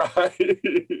 Right.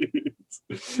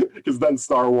 Because then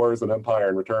Star Wars and Empire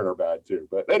and Return are bad too.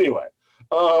 But anyway,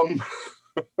 but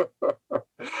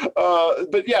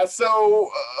yeah,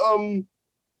 so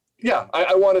yeah,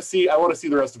 I want to see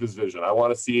the rest of his vision. I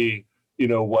want to see, you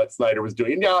know, what Snyder was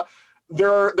doing. And yeah,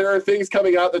 there are things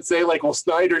coming out that say like, well,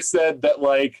 Snyder said that,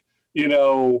 like, you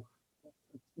know,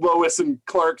 Lois and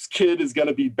Clark's kid is going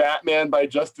to be Batman by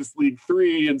Justice League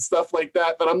 3 and stuff like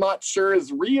that I'm not sure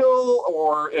is real,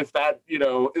 or if that, you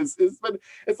know, is but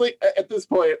it's like at this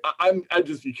point I'd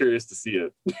just be curious to see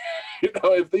it. You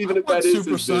know, if that is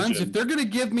Super his Sons, vision. if they're going to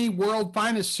give me World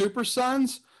Finest Super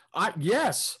Sons,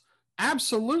 yes,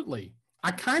 absolutely.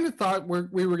 I kind of thought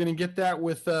we were going to get that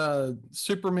with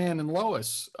Superman and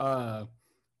Lois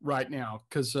right now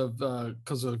because of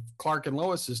Clark and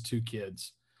Lois's two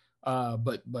kids.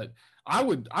 But I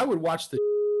would watch the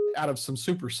out of some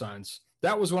Super Sons.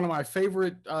 That was one of my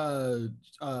favorite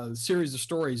series of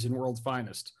stories in World's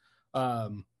Finest.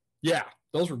 Yeah,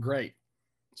 those were great.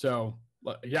 So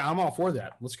yeah, I'm all for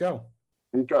that. Let's go.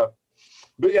 Okay.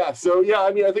 But yeah, so yeah,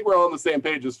 I mean, I think we're all on the same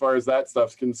page as far as that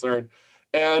stuff's concerned.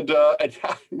 And yeah,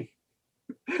 I mean,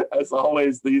 as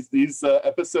always, these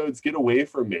episodes get away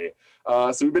from me.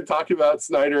 So we've been talking about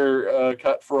Snyder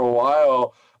Cut for a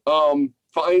while.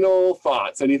 Final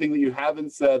thoughts, anything that you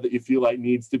haven't said that you feel like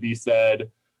needs to be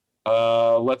said?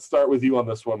 Let's start with you on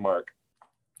this one, Mark.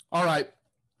 All right.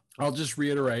 I'll just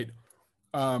reiterate.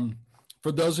 For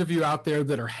those of you out there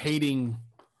that are hating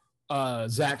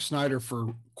Zack Snyder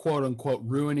for quote unquote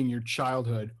ruining your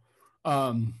childhood,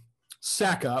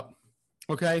 sack up.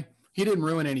 Okay. He didn't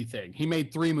ruin anything. He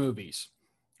made 3 movies.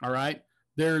 All right.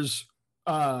 There's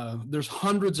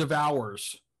hundreds of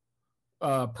hours,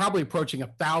 probably approaching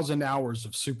 1,000 hours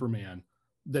of Superman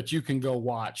that you can go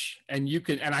watch, and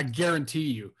I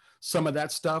guarantee you some of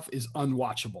that stuff is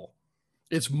unwatchable.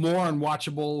 It's more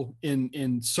unwatchable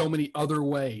in so many other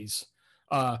ways.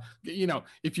 You know,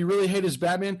 if you really hate his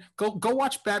Batman, go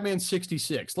watch Batman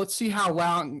 66. Let's see how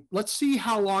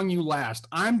long you last.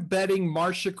 I'm betting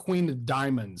Marcia Queen of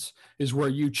Diamonds is where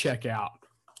you check out.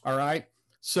 All right.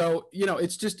 So, you know,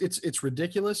 it's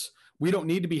ridiculous. We don't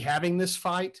need to be having this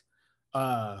fight.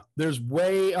 There's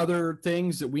way other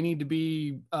things that we need to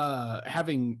be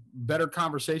having better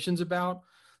conversations about.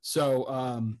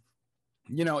 So,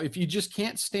 you know, if you just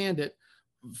can't stand it,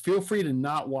 feel free to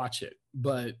not watch it.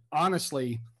 But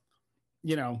honestly,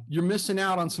 you know, you're missing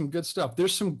out on some good stuff.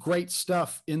 There's some great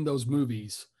stuff in those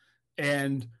movies.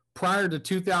 And prior to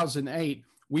 2008,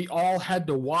 we all had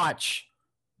to watch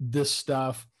this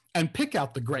stuff and pick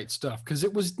out the great stuff because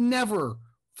it was never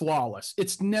flawless.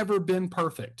 It's never been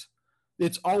perfect.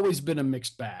 It's always been a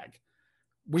mixed bag.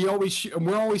 We're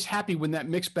always happy when that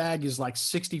mixed bag is like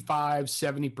 65,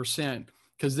 70%,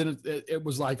 because then it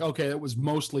was like, okay, it was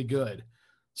mostly good.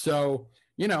 So,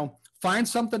 you know, find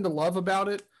something to love about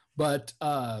it, but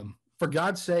for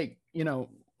God's sake, you know,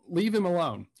 leave him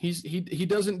alone. He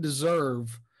doesn't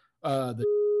deserve the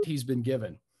he's been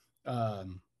given.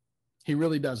 He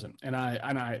really doesn't. And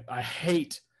I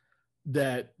hate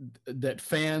that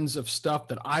fans of stuff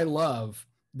that I love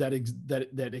that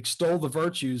extol the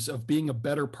virtues of being a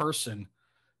better person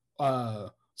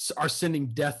are sending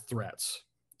death threats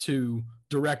to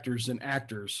directors and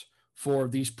actors for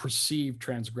these perceived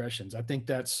transgressions. I think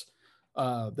that's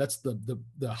the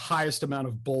highest amount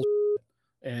of bullshit,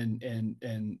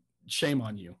 and shame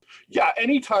on you. Yeah,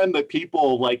 anytime that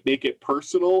people like make it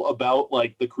personal about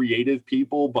like the creative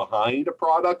people behind a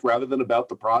product rather than about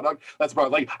the product, that's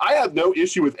about, like, I have no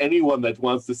issue with anyone that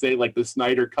wants to say like the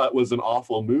Snyder Cut was an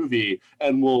awful movie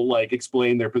and will like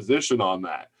explain their position on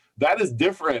that. That is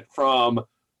different from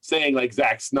saying like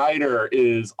Zack Snyder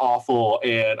is awful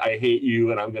and I hate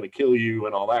you and I'm going to kill you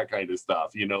and all that kind of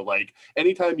stuff. You know, like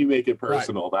anytime you make it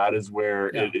personal, that is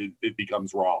where it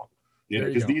becomes wrong. You know,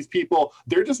 because these people,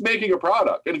 they're just making a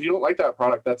product. And if you don't like that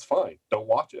product, that's fine. Don't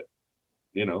watch it.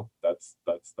 You know, that's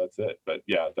it. But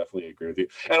yeah, definitely agree with you.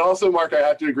 And also, Mark, I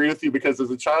have to agree with you because as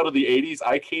a child of the 80s,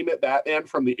 I came at Batman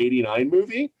from the 89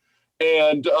 movie.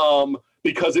 And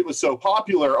because it was so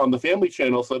popular on the Family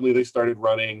Channel, suddenly they started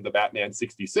running the Batman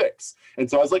 66. And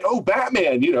so I was like, oh,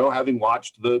 Batman, you know, having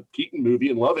watched the Keaton movie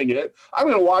and loving it, I'm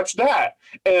going to watch that.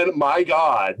 And my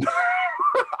God,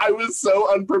 I was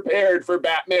so unprepared for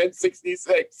Batman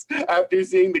 66 after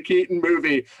seeing the Keaton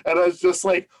movie. And I was just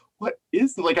like, what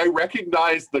is, like, I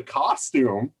recognized the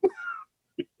costume.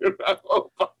 You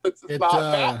know, but this is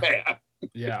not Batman.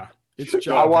 Yeah.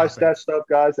 I watched that stuff,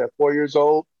 guys, at 4 years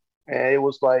old. And it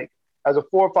was like, as a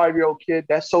 4 or 5 year old kid,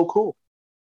 that's so cool.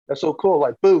 That's so cool.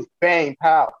 Like, boof, bang,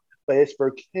 pow. But it's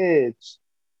for kids.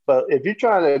 But if you're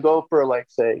trying to go for, like,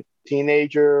 say,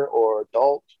 teenager or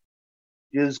adult,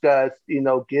 you just guys, you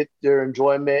know, get their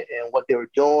enjoyment in what they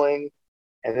were doing.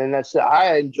 And then that's it.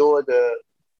 I enjoyed the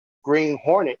Green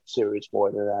Hornet series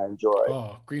more than I enjoyed.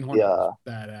 Oh, Green Hornet was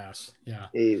badass. Yeah.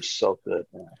 He was so good,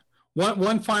 man.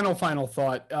 One final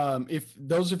thought. If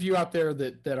those of you out there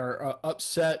that are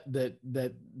upset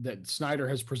that Snyder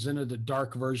has presented a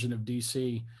dark version of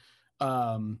DC,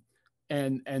 and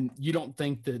you don't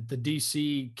think that the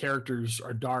DC characters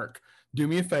are dark, do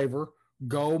me a favor,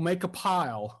 go make a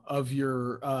pile of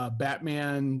your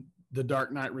Batman The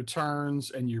Dark Knight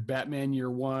Returns and your Batman Year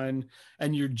One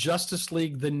and your Justice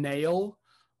League The Nail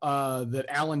that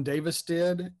Alan Davis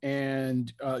did,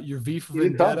 and your V for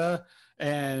Vendetta.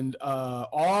 And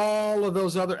all of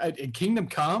those other Kingdom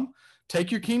Come, take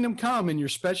your Kingdom Come and your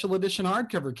special edition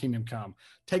hardcover Kingdom Come,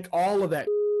 take all of that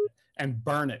and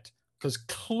burn it, because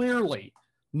clearly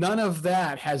none of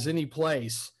that has any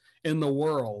place in the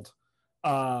world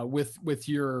with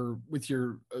your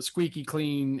squeaky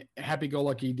clean,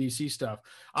 happy-go-lucky DC stuff.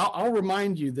 I'll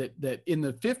remind you that in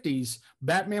the 50s,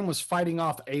 Batman was fighting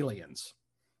off aliens,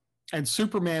 and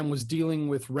Superman was dealing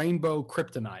with rainbow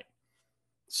kryptonite.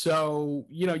 So,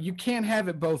 you know, you can't have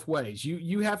it both ways.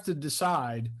 You have to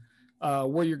decide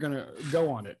where you're going to go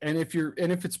on it. And if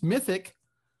it's mythic,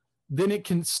 then it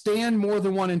can stand more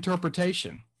than one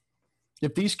interpretation.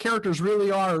 If these characters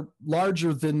really are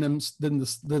larger than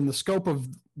the scope of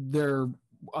their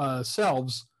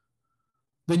selves,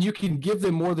 then you can give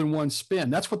them more than one spin.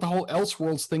 That's what the whole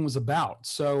Elseworlds thing was about.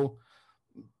 So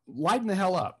lighten the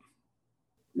hell up.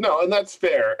 No, and that's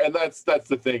fair. And that's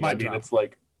the thing. It's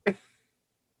like,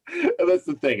 and that's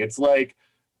the thing. It's like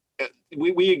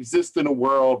we exist in a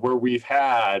world where we've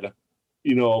had,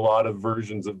 you know, a lot of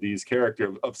versions of these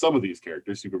characters, of some of these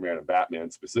characters, Superman and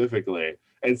Batman specifically.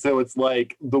 And so it's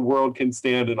like the world can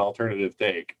stand an alternative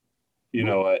take, you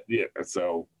know.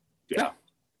 So, yeah.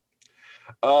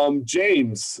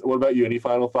 James, what about you? Any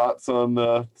final thoughts on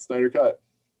the Snyder Cut?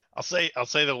 I'll say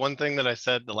the one thing that I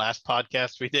said the last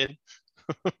podcast we did,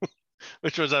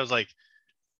 which was, I was like,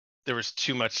 there was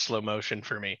too much slow motion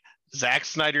for me. Zack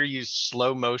Snyder used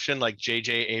slow motion like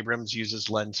J.J. Abrams uses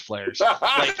lens flares.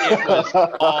 Like, it was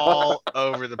all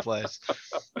over the place.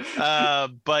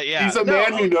 But yeah, he's a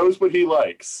man who knows what he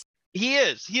likes. He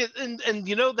is. And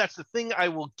you know, that's the thing I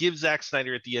will give Zack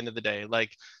Snyder at the end of the day.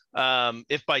 Like,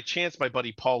 if by chance my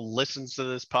buddy Paul listens to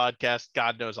this podcast,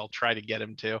 God knows I'll try to get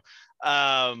him to.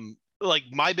 Like,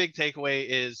 my big takeaway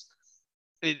is,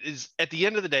 it is at the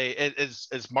end of the day, as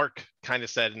Mark kind of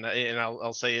said, and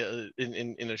I'll say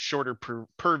in a shorter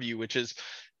purview, which is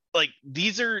like,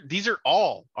 these are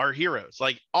all our heroes.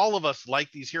 Like, all of us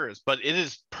like these heroes, but it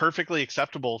is perfectly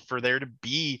acceptable for there to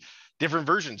be different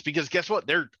versions, because guess what?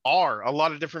 There are a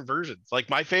lot of different versions. Like,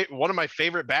 one of my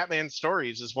favorite Batman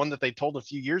stories is one that they told a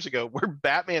few years ago, where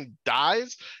Batman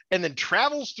dies and then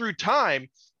travels through time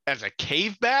as a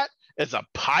cave bat, as a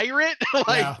pirate,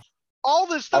 like. Yeah. All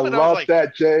this stuff. I love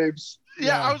that, James.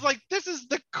 Yeah, I was like, this is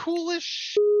the coolest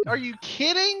shit. Are you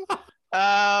kidding?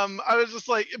 I was just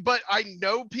like, but I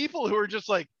know people who are just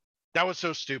like, that was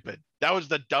so stupid. That was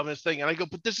the dumbest thing. And I go,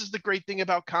 but this is the great thing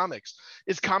about comics,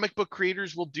 is comic book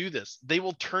creators will do this. They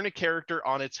will turn a character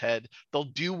on its head. They'll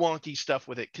do wonky stuff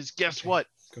with it. Because guess what?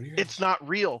 It's not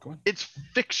real. It's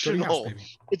fictional.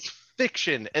 It's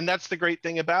fiction. And that's the great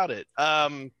thing about it.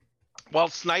 While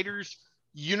Snyder's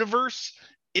universe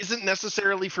isn't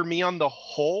necessarily for me on the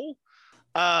whole,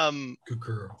 Good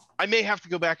girl. I may have to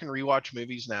go back and rewatch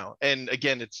movies now. And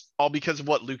again, it's all because of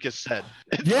what Lucas said.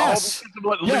 It's Yes.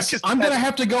 Lucas I'm going to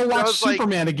have to go watch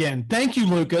Superman again. Thank you,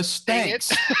 Lucas.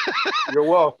 Thanks. You're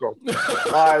welcome.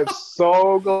 I'm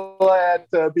so glad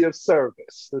to be of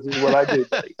service. This is what I do,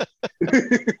 buddy.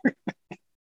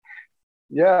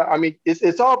 Yeah, I mean,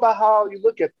 it's all about how you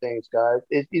look at things, guys.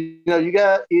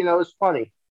 It's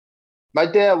funny. My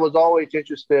dad was always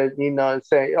interested, in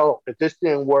saying, oh, if this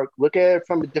didn't work, look at it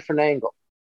from a different angle.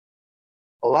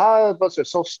 A lot of us are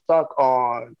so stuck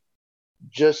on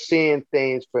just seeing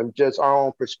things from just our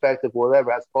own perspective,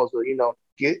 whatever, as opposed to,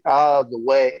 get out of the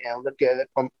way and look at it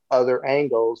from other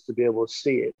angles to be able to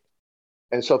see it.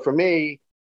 And so for me,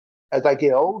 as I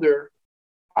get older,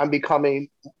 I'm becoming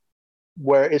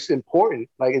where it's important.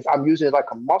 I'm using it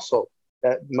like a muscle,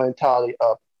 that mentality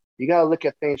of, you got to look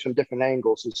at things from different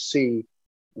angles to see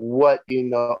what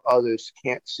others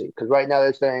can't see. Because right now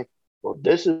they're saying, well,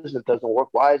 it doesn't work.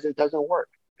 Why it doesn't work?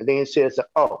 And then you say,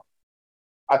 oh,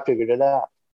 I figured it out.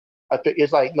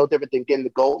 It's like no different than getting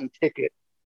the golden ticket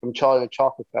from Charlie and the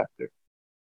Chocolate Factory.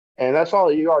 And that's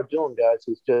all you are doing, guys.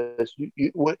 Is just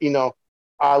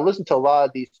I listen to a lot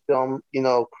of these film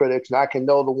critics, and I can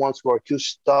know the ones who are too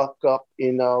stuck up.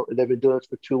 They've been doing this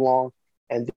for too long,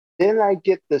 and then I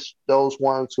get those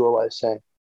ones who are like saying,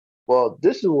 well,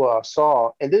 this is what I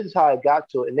saw, and this is how I got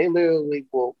to it. And they literally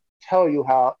will tell you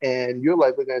how, and you're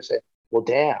like, we're going to say, well,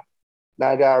 damn, now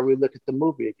I got to relook at the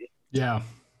movie again. Yeah.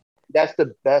 That's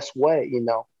the best way,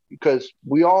 because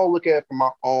we all look at it from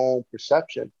our own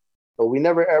perception, but we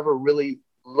never ever really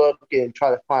look and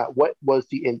try to find what was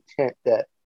the intent that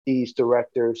these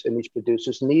directors and these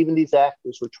producers and even these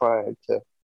actors were trying to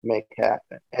make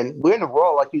happen. And we're in a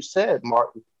role, like you said,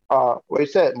 Martin. What you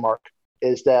said, Mark,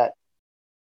 is that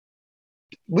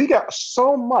we got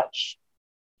so much,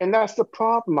 and that's the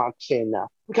problem I'm saying now.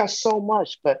 We got so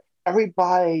much, but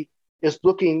everybody is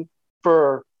looking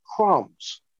for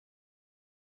crumbs.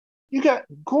 You got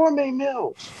gourmet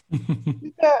meals.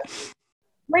 You got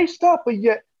great stuff, but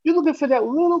yet you're looking for that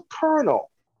little kernel,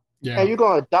 and you're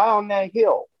going to die on that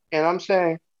hill. And I'm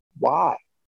saying, why?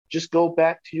 Just go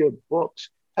back to your books.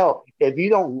 Hell, if you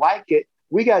don't like it,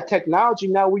 we got technology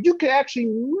now where you can actually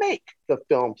make the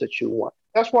films that you want.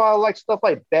 That's why I like stuff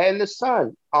like Bad in the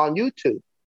Sun on YouTube.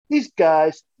 These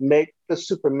guys make the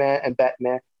Superman and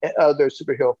Batman and other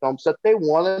superhero films that they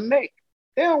want to make.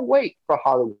 They don't wait for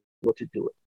Hollywood to do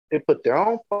it. They put their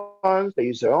own funds, they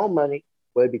use their own money,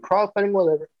 whether it be crowdfunding,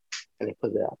 whatever, and they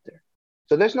put it out there.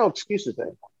 So there's no excuses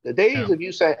anymore. The days of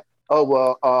you saying, oh,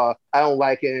 well, I don't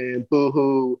like it, and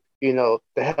boo-hoo, the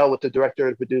hell with the director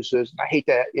and producers, I hate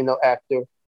that, actor.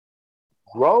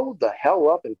 Grow the hell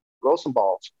up and grow some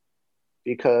balls.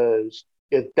 Because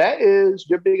if that is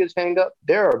your biggest hang-up,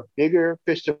 there are bigger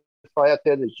fish to fry out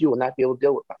there that you will not be able to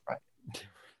deal with, my friend.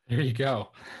 There you go.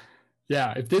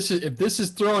 Yeah, if this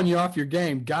is throwing you off your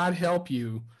game, God help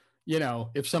you,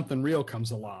 if something real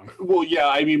comes along. Well, yeah,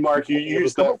 I mean, Mark, you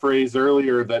used that phrase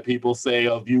earlier that people say,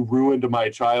 "Oh, you ruined my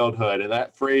childhood," and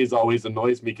that phrase always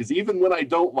annoys me because even when I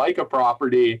don't like a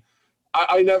property,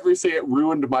 I never say it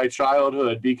ruined my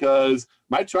childhood because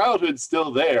my childhood's still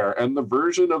there and the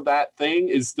version of that thing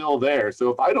is still there. So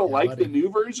if I don't like the new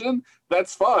version,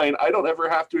 that's fine. I don't ever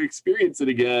have to experience it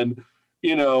again.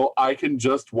 I can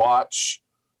just watch,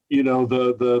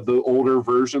 the older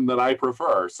version that I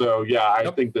prefer. So yeah, I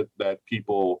think that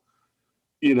people,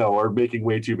 are making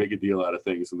way too big a deal out of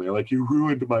things and they're like, you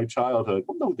ruined my childhood.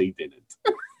 Well, no, they didn't.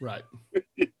 Right.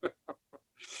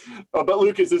 But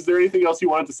Lucas, is there anything else you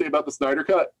wanted to say about the Snyder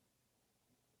Cut?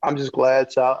 I'm just glad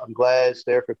it's out. I'm glad it's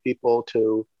there for people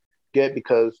to get,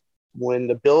 because when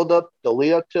the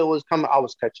lead up to it was coming, I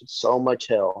was catching so much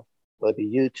hell. Whether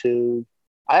YouTube,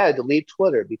 I had to leave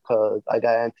Twitter because I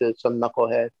got into some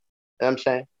knucklehead. And I'm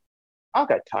saying, I don't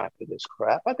got time for this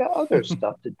crap. I got other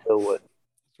stuff to deal with.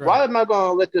 Right. Why am I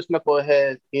going to let this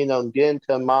knucklehead, get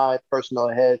into my personal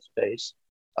headspace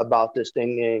about this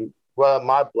thing and rub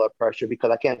my blood pressure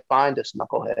because I can't find this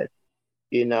knucklehead,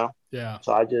 Yeah.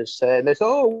 So I just said, and they said,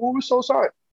 oh, well, we're so sorry.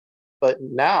 But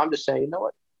now I'm just saying, you know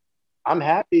what? I'm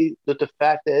happy with the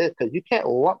fact that it is, because you can't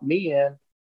lump me in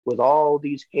with all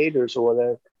these haters or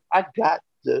whatever. I got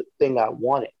the thing I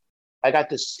wanted. I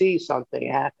got to see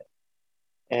something happen.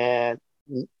 And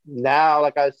now,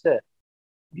 like I said,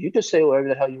 you can say whatever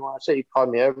the hell you want to say. You call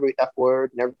me every F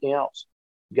word and everything else.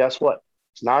 Guess what?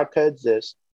 Snyder Cut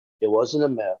exists. It wasn't a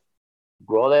myth.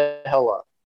 Grow the hell up.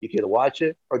 You can watch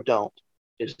it or don't.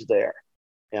 It's there.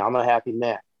 And I'm a happy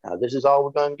man. Now, this is all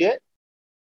we're going to get.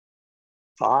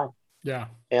 Fine. Yeah.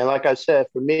 And like I said,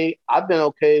 for me, I've been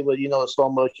okay with, the slow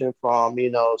motion from,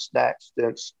 Snacks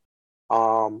since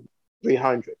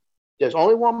 300. There's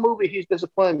only one movie he's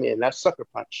disappointed me, and that's Sucker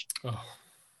Punch. Oh.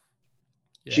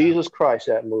 Yeah. Jesus Christ,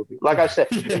 that movie. Like I said,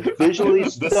 visually the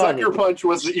stunning. Sucker Punch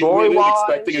was you went in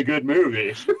expecting a good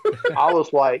movie. I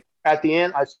was like, at the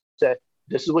end, I said,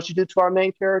 this is what you do to our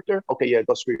main character? Okay, yeah,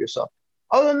 go screw yourself.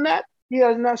 Other than that, he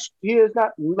has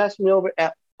not messed me over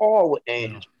at all with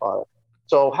Angel's product.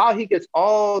 So how he gets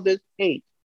all this hate,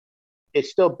 it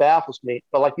still baffles me.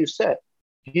 But like you said,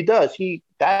 he does.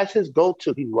 That's his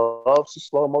go-to. He loves the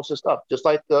slow motion stuff, just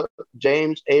like the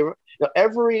James Abrams.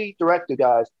 Every director,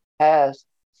 guys, has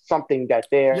something that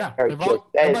everybody's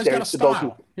got a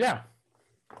style. Yeah.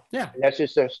 And that's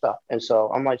just their stuff. And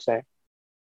so I'm like saying,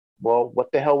 well,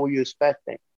 what the hell were you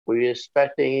expecting? Were you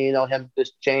expecting, him to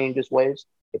just change his ways?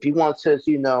 If he wants his,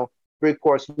 3/4,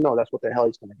 that's what the hell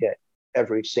he's going to get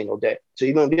every single day. So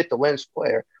you're going to get the lens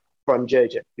flare from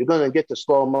JJ. You're going to get the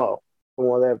slow-mo from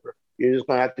whatever. You're just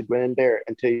going to have to grin and bear it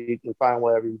until you can find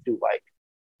whatever you do like.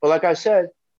 But like I said,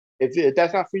 if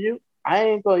that's not for you, I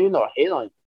ain't going to, hate on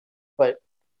you. But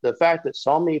the fact that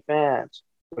so many fans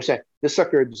were saying, this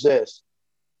sucker exists,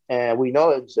 and we know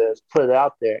it exists, put it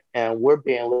out there, and we're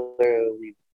being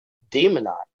literally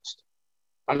demonized.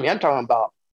 I mean, I'm talking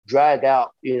about drag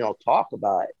out, talk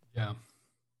about it. Yeah.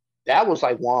 That was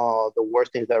like one of the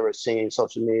worst things I've ever seen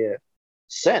social media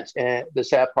since. And the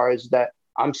sad part is that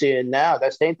I'm seeing now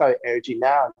that same type of energy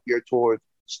now geared towards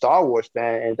Star Wars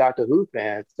fans and Doctor Who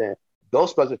fans and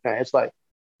Ghostbusters fans. It's like,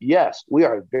 yes, we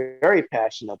are very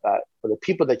passionate about it. But the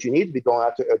people that you need to be going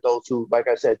after are those who, like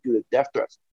I said, do the death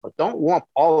threats. But don't lump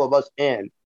all of us in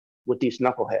with these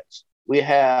knuckleheads. We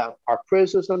have our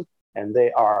criticism, and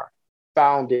they are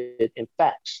founded in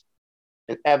facts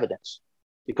and evidence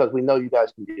because we know you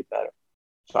guys can do better.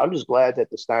 So I'm just glad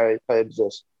that the Snyder Cut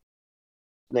exists,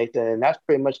 Nathan, and that's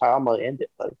pretty much how I'm going to end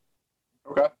it, buddy.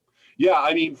 Okay. Yeah,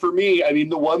 I mean, for me,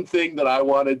 the one thing that I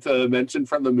wanted to mention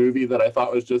from the movie that I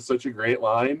thought was just such a great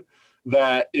line,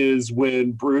 that is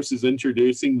when Bruce is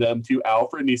introducing them to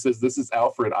Alfred, and he says, "This is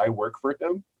Alfred, I work for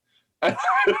him." And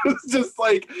it's just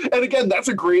like, and again, that's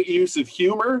a great use of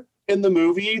humor in the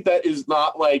movie that is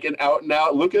not like an out and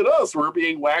out, look at us, we're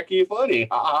being wacky funny,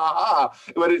 ha ha ha.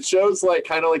 But it shows like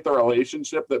kind of like the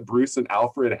relationship that Bruce and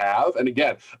Alfred have. And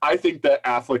again, I think that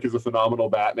Affleck is a phenomenal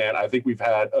Batman. I think we've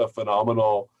had a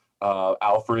phenomenal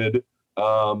Alfred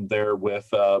there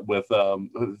with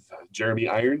Jeremy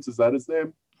Irons, is that his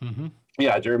name? Mm-hmm.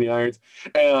 Yeah, Jeremy Irons.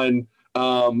 And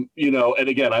and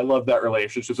again, I love that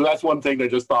relationship. So that's one thing I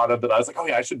just thought of that I was like, oh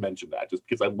yeah, I should mention that just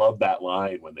because I love that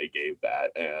line when they gave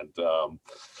that. And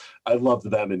I loved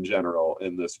them in general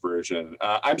in this version.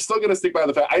 I'm still going to stick by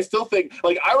the fact, I still think,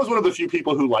 like, I was one of the few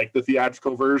people who liked the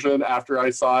theatrical version after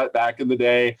I saw it back in the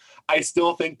day. I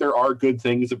still think there are good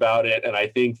things about it. And I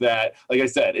think that, like I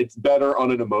said, it's better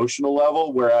on an emotional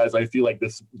level, whereas I feel like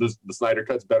the Snyder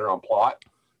Cut's better on plot.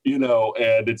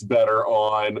 And it's better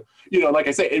on, like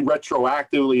I say, it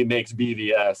retroactively makes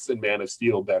BVS and Man of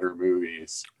Steel better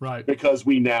movies. Right. Because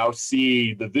we now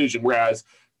see the vision, whereas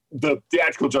the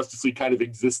theatrical Justice League kind of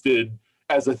existed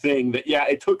as a thing that, yeah,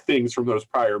 it took things from those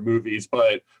prior movies,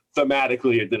 but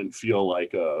thematically it didn't feel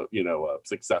like a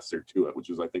successor to it, which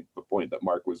is, I think, the point that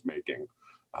Mark was making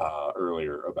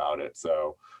earlier about it.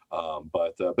 So,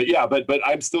 but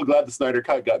I'm still glad the Snyder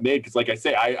Cut got made because, like I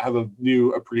say, I have a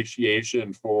new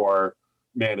appreciation for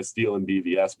Man of Steel and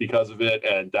BVS because of it,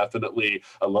 and definitely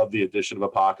I love the addition of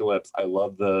Apocalypse. I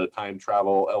love the time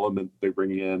travel element they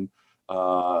bring in,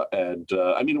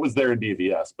 it was there in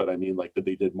BVS, but I mean, like, that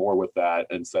they did more with that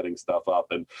and setting stuff up.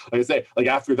 And like I say, like,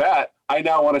 after that, I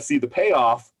now want to see the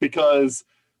payoff because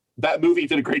that movie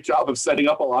did a great job of setting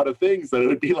up a lot of things that it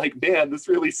would be like, man, this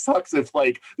really sucks if,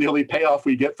 like, the only payoff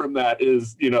we get from that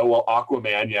is,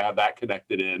 Aquaman, you have that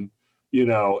connected in,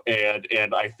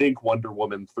 and I think Wonder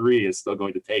Woman 3 is still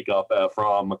going to take up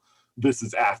from this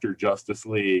is after Justice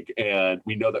League, and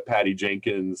we know that Patty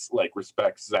Jenkins, like,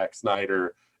 respects Zack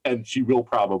Snyder, and she will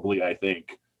probably, I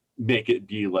think, make it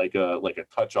be like a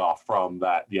touch off from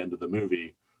the end of the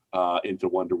movie. Into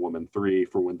Wonder Woman 3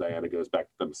 for when Diana goes back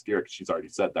to Themyscira, because she's already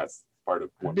said that's part of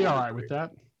Wonder Woman. I'd be all right with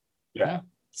that. Yeah.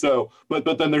 So, but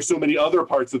then there's so many other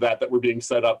parts of that were being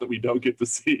set up that we don't get to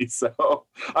see. So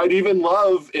I'd even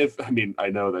love if, I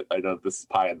know this is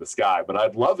pie in the sky, but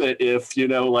I'd love it if,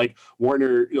 like,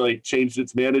 Warner, like, changed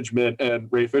its management and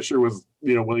Ray Fisher was,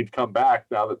 willing to come back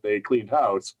now that they cleaned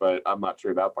house, but I'm not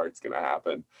sure that part's going to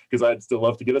happen because I'd still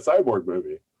love to get a Cyborg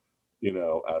movie,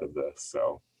 out of this.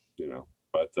 So,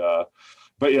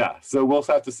 But yeah, so we'll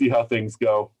have to see how things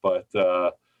go. But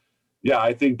yeah,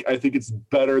 I think it's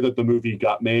better that the movie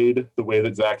got made the way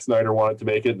that Zack Snyder wanted to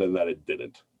make it than that it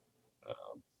didn't.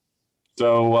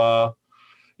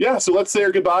 Yeah, so let's say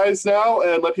our goodbyes now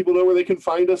and let people know where they can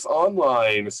find us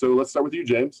online. So let's start with you,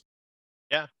 James.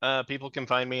 Yeah, people can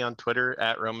find me on Twitter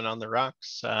at Roman on the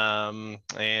Rocks, and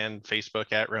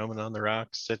Facebook at Roman on the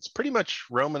Rocks. It's pretty much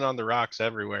Roman on the Rocks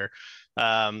everywhere,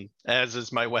 as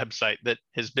is my website that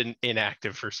has been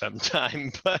inactive for some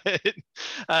time. But you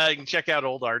can check out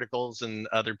old articles and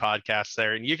other podcasts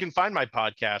there, and you can find my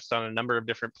podcast on a number of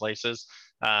different places.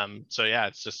 So yeah,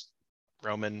 it's just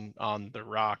Roman on the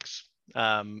Rocks,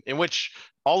 in which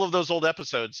all of those old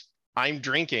episodes I'm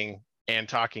drinking and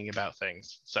talking about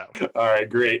things. So all right,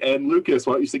 great. And Lucas,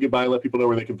 why don't you say goodbye and let people know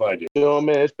where they can find you?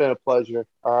 Man, it's been a pleasure.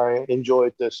 I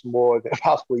enjoyed this more than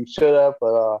possibly should have,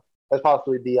 but that's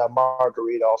possibly the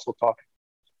margarita also talking.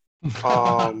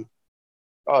 I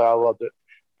loved it.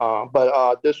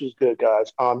 But this was good,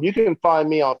 guys. You can find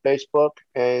me on Facebook,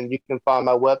 and you can find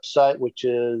my website, which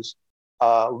is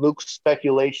Luke's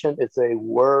Speculation. It's a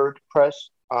WordPress.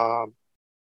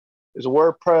 It's a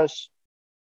WordPress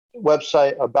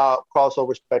website about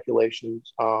crossover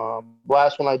speculations.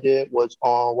 Last one I did was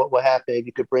on what would happen if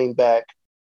you could bring back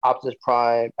Optimus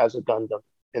Prime as a Gundam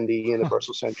in the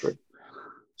Universal Century.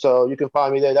 So you can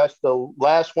find me there. That's the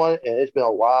last one, and it's been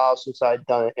a while since I've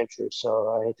done an entry,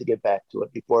 so I need to get back to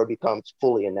it before it becomes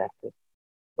fully inactive.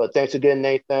 But thanks again,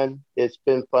 Nathan. It's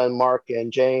been fun, Mark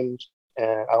and James,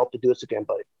 and I hope to do this again,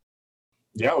 buddy.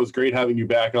 Yeah, it was great having you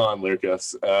back on,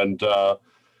 Lucas. And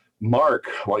Mark,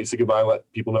 why don't you say goodbye and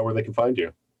let people know where they can find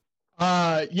you?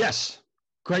 Yes,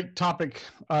 great topic.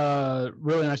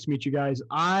 Really nice to meet you guys.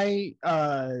 I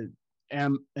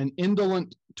am an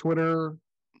indolent Twitter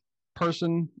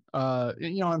person.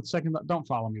 On second, don't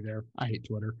follow me there. I hate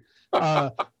Twitter.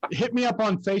 Hit me up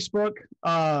on Facebook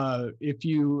if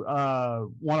you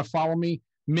want to follow me.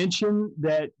 Mention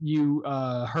that you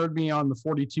heard me on the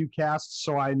 42 cast,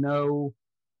 so I know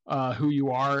who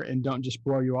you are and don't just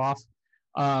blow you off.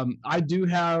 I do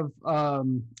have a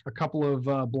couple of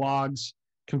blogs,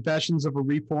 Confessions of a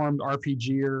Reformed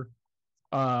RPGer,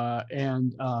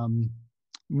 and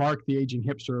Mark the Aging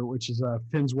Hipster, which is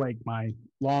Finn's Wake, my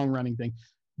long-running thing.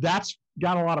 That's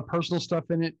got a lot of personal stuff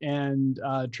in it, and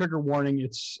trigger warning,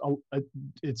 it's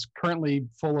currently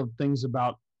full of things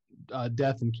about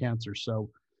death and cancer, so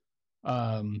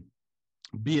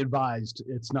be advised,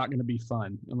 it's not going to be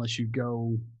fun unless you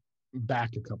go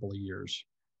back a couple of years.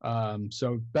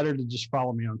 So better to just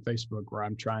follow me on Facebook, where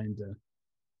I'm trying to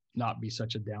not be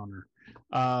such a downer.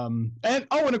 And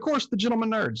of course, the Gentleman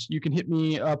Nerds. You can hit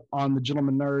me up on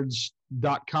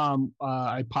thegentlemannerds.com.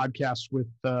 I podcast with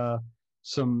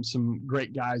some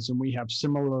great guys, and we have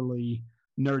similarly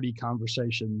nerdy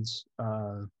conversations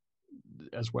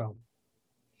as well.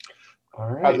 All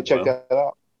right. I have to check that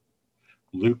out.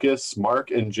 Lucas,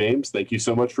 Mark, and James, thank you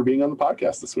so much for being on the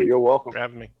podcast this week. You're welcome for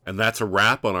having me. And that's a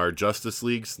wrap on our Justice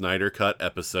League Snyder Cut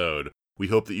episode. We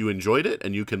hope that you enjoyed it,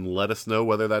 and you can let us know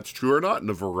whether that's true or not in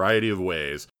a variety of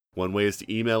ways. One way is to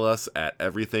email us at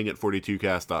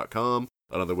everything@42cast.com.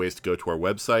 Another way is to go to our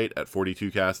website at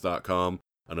 42cast.com.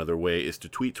 Another way is to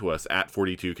tweet to us at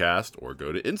 42cast, or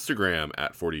go to Instagram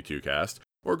at 42cast,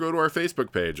 or go to our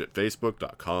Facebook page at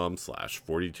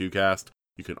facebook.com/42cast.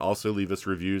 You can also leave us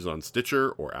reviews on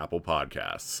Stitcher or Apple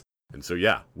Podcasts. And so,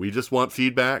 yeah, we just want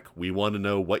feedback. We want to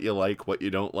know what you like, what you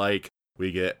don't like.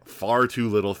 We get far too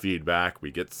little feedback.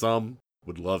 We get some.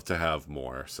 Would love to have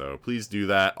more. So please do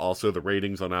that. Also, the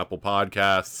ratings on Apple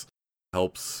Podcasts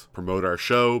helps promote our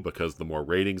show, because the more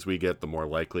ratings we get, the more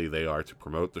likely they are to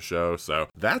promote the show. So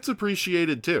that's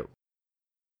appreciated too.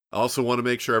 I also want to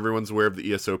make sure everyone's aware of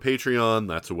the ESO Patreon.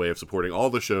 That's a way of supporting all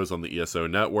the shows on the ESO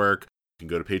network. You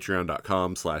can go to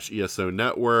patreon.com/ESO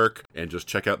network and just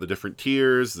check out the different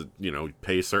tiers. You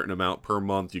pay a certain amount per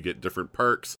month, you get different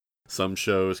perks. Some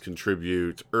shows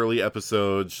contribute early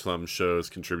episodes, some shows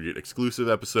contribute exclusive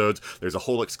episodes. There's a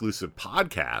whole exclusive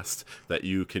podcast that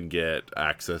you can get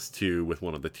access to with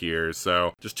one of the tiers.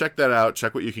 So just check that out,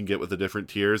 check what you can get with the different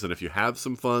tiers, and if you have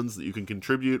some funds that you can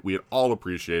contribute, we'd all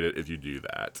appreciate it if you do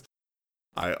that.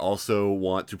 I also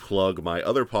want to plug my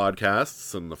other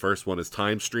podcasts, and the first one is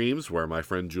Time Streams, where my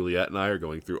friend Juliet and I are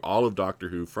going through all of Doctor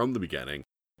Who from the beginning.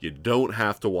 You don't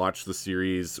have to watch the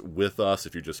series with us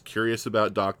if you're just curious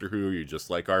about Doctor Who, you just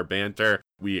like our banter.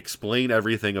 We explain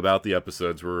everything about the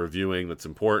episodes we're reviewing that's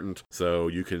important, so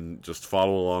you can just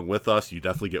follow along with us. You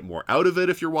definitely get more out of it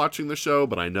if you're watching the show,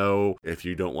 but I know if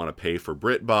you don't want to pay for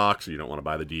BritBox, or you don't want to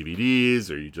buy the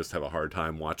DVDs, or you just have a hard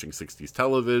time watching 60s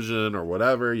television or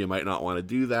whatever, you might not want to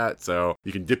do that, so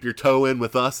you can dip your toe in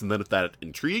with us, and then if that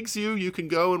intrigues you, you can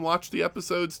go and watch the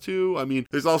episodes too. I mean,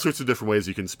 there's all sorts of different ways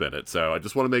you can spin it, so I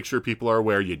just want to make sure people are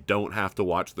aware you don't have to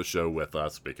watch the show with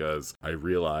us, because I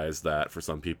realize that for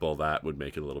some people that would make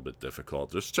make it a little bit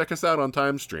difficult. Just check us out on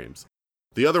Time Streams.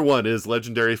 The other one is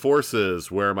Legendary Forces,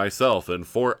 where myself and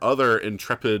 4 other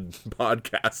intrepid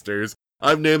podcasters,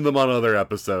 I've named them on other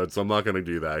episodes, so I'm not going to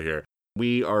do that here.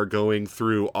 We are going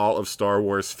through all of Star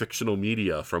Wars fictional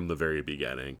media from the very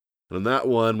beginning. And in that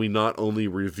one, we not only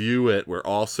review it, we're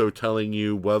also telling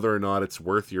you whether or not it's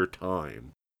worth your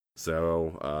time.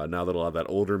 So now that a lot of that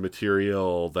older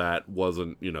material that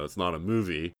wasn't, it's not a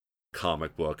movie,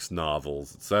 comic books,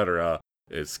 novels, etc.,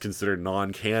 is considered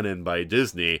non-canon by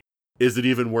Disney, is it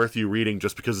even worth you reading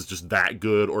just because it's just that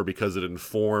good, or because it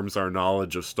informs our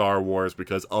knowledge of Star Wars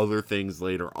because other things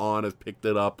later on have picked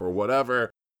it up or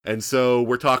whatever? And so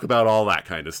we're talking about all that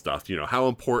kind of stuff. How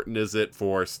important is it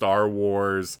for Star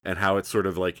Wars and how it's sort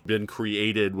of like been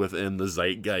created within the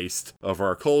zeitgeist of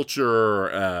our culture,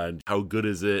 and how good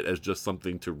is it as just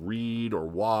something to read or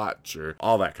watch or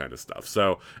all that kind of stuff.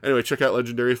 So anyway, check out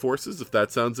Legendary Forces if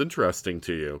that sounds interesting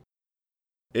to you.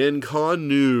 In con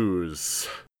news,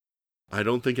 I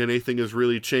don't think anything has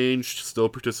really changed. Still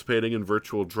participating in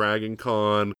Virtual Dragon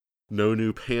Con. No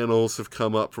new panels have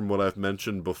come up from what I've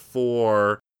mentioned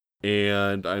before.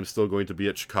 And I'm still going to be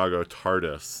at Chicago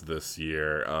TARDIS this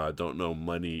year. Don't know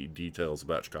many details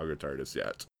about Chicago TARDIS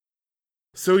yet.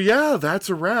 So yeah, that's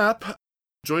a wrap.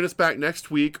 Join us back next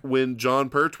week when John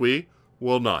Pertwee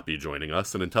will not be joining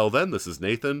us. And until then, this is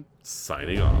Nathan,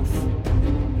 signing off.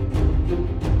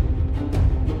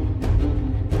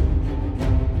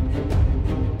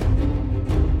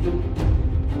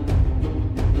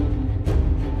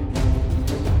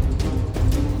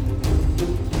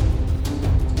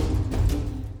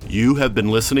 You have been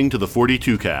listening to the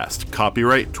 42 Cast,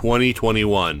 copyright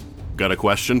 2021. Got a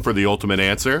question for the ultimate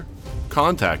answer?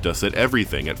 Contact us at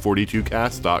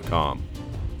everything@42cast.com.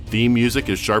 Theme music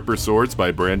is Sharper Swords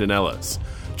by Brandon Ellis.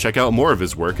 Check out more of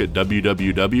his work at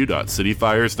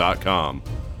www.cityfires.com.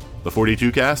 The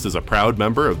 42 Cast is a proud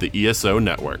member of the ESO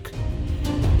Network.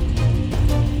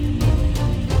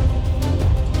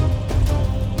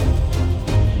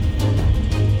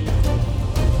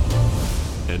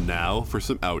 And now for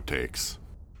some outtakes.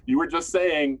 You were just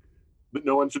saying that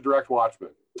no one should direct Watchmen.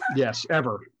 Yes,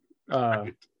 ever.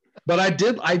 But I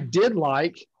did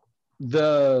like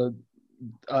the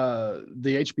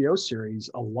HBO series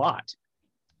a lot.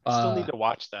 Still need to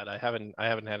watch that. I haven't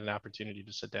had an opportunity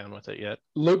to sit down with it yet.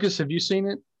 Lucas, have you seen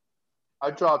it?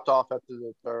 I dropped off after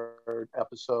the 3rd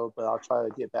episode, but I'll try to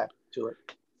get back to it.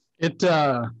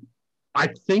 I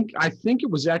think it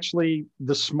was actually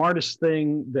the smartest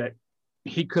thing that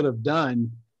he could have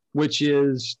done, which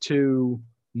is to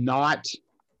not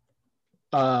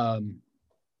to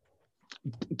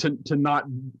not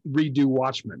redo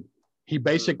Watchmen. He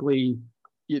basically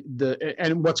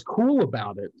and what's cool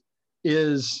about it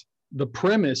is the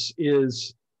premise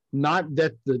is not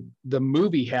that the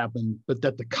movie happened, but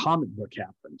that the comic book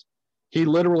happened. He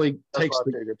literally takes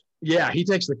the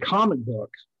comic book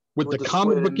with the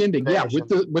comic book ending,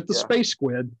 with the space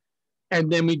squid,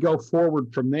 and then we go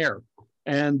forward from there.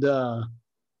 And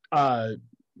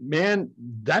man,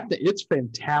 it's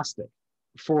fantastic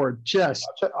for just.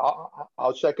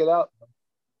 I'll check it out.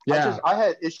 Yeah, I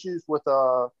had issues with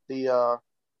the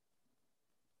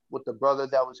brother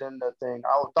that was in the thing.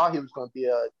 I thought he was going to be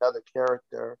another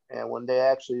character, and when they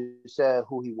actually said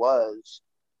who he was,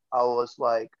 I was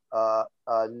like, no,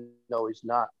 he's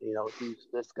not. He's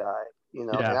this guy. And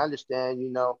I understand.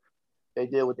 They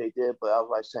did what they did, but I was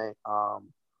like saying,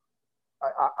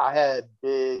 I had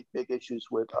big issues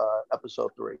with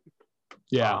episode 3.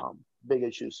 Yeah, big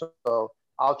issues. So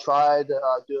I'll try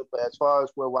to do it. But as far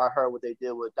as what I heard, what they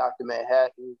did with Dr.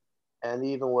 Manhattan, and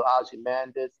even with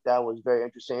Ozymandias, that was very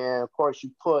interesting. And of course, you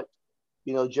put,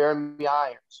 Jeremy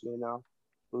Irons,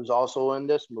 who's also in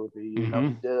this movie. He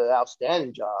did an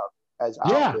outstanding job as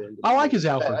Alfred. I like his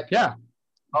Alfred. Yeah.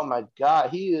 Oh my God,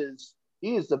 he is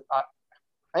the. I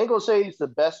ain't gonna say he's the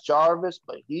best Jarvis,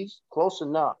 but he's close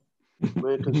enough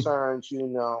when it concerns,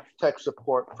 tech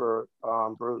support for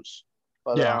Bruce.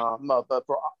 But but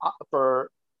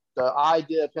for the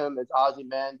idea of him as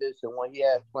Ozymandias and what he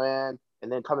had planned, and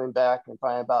then coming back and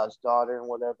finding about his daughter and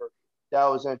whatever, that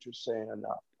was interesting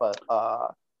enough. But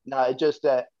no, it's just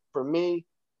that for me,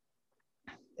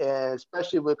 and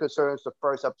especially with concerns the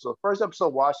first episode. First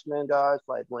episode, Watchmen, guys,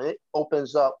 like when it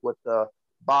opens up with the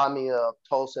bombing of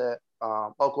Tulsa,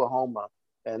 Oklahoma,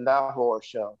 and that horror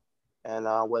show, and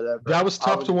whatever. That was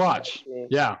tough to watch.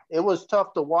 Yeah. It was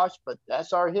tough to watch, but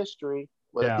that's our history,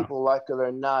 whether people like it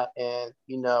or not. And,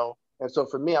 and so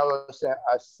for me, I was saying,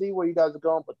 I see where you guys are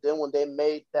going, but then when they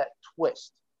made that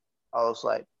twist, I was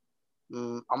like,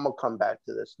 I'm going to come back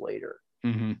to this later.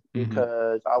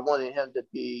 Because I wanted him to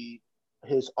be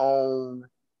his own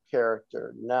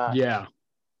character, not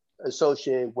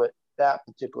associated with that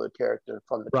particular character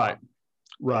from the comic.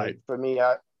 Right. And for me,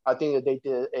 I think that they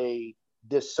did a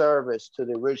disservice to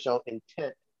the original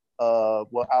intent of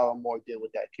what Alan Moore did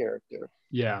with that character.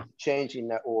 Yeah. Changing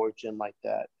that origin like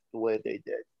that, the way they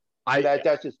did.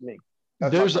 That's just me.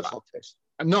 That's there's my personal taste.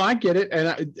 No, I get it.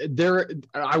 And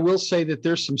I will say that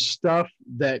there's some stuff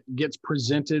that gets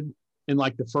presented in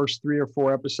like the first 3 or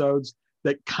 4 episodes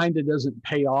that kind of doesn't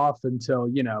pay off until,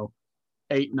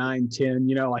 8, 9, 10,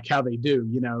 like how they do,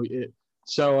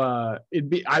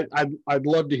 I'd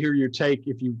love to hear your take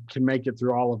if you can make it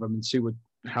through all of them and see if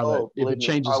it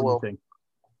changes anything.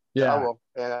 Yeah, I will.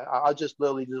 And I just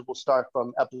literally will start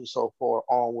from episode 4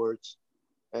 onwards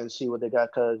and see what they got.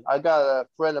 Because I got a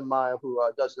friend of mine who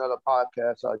does another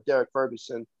podcast, Derek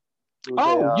Ferguson.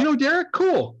 Derek,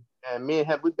 cool. And me and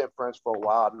him, we've been friends for a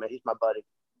while, man. He's my buddy.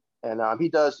 And he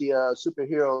does the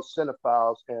superhero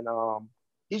cinephiles. And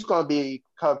he's going to be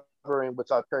covering with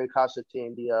Perry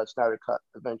Constantine, the Snyder Cut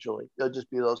eventually. It'll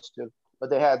just be those two. But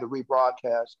they had the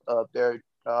rebroadcast of their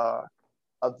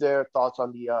thoughts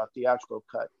on the theatrical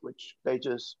cut, which they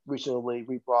just recently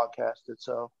rebroadcasted.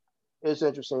 So it's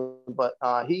interesting. But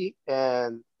he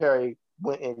and Perry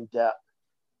went in depth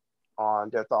on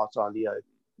their thoughts on the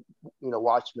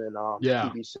Watchmen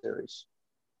TV series.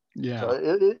 Yeah. So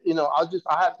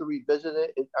I have to revisit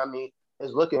it.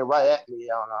 It's looking right at me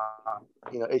on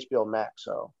HBO Max.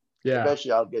 So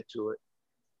eventually I'll get to it.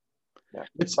 Yeah.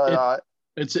 It's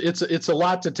a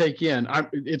lot to take in.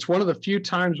 It's one of the few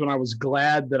times when I was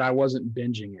glad that I wasn't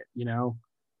binging it.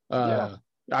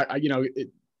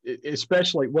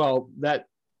 Especially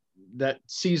that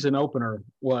season opener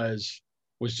was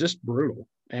just brutal,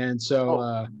 and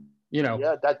so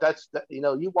that's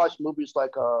you watch movies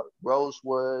like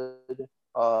Rosewood,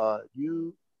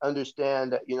 you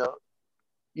understand that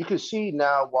you can see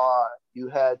now why you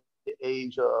had the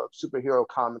age of superhero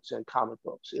comics and comic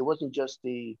books. It wasn't just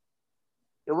the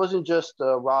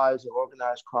rise of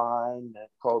organized crime and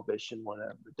prohibition,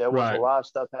 whatever. There was a lot of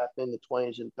stuff happening in the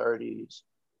 20s and 30s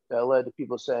that led to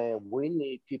people saying, we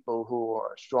need people who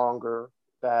are stronger,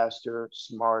 faster,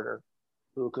 smarter,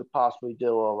 who could possibly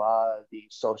deal with a lot of these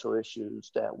social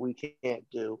issues that we can't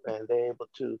do, and they're able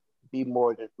to be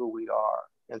more than who we are.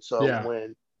 And so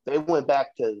when they went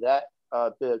back to that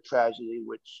bit of tragedy,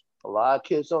 which a lot of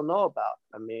kids don't know about,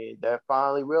 they're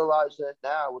finally realizing it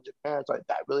now with their parents, like,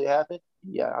 that really happened?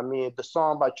 Yeah, the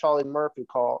song by Charlie Murphy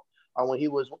called, when he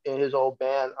was in his old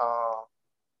band,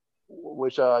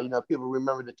 which, people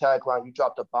remember the tagline, "You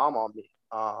dropped a bomb on me."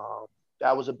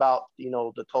 That was about,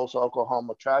 the Tulsa,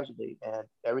 Oklahoma tragedy. And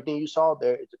everything you saw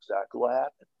there is exactly what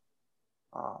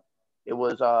happened. It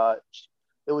was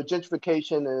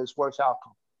gentrification and its worst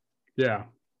outcome. Yeah.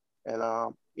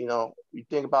 And, you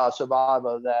think about a survivor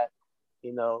of that,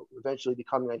 eventually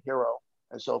becoming a hero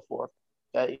and so forth.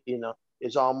 That,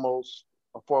 is almost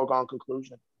a foregone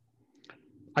conclusion.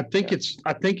 I think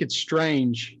it's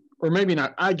strange, or maybe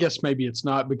not. I guess maybe it's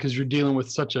not, because you're dealing with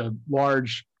such a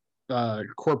large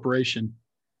corporation,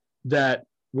 that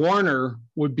Warner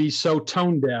would be so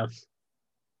tone deaf,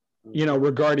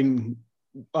 regarding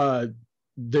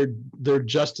their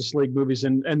Justice League movies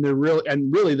and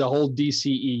really the whole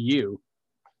DCEU,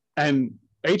 and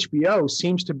HBO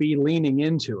seems to be leaning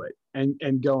into it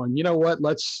and going, you know what,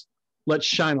 let's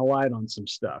shine a light on some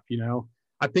stuff.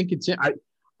 I think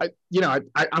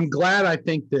I'm glad. I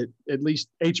think that at least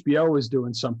HBO is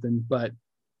doing something, but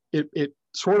it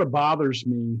sort of bothers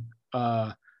me.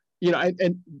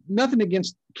 And nothing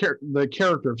against the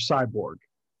character of Cyborg,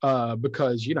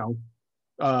 because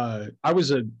I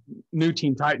was a New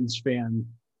Teen Titans fan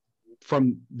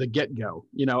from the get-go,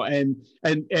 and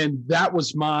that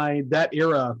was that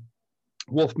era,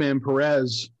 Wolfman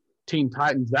Perez, Teen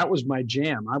Titans, that was my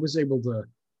jam.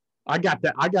 I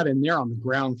got in there on the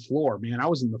ground floor, man. I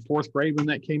was in the 4th grade when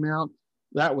that came out.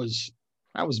 That was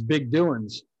big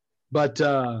doings. But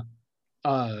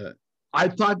I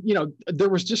thought, there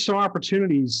was just some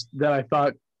opportunities that I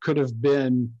thought could have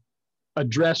been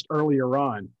addressed earlier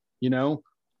on.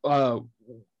 How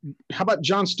about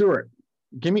John Stewart?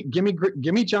 Give me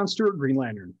John Stewart Green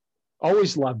Lantern.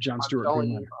 Always loved John Stewart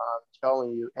Green Lantern. I'm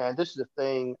telling you, and this is the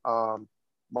thing,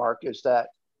 Mark, is that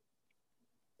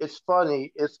it's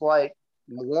funny. It's like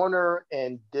Warner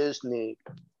and Disney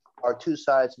are two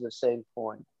sides of the same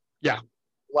coin. Yeah.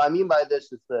 What I mean by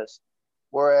this is this.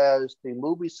 Whereas the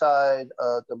movie side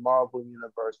of the Marvel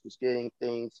Universe was getting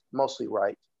things mostly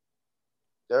right,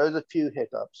 there's a few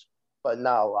hiccups, but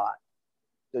not a lot.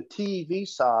 The TV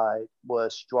side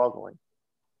was struggling.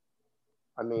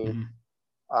 And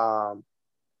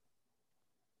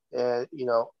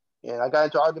And I got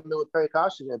into an argument with Perry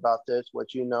Constantine about this,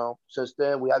 which, since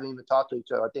then we haven't even talked to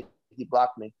each other. I think he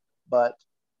blocked me. But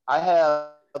I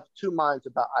have two minds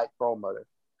about Ike Perlmutter.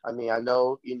 I mean, I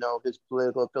know, his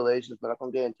political affiliations, but I'm not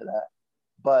going to get into that.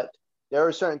 But there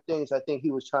are certain things I think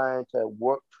he was trying to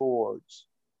work towards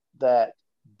that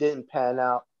didn't pan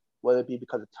out, whether it be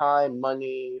because of time,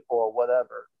 money, or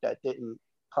whatever, that didn't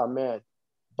come in.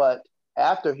 But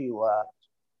after he left,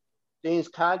 things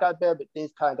kind of got better, but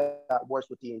things kind of got worse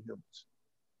with the Inhumans.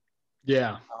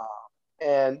 Yeah.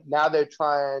 And now they're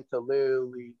trying to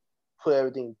literally put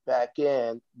everything back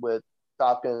in with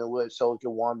Falcon and Winter Soldier,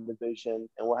 WandaVision,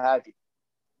 and what have you.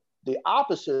 The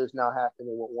opposite is now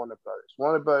happening with Warner Brothers.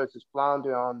 Warner Brothers is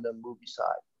floundering on the movie side.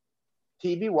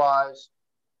 TV-wise,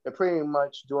 they're pretty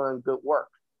much doing good work.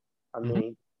 I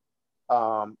mean,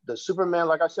 the Superman,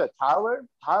 like I said,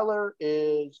 Tyler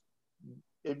is,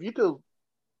 if you could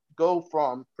go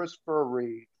from Christopher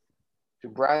Reeve to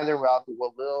Brandon Routh,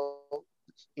 what little,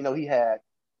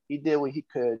 he did what he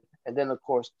could. And then, of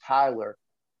course, Tyler.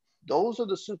 Those are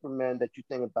the Supermen that you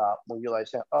think about when you're like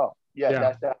saying, oh, yeah.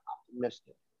 That's that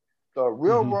optimistic. The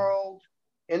real world,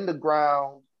 in the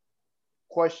ground,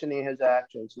 questioning his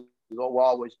actions will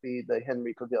always be the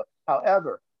Henry Cavill.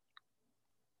 However,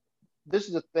 this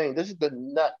is the thing. This is the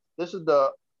nut. This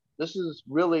is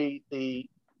really the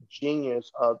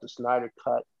genius of the Snyder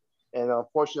Cut. And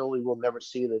unfortunately, we'll never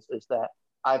see this, is that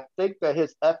I think that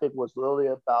his epic was really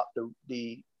about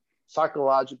the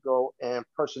psychological and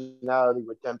personality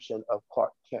redemption of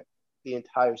Clark Kent, the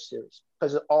entire series,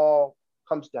 because it all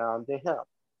comes down to him.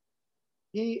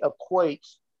 He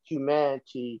equates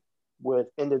humanity with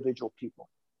individual people,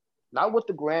 not with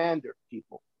the grander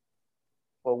people,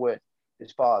 but with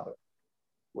his father,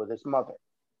 with his mother,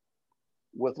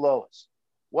 with Lois.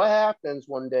 What happens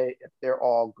one day if they're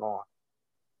all gone?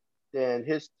 Then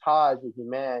his ties with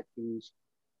humanity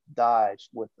dies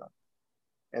with them.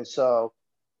 And so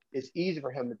it's easy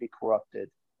for him to be corrupted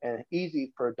and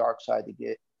easy for Darkseid to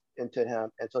get into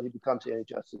him. And so he becomes an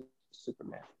Injustice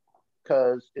Superman.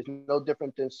 Because it's no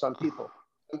different than some people.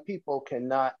 Some people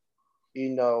cannot,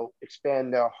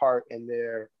 expand their heart and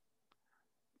their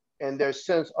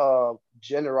sense of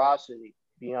generosity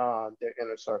beyond their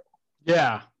inner circle.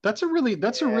 Yeah, that's a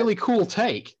really cool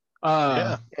take.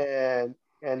 And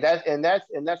that's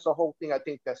the whole thing. I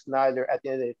think that Snyder at the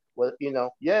end of it was,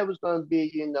 it was going to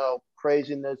be,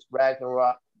 craziness,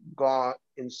 Ragnarok, gone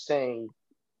insane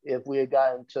if we had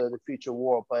gotten to the future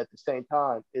war. But at the same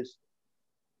time,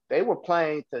 they were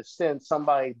planning to send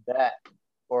somebody back,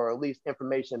 or at least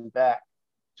information back,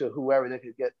 to whoever they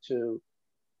could get to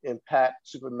impact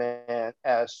Superman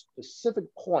at a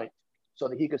specific point, so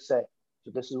that he could say,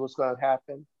 so this is what's going to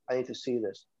happen. I need to see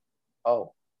this.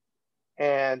 Oh,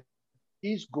 and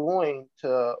he's going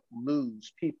to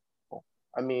lose people.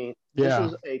 I mean, This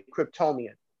is a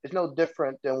Kryptonian. It's no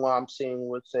different than what I'm seeing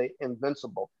with, say,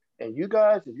 Invincible. And you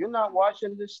guys, if you're not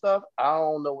watching this stuff, I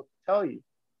don't know what to tell you.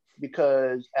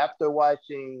 Because after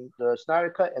watching the Snyder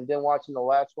Cut and then watching the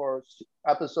last 4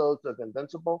 episodes of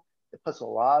Invincible, it puts a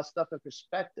lot of stuff in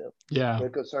perspective. Yeah. When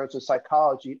it concerns the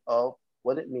psychology of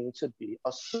what it means to be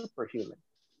a superhuman.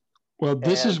 Well,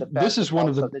 this is one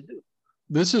of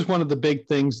the big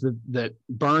things that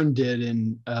Byrne did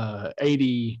in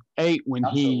 '88 when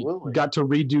he got to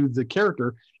redo the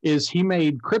character, is he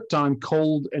made Krypton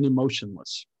cold and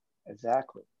emotionless.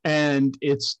 Exactly. And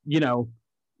it's,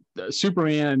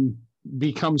 Superman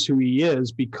becomes who he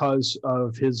is because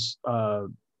of his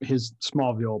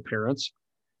Smallville appearance.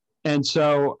 And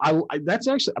so that's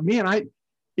actually,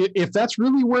 if that's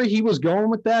really where he was going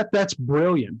with that, that's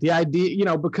brilliant. The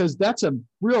idea, because that's a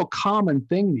real common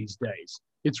thing these days.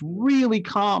 It's really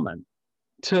common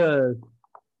to,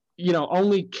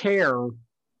 only care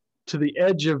to the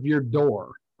edge of your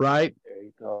door, right? There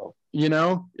you go.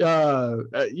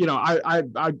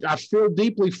 I feel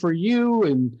deeply for you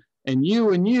and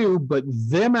you, but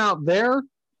them out there,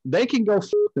 they can go f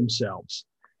themselves.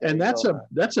 And that's a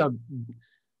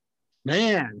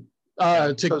man.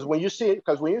 Because when you see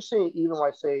even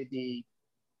like say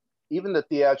even the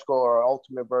theatrical or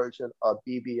ultimate version of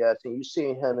BBS, and you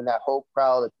see him in that whole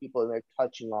crowd of people and they're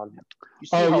touching on him, you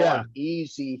see how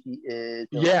uneasy he is.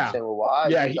 Saying, well, why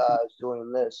are you guys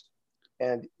doing this?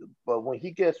 But when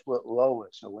he gets with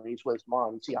Lois or when he's with his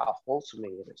mom, you see how wholesome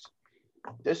he is.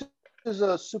 This is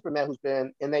a Superman who's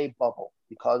been in a bubble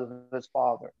because of his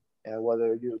father, and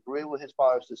whether you agree with his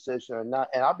father's decision or not.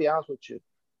 And I'll be honest with you,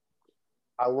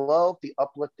 I love the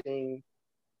uplifting,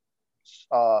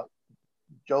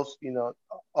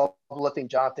 uplifting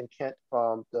Jonathan Kent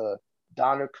from the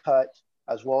Donner Cut,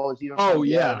 as well as even from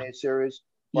the animated series.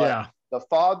 But the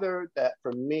father that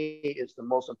for me is the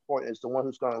most important is the one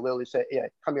who's going to literally say, "Yeah,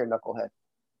 come here, knucklehead.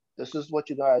 This is what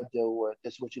you got to deal with.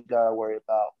 This is what you got to worry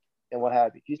about, and what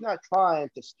have you." He's not trying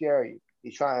to scare you.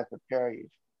 He's trying to prepare you.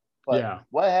 But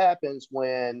what happens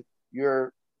when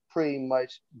you're pretty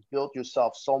much built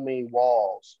yourself so many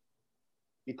walls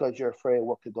because you're afraid of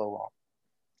what could go wrong?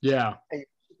 Yeah. And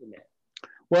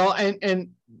well,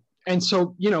 and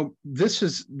so, you know, this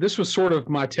was sort of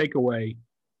my takeaway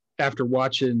after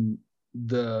watching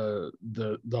the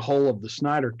whole of the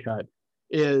Snyder Cut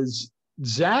is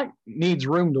Zack needs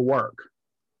room to work,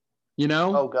 you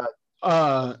know? Oh God.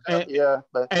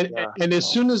 And as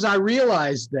soon as I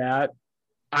realized that,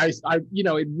 I you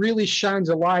know, it really shines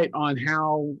a light on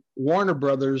how Warner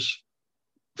Brothers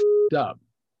f***ed up.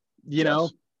 You know,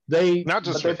 they not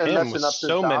just with him, with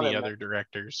so many other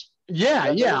directors.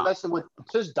 Yeah. Messing with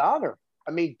just Donner.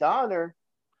 I mean, Donner.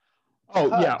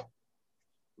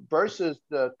 Versus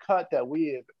the cut that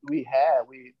we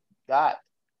got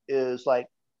is like,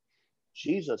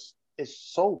 Jesus, it's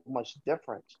so much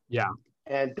different. Yeah.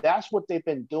 And that's what they've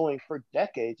been doing for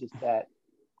decades, is that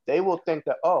they will think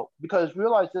that, because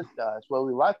realize this, guys, whether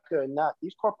we like it or not,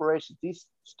 these corporations, these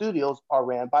studios are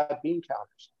ran by bean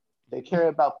counters. They care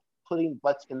about putting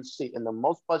butts in the seat, and the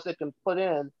most butts they can put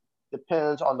in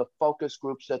depends on the focus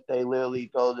groups that they literally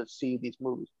go to see these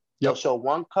movies. They'll show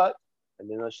one cut, and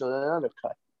then they'll show another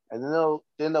cut, and then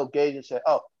they'll gauge and say,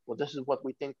 well, this is what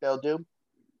we think they'll do,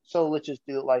 so let's just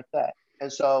do it like that.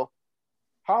 And so,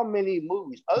 how many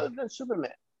movies other than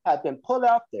Superman have been put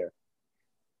out there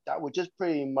that were just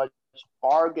pretty much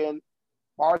bargain,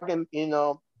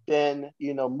 bin,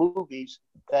 movies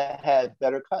that had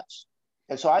better cuts?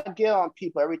 And so I get on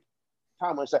people every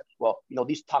time when I say, well,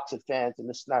 these toxic fans and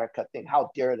this Snyder Cut thing, how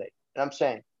dare they? And I'm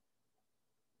saying,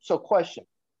 so question,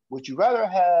 would you rather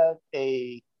have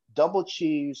a double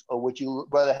cheese or would you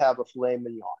rather have a filet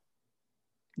mignon?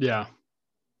 Yeah.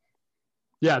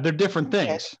 Yeah, they're different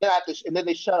things. And then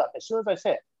they shut up. As soon as I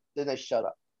say it, then they shut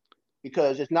up.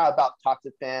 Because it's not about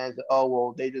toxic fans.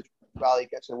 They just rally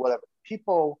against it, whatever.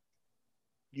 People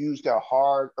use their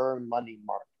hard-earned money,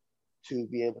 Mark, to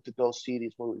be able to go see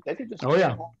these movies. They could just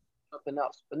something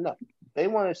else. But no, they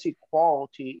want to see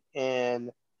quality in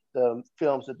the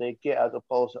films that they get, as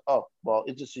opposed to,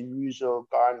 it's just the usual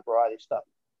garden variety stuff.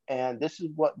 And this is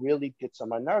what really gets on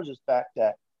my nerves, is the fact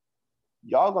that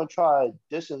y'all gonna try to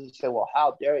distance and say, well,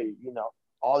 how dare you?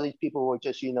 All these people were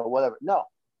just, whatever. No,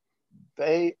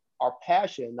 they are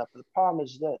passionate enough. But the problem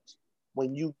is this: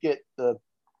 when you get the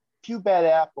few bad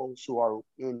apples who are,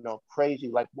 crazy,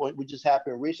 like what we just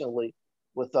happened recently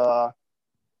with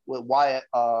Wyatt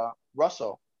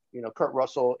Russell, Kurt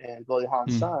Russell and Goldie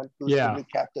Hawn's son, who's the new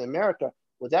Captain America,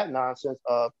 with that nonsense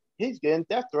of he's getting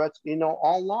death threats,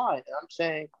 online. And I'm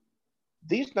saying,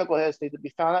 these knuckleheads need to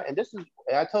be found out. And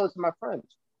I told this to my friends,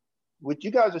 what you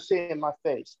guys are seeing in my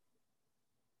face,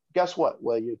 guess what?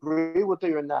 Whether you agree with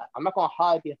it or not, I'm not going to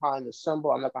hide behind the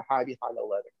symbol. I'm not going to hide behind the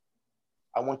letter.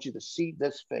 I want you to see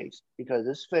this face, because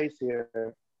this face here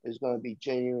is going to be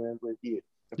genuine with you.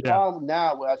 The problem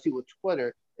now, what I see with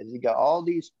Twitter, is you got all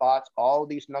these bots, all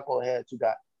these knuckleheads who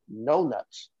got no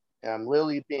nuts. And I'm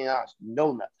literally being honest,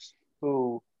 no nuts,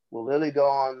 who will literally go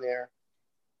on there,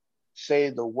 say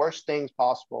the worst things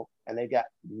possible, and they got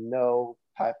no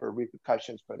type of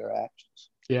repercussions for their actions.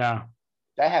 Yeah.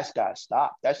 That has got to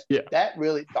stop. That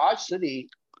really, Dodge City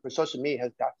for social media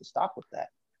has got to stop with that.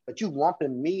 But you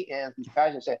lumping me in who's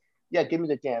passionate and say, yeah, give me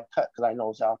the damn cut because I know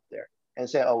it's out there, and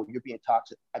say, you're being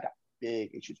toxic. I got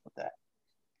big issues with that.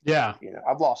 Yeah.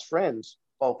 I've lost friends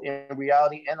both in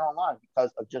reality and online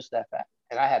because of just that fact.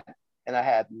 And I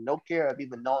had no care of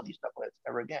even knowing these knuckleheads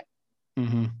ever again.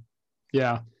 Mm-hmm.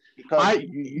 Yeah. Because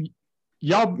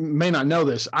y'all may not know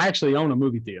this. I actually own a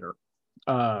movie theater.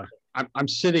 I'm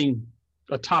sitting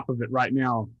atop of it right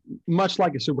now, much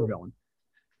like a supervillain.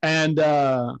 And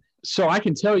so I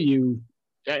can tell you,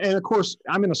 and of course,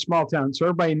 I'm in a small town, so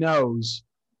everybody knows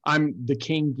I'm the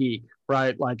king geek,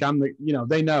 right? Like I'm the,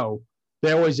 they know.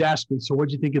 They always ask me, so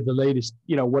what'd you think of the latest,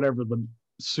 whatever the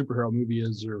superhero movie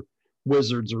is, or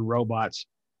wizards or robots?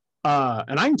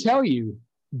 And I can tell you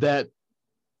that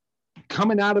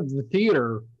coming out of the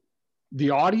theater, the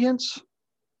audience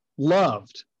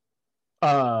loved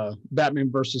Batman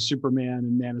versus Superman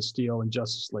and Man of Steel and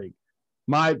Justice League.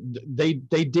 They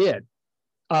did.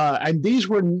 And these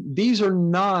are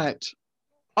not,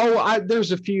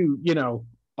 there's a few,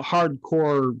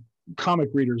 hardcore comic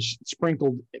readers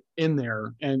sprinkled in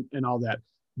there and all that.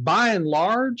 By and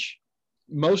large,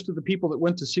 most of the people that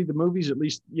went to see the movies, at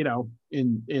least,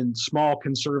 in small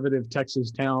conservative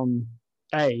Texas town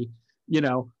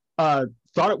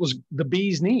thought it was the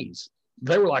bee's knees.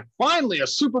 they were like, finally a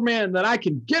Superman that I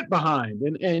can get behind.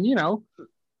 And you know,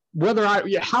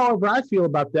 however I feel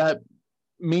about that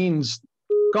means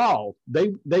all.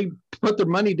 They put their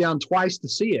money down twice to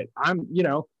see it.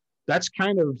 That's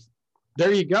kind of,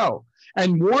 there you go.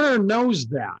 And Warner knows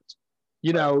that.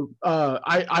 You know,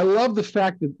 I love the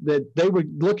fact that they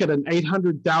would look at an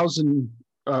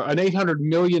 $800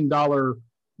 million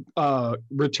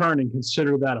return and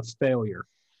consider that a failure.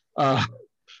 I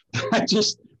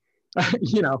just,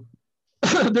 you know,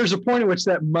 there's a point at which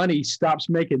that money stops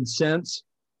making sense.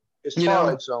 It's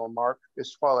Twilight Zone, Mark.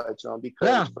 It's Twilight Zone,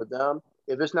 because for them,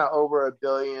 if it's not over $1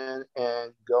 billion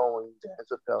and going, then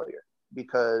it's a failure,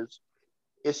 because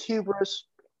it's hubris,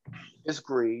 it's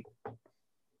greed,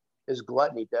 it's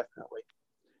gluttony, definitely.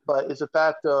 But it's a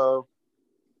fact of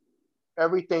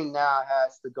everything now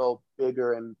has to go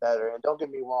bigger and better. And don't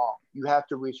get me wrong, you have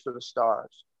to reach for the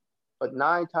stars. But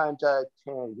 9 times out of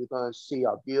 10, you're going to see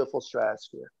a beautiful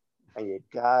stratosphere. And you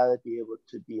got to be able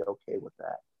to be okay with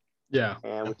that. Yeah.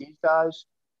 And with these guys,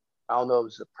 I don't know if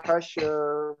it's the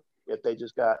pressure, if they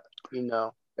just got, you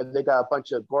know, if they got a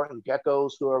bunch of Gordon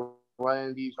Geckos who are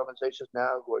running these organizations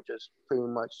now, who are just pretty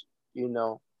much, you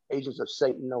know, agents of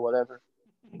Satan or whatever.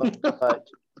 But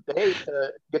they need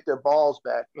to get their balls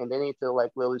back, and they need to,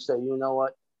 like, really say, you know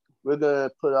what, we're going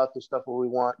to put out the stuff what we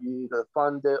want. You either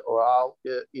fund it or I'll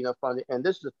get, you know, fund it. And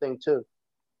this is the thing too.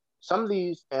 Some of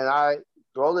these, and I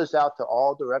throw this out to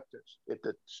all directors, if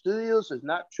the studios is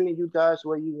not treating you guys the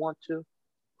way you want to,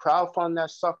 crowdfund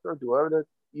that sucker, do whatever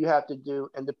you have to do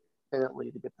independently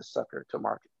to get the sucker to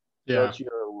market. Yeah. Go to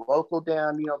your local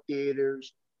damn, you know,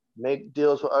 theaters, make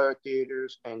deals with other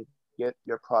theaters, and get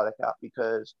your product out,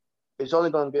 because it's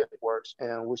only going to get worse.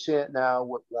 And we're seeing it now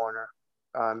with Warner.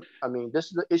 I mean, this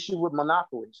is the issue with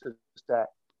monopolies, is that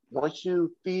once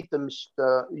you feed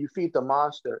the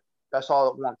monster, that's all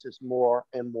it wants, is more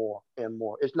and more and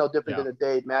more. It's no different than the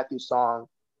Dave Matthews song,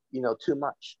 you know, Too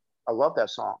Much. I love that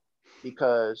song,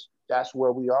 because that's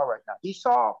where we are right now. He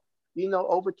saw, you know,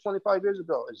 over 25 years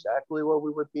ago, exactly where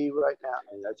we would be right now.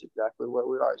 And that's exactly where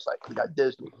we are. It's like, we got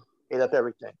Disney, ate up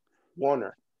everything,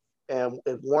 Warner. And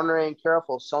if Warner ain't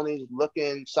careful, Sony's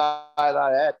looking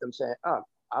side-eye at them saying, I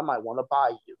might want to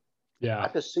buy you. Yeah. I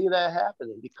could see that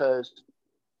happening, because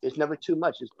it's never too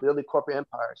much. It's really corporate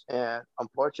empires. And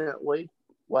unfortunately,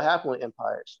 what happened with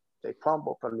empires? They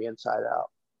crumble from the inside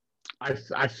out.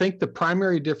 I think the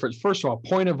primary difference, first of all,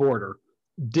 point of order,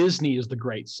 Disney is the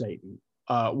great Satan.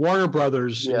 Warner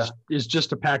Brothers is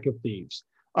just a pack of thieves.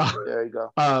 There you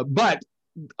go. But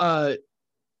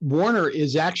Warner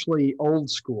is actually old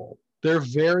school. They're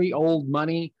very old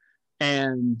money,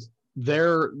 and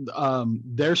they're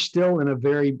still in a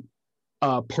very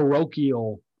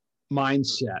parochial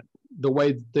mindset, the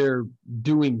way they're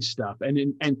doing stuff.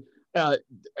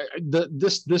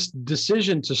 This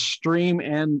decision to stream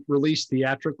and release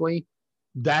theatrically,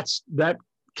 that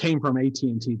came from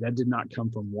AT&T. That did not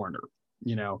come from Warner.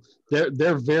 You know,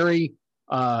 they're very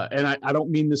and I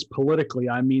don't mean this politically.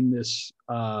 I mean this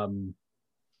as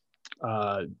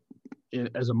a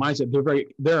mindset.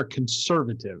 They're a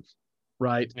conservative,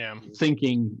 right? Yeah.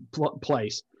 Thinking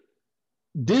place.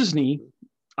 Disney,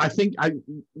 I think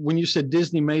when you said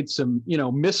Disney made some, you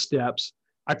know, missteps,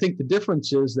 I think the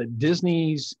difference is that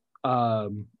Disney's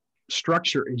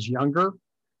structure is younger,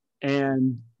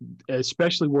 and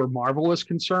especially where Marvel is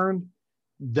concerned,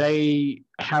 they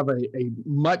have a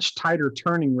much tighter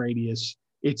turning radius.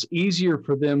 It's easier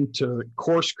for them to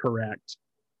course correct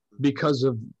because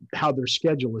of how their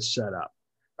schedule is set up.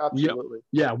 Absolutely.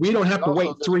 Yeah, we don't have to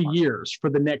wait 3 years for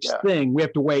the next thing. We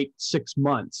have to wait 6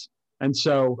 months. And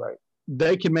so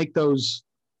they can make those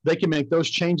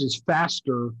changes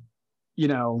faster, you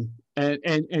know, and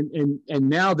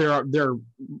now they're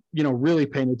you know, really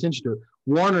paying attention to it.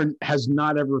 Warner has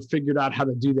not ever figured out how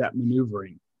to do that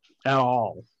maneuvering at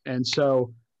all. And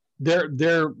so they're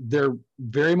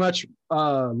very much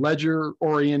ledger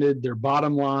oriented. They're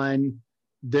bottom line.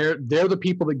 They're the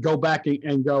people that go back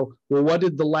and go, well, what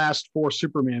did the last 4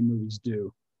 Superman movies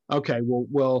do? Okay,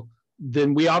 well,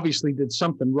 then we obviously did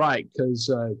something right,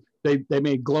 because they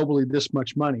made globally this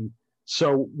much money.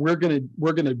 So we're gonna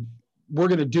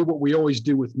do what we always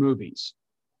do with movies,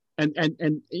 and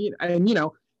you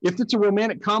know, if it's a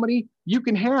romantic comedy, you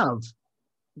can have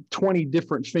 20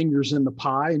 different fingers in the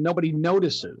pie and nobody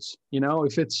notices. You know,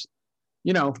 if it's,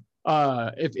 you know,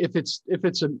 if it's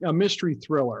a mystery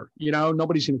thriller, you know,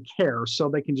 nobody's gonna care, so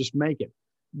they can just make it.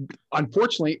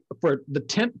 Unfortunately, for the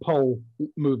tentpole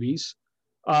movies,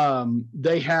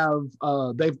 they've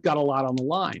got a lot on the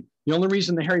line. The only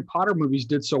reason the Harry Potter movies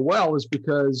did so well is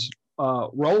because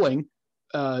Rowling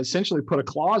essentially put a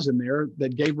clause in there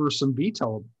that gave her some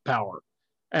veto power.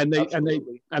 And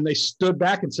they stood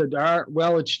back and said, all right,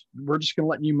 well, we're just going to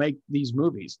let you make these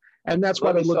movies. And that's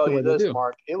why they look the way they do.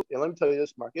 Mark, let me tell you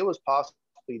this, Mark. It was possibly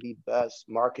the best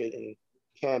marketing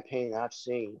campaign I've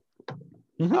seen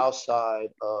outside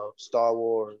of Star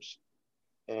Wars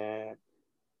and,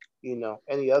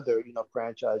 any other,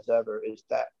 franchise ever, is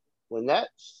that when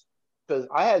because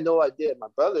I had no idea. My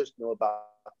brothers knew about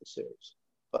the series.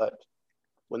 But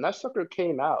when that sucker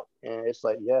came out and it's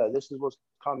like, yeah, this is what's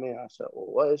coming, I said, well,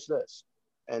 what is this?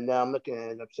 And now I'm looking at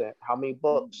it and I'm saying, how many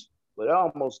books? Well, they're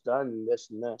almost done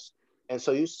this and this. And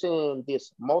so you're seeing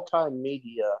this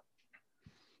multimedia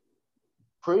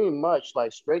pretty much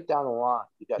like straight down the line.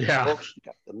 You got the books, you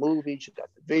got the movies, you got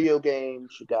the video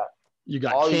games, you got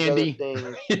all candy.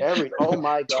 these other things. Oh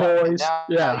my God. Toys.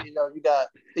 Now, you got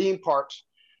theme parks.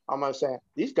 I'm saying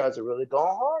these guys are really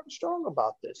going hard and strong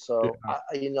about this. So,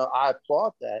 I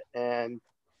applaud that. And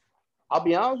I'll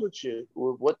be honest with you,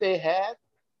 with what they had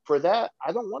for that,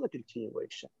 I don't want a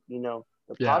continuation. The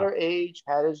Potter age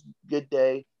had its good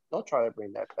day. Don't try to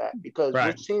bring that back, because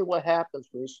we've seen what happens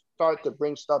when you start to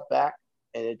bring stuff back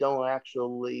and it don't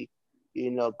actually,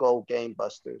 go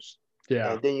gangbusters.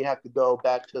 Yeah. And then you have to go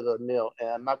back to the mill. And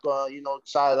I'm not going to,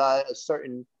 side-eye a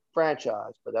certain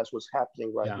franchise, but that's what's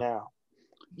happening right now.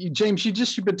 James,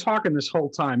 you've been talking this whole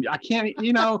time. I can't,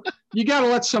 you got to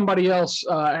let somebody else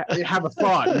have a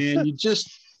thought, man.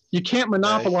 You can't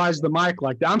monopolize the mic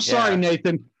like that. I'm sorry,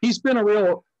 Nathan. He's been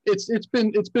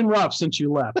it's been rough since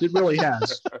you left. It really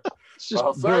has.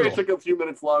 Well, sorry it took a few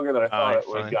minutes longer than I thought it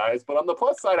would, guys. But on the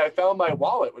plus side, I found my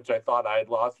wallet, which I thought I had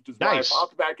lost, which is why I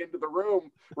popped back into the room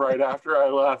right after I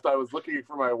left. I was looking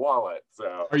for my wallet.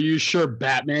 So, are you sure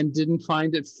Batman didn't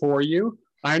find it for you?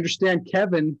 I understand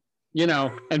Kevin,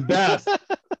 and Beth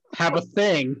have a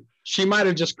thing. She might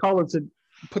have just called to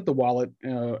put the wallet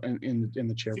in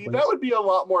the chair. See, that would be a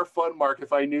lot more fun, Mark,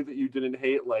 if I knew that you didn't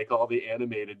hate like all the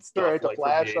animated stuff like from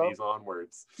the 80s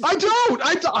onwards. I don't.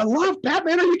 I love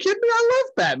Batman. Are you kidding me? I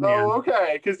love Batman. Oh,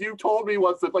 okay. Because you told me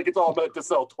once that it's all meant to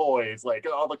sell toys, like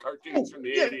all the cartoons from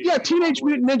the 80s. Yeah, Teenage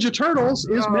Mutant Ninja Turtles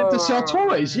is meant to sell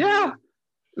toys. Yeah.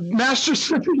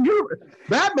 Masters of the Universe.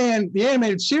 Batman, the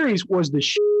animated series, was the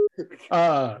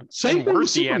same thing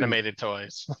with the animated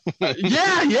toys.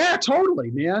 yeah, totally,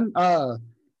 man.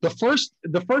 The first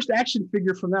action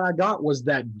figure from that I got was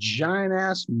that giant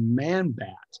ass man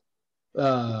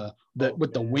bat,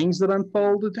 with the wings that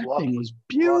unfolded. That thing was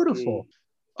beautiful.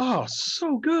 Oh,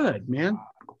 so good, man.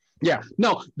 Yeah,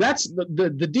 no, that's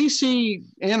the DC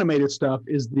animated stuff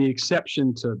is the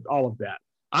exception to all of that.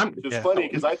 It's funny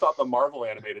because I thought the Marvel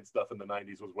animated stuff in the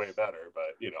 90s was way better,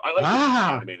 but I like the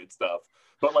animated stuff.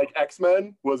 But like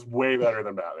X-Men was way better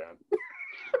than Batman.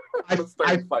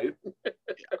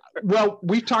 Well,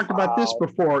 we've talked about this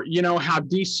before. How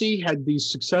DC had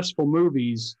these successful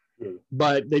movies,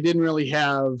 but they didn't really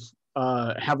have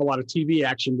a lot of TV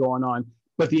action going on.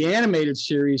 But the animated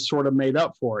series sort of made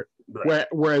up for it. Right.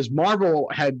 Whereas Marvel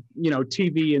had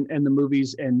TV and the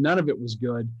movies, and none of it was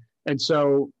good. And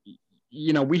so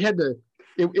we had to.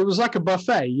 It was like a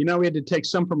buffet. We had to take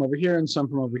some from over here and some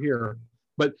from over here.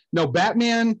 But no,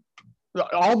 Batman.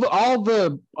 All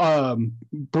the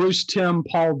Bruce Timm,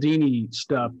 Paul Dini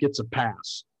stuff gets a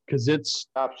pass because it's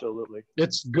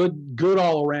good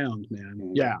all around,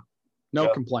 man. Yeah, no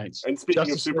complaints. And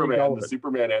speaking of Superman, the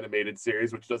Superman animated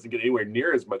series, which doesn't get anywhere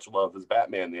near as much love as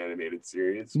Batman the animated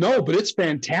series. No, but it's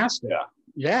fantastic.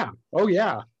 Yeah. Oh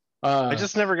yeah. I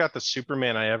just never got the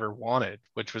Superman I ever wanted,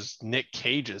 which was Nick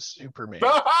Cage's Superman.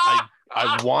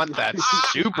 I want that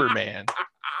Superman.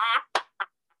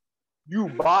 You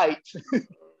bite.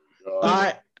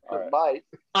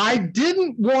 I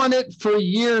didn't want it for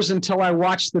years until I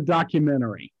watched the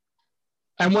documentary.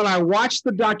 And when I watched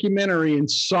the documentary and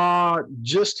saw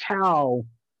just how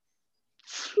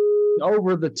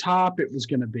over the top it was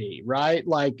going to be, right?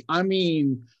 Like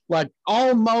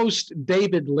almost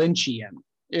David Lynchian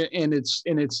in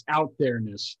its out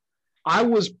there-ness. I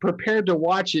was prepared to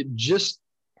watch it just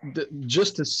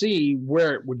to see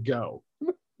where it would go.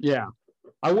 Yeah.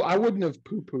 I wouldn't have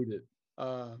poo-pooed it,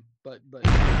 but.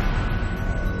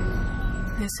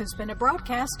 This has been a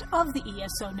broadcast of the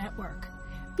ESO Network.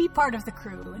 Be part of the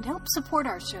crew and help support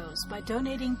our shows by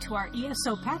donating to our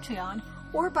ESO Patreon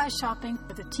or by shopping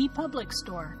at the TeePublic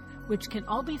store, which can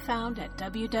all be found at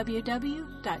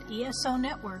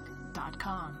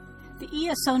www.esonetwork.com. The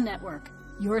ESO Network,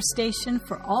 your station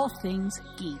for all things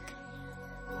geek.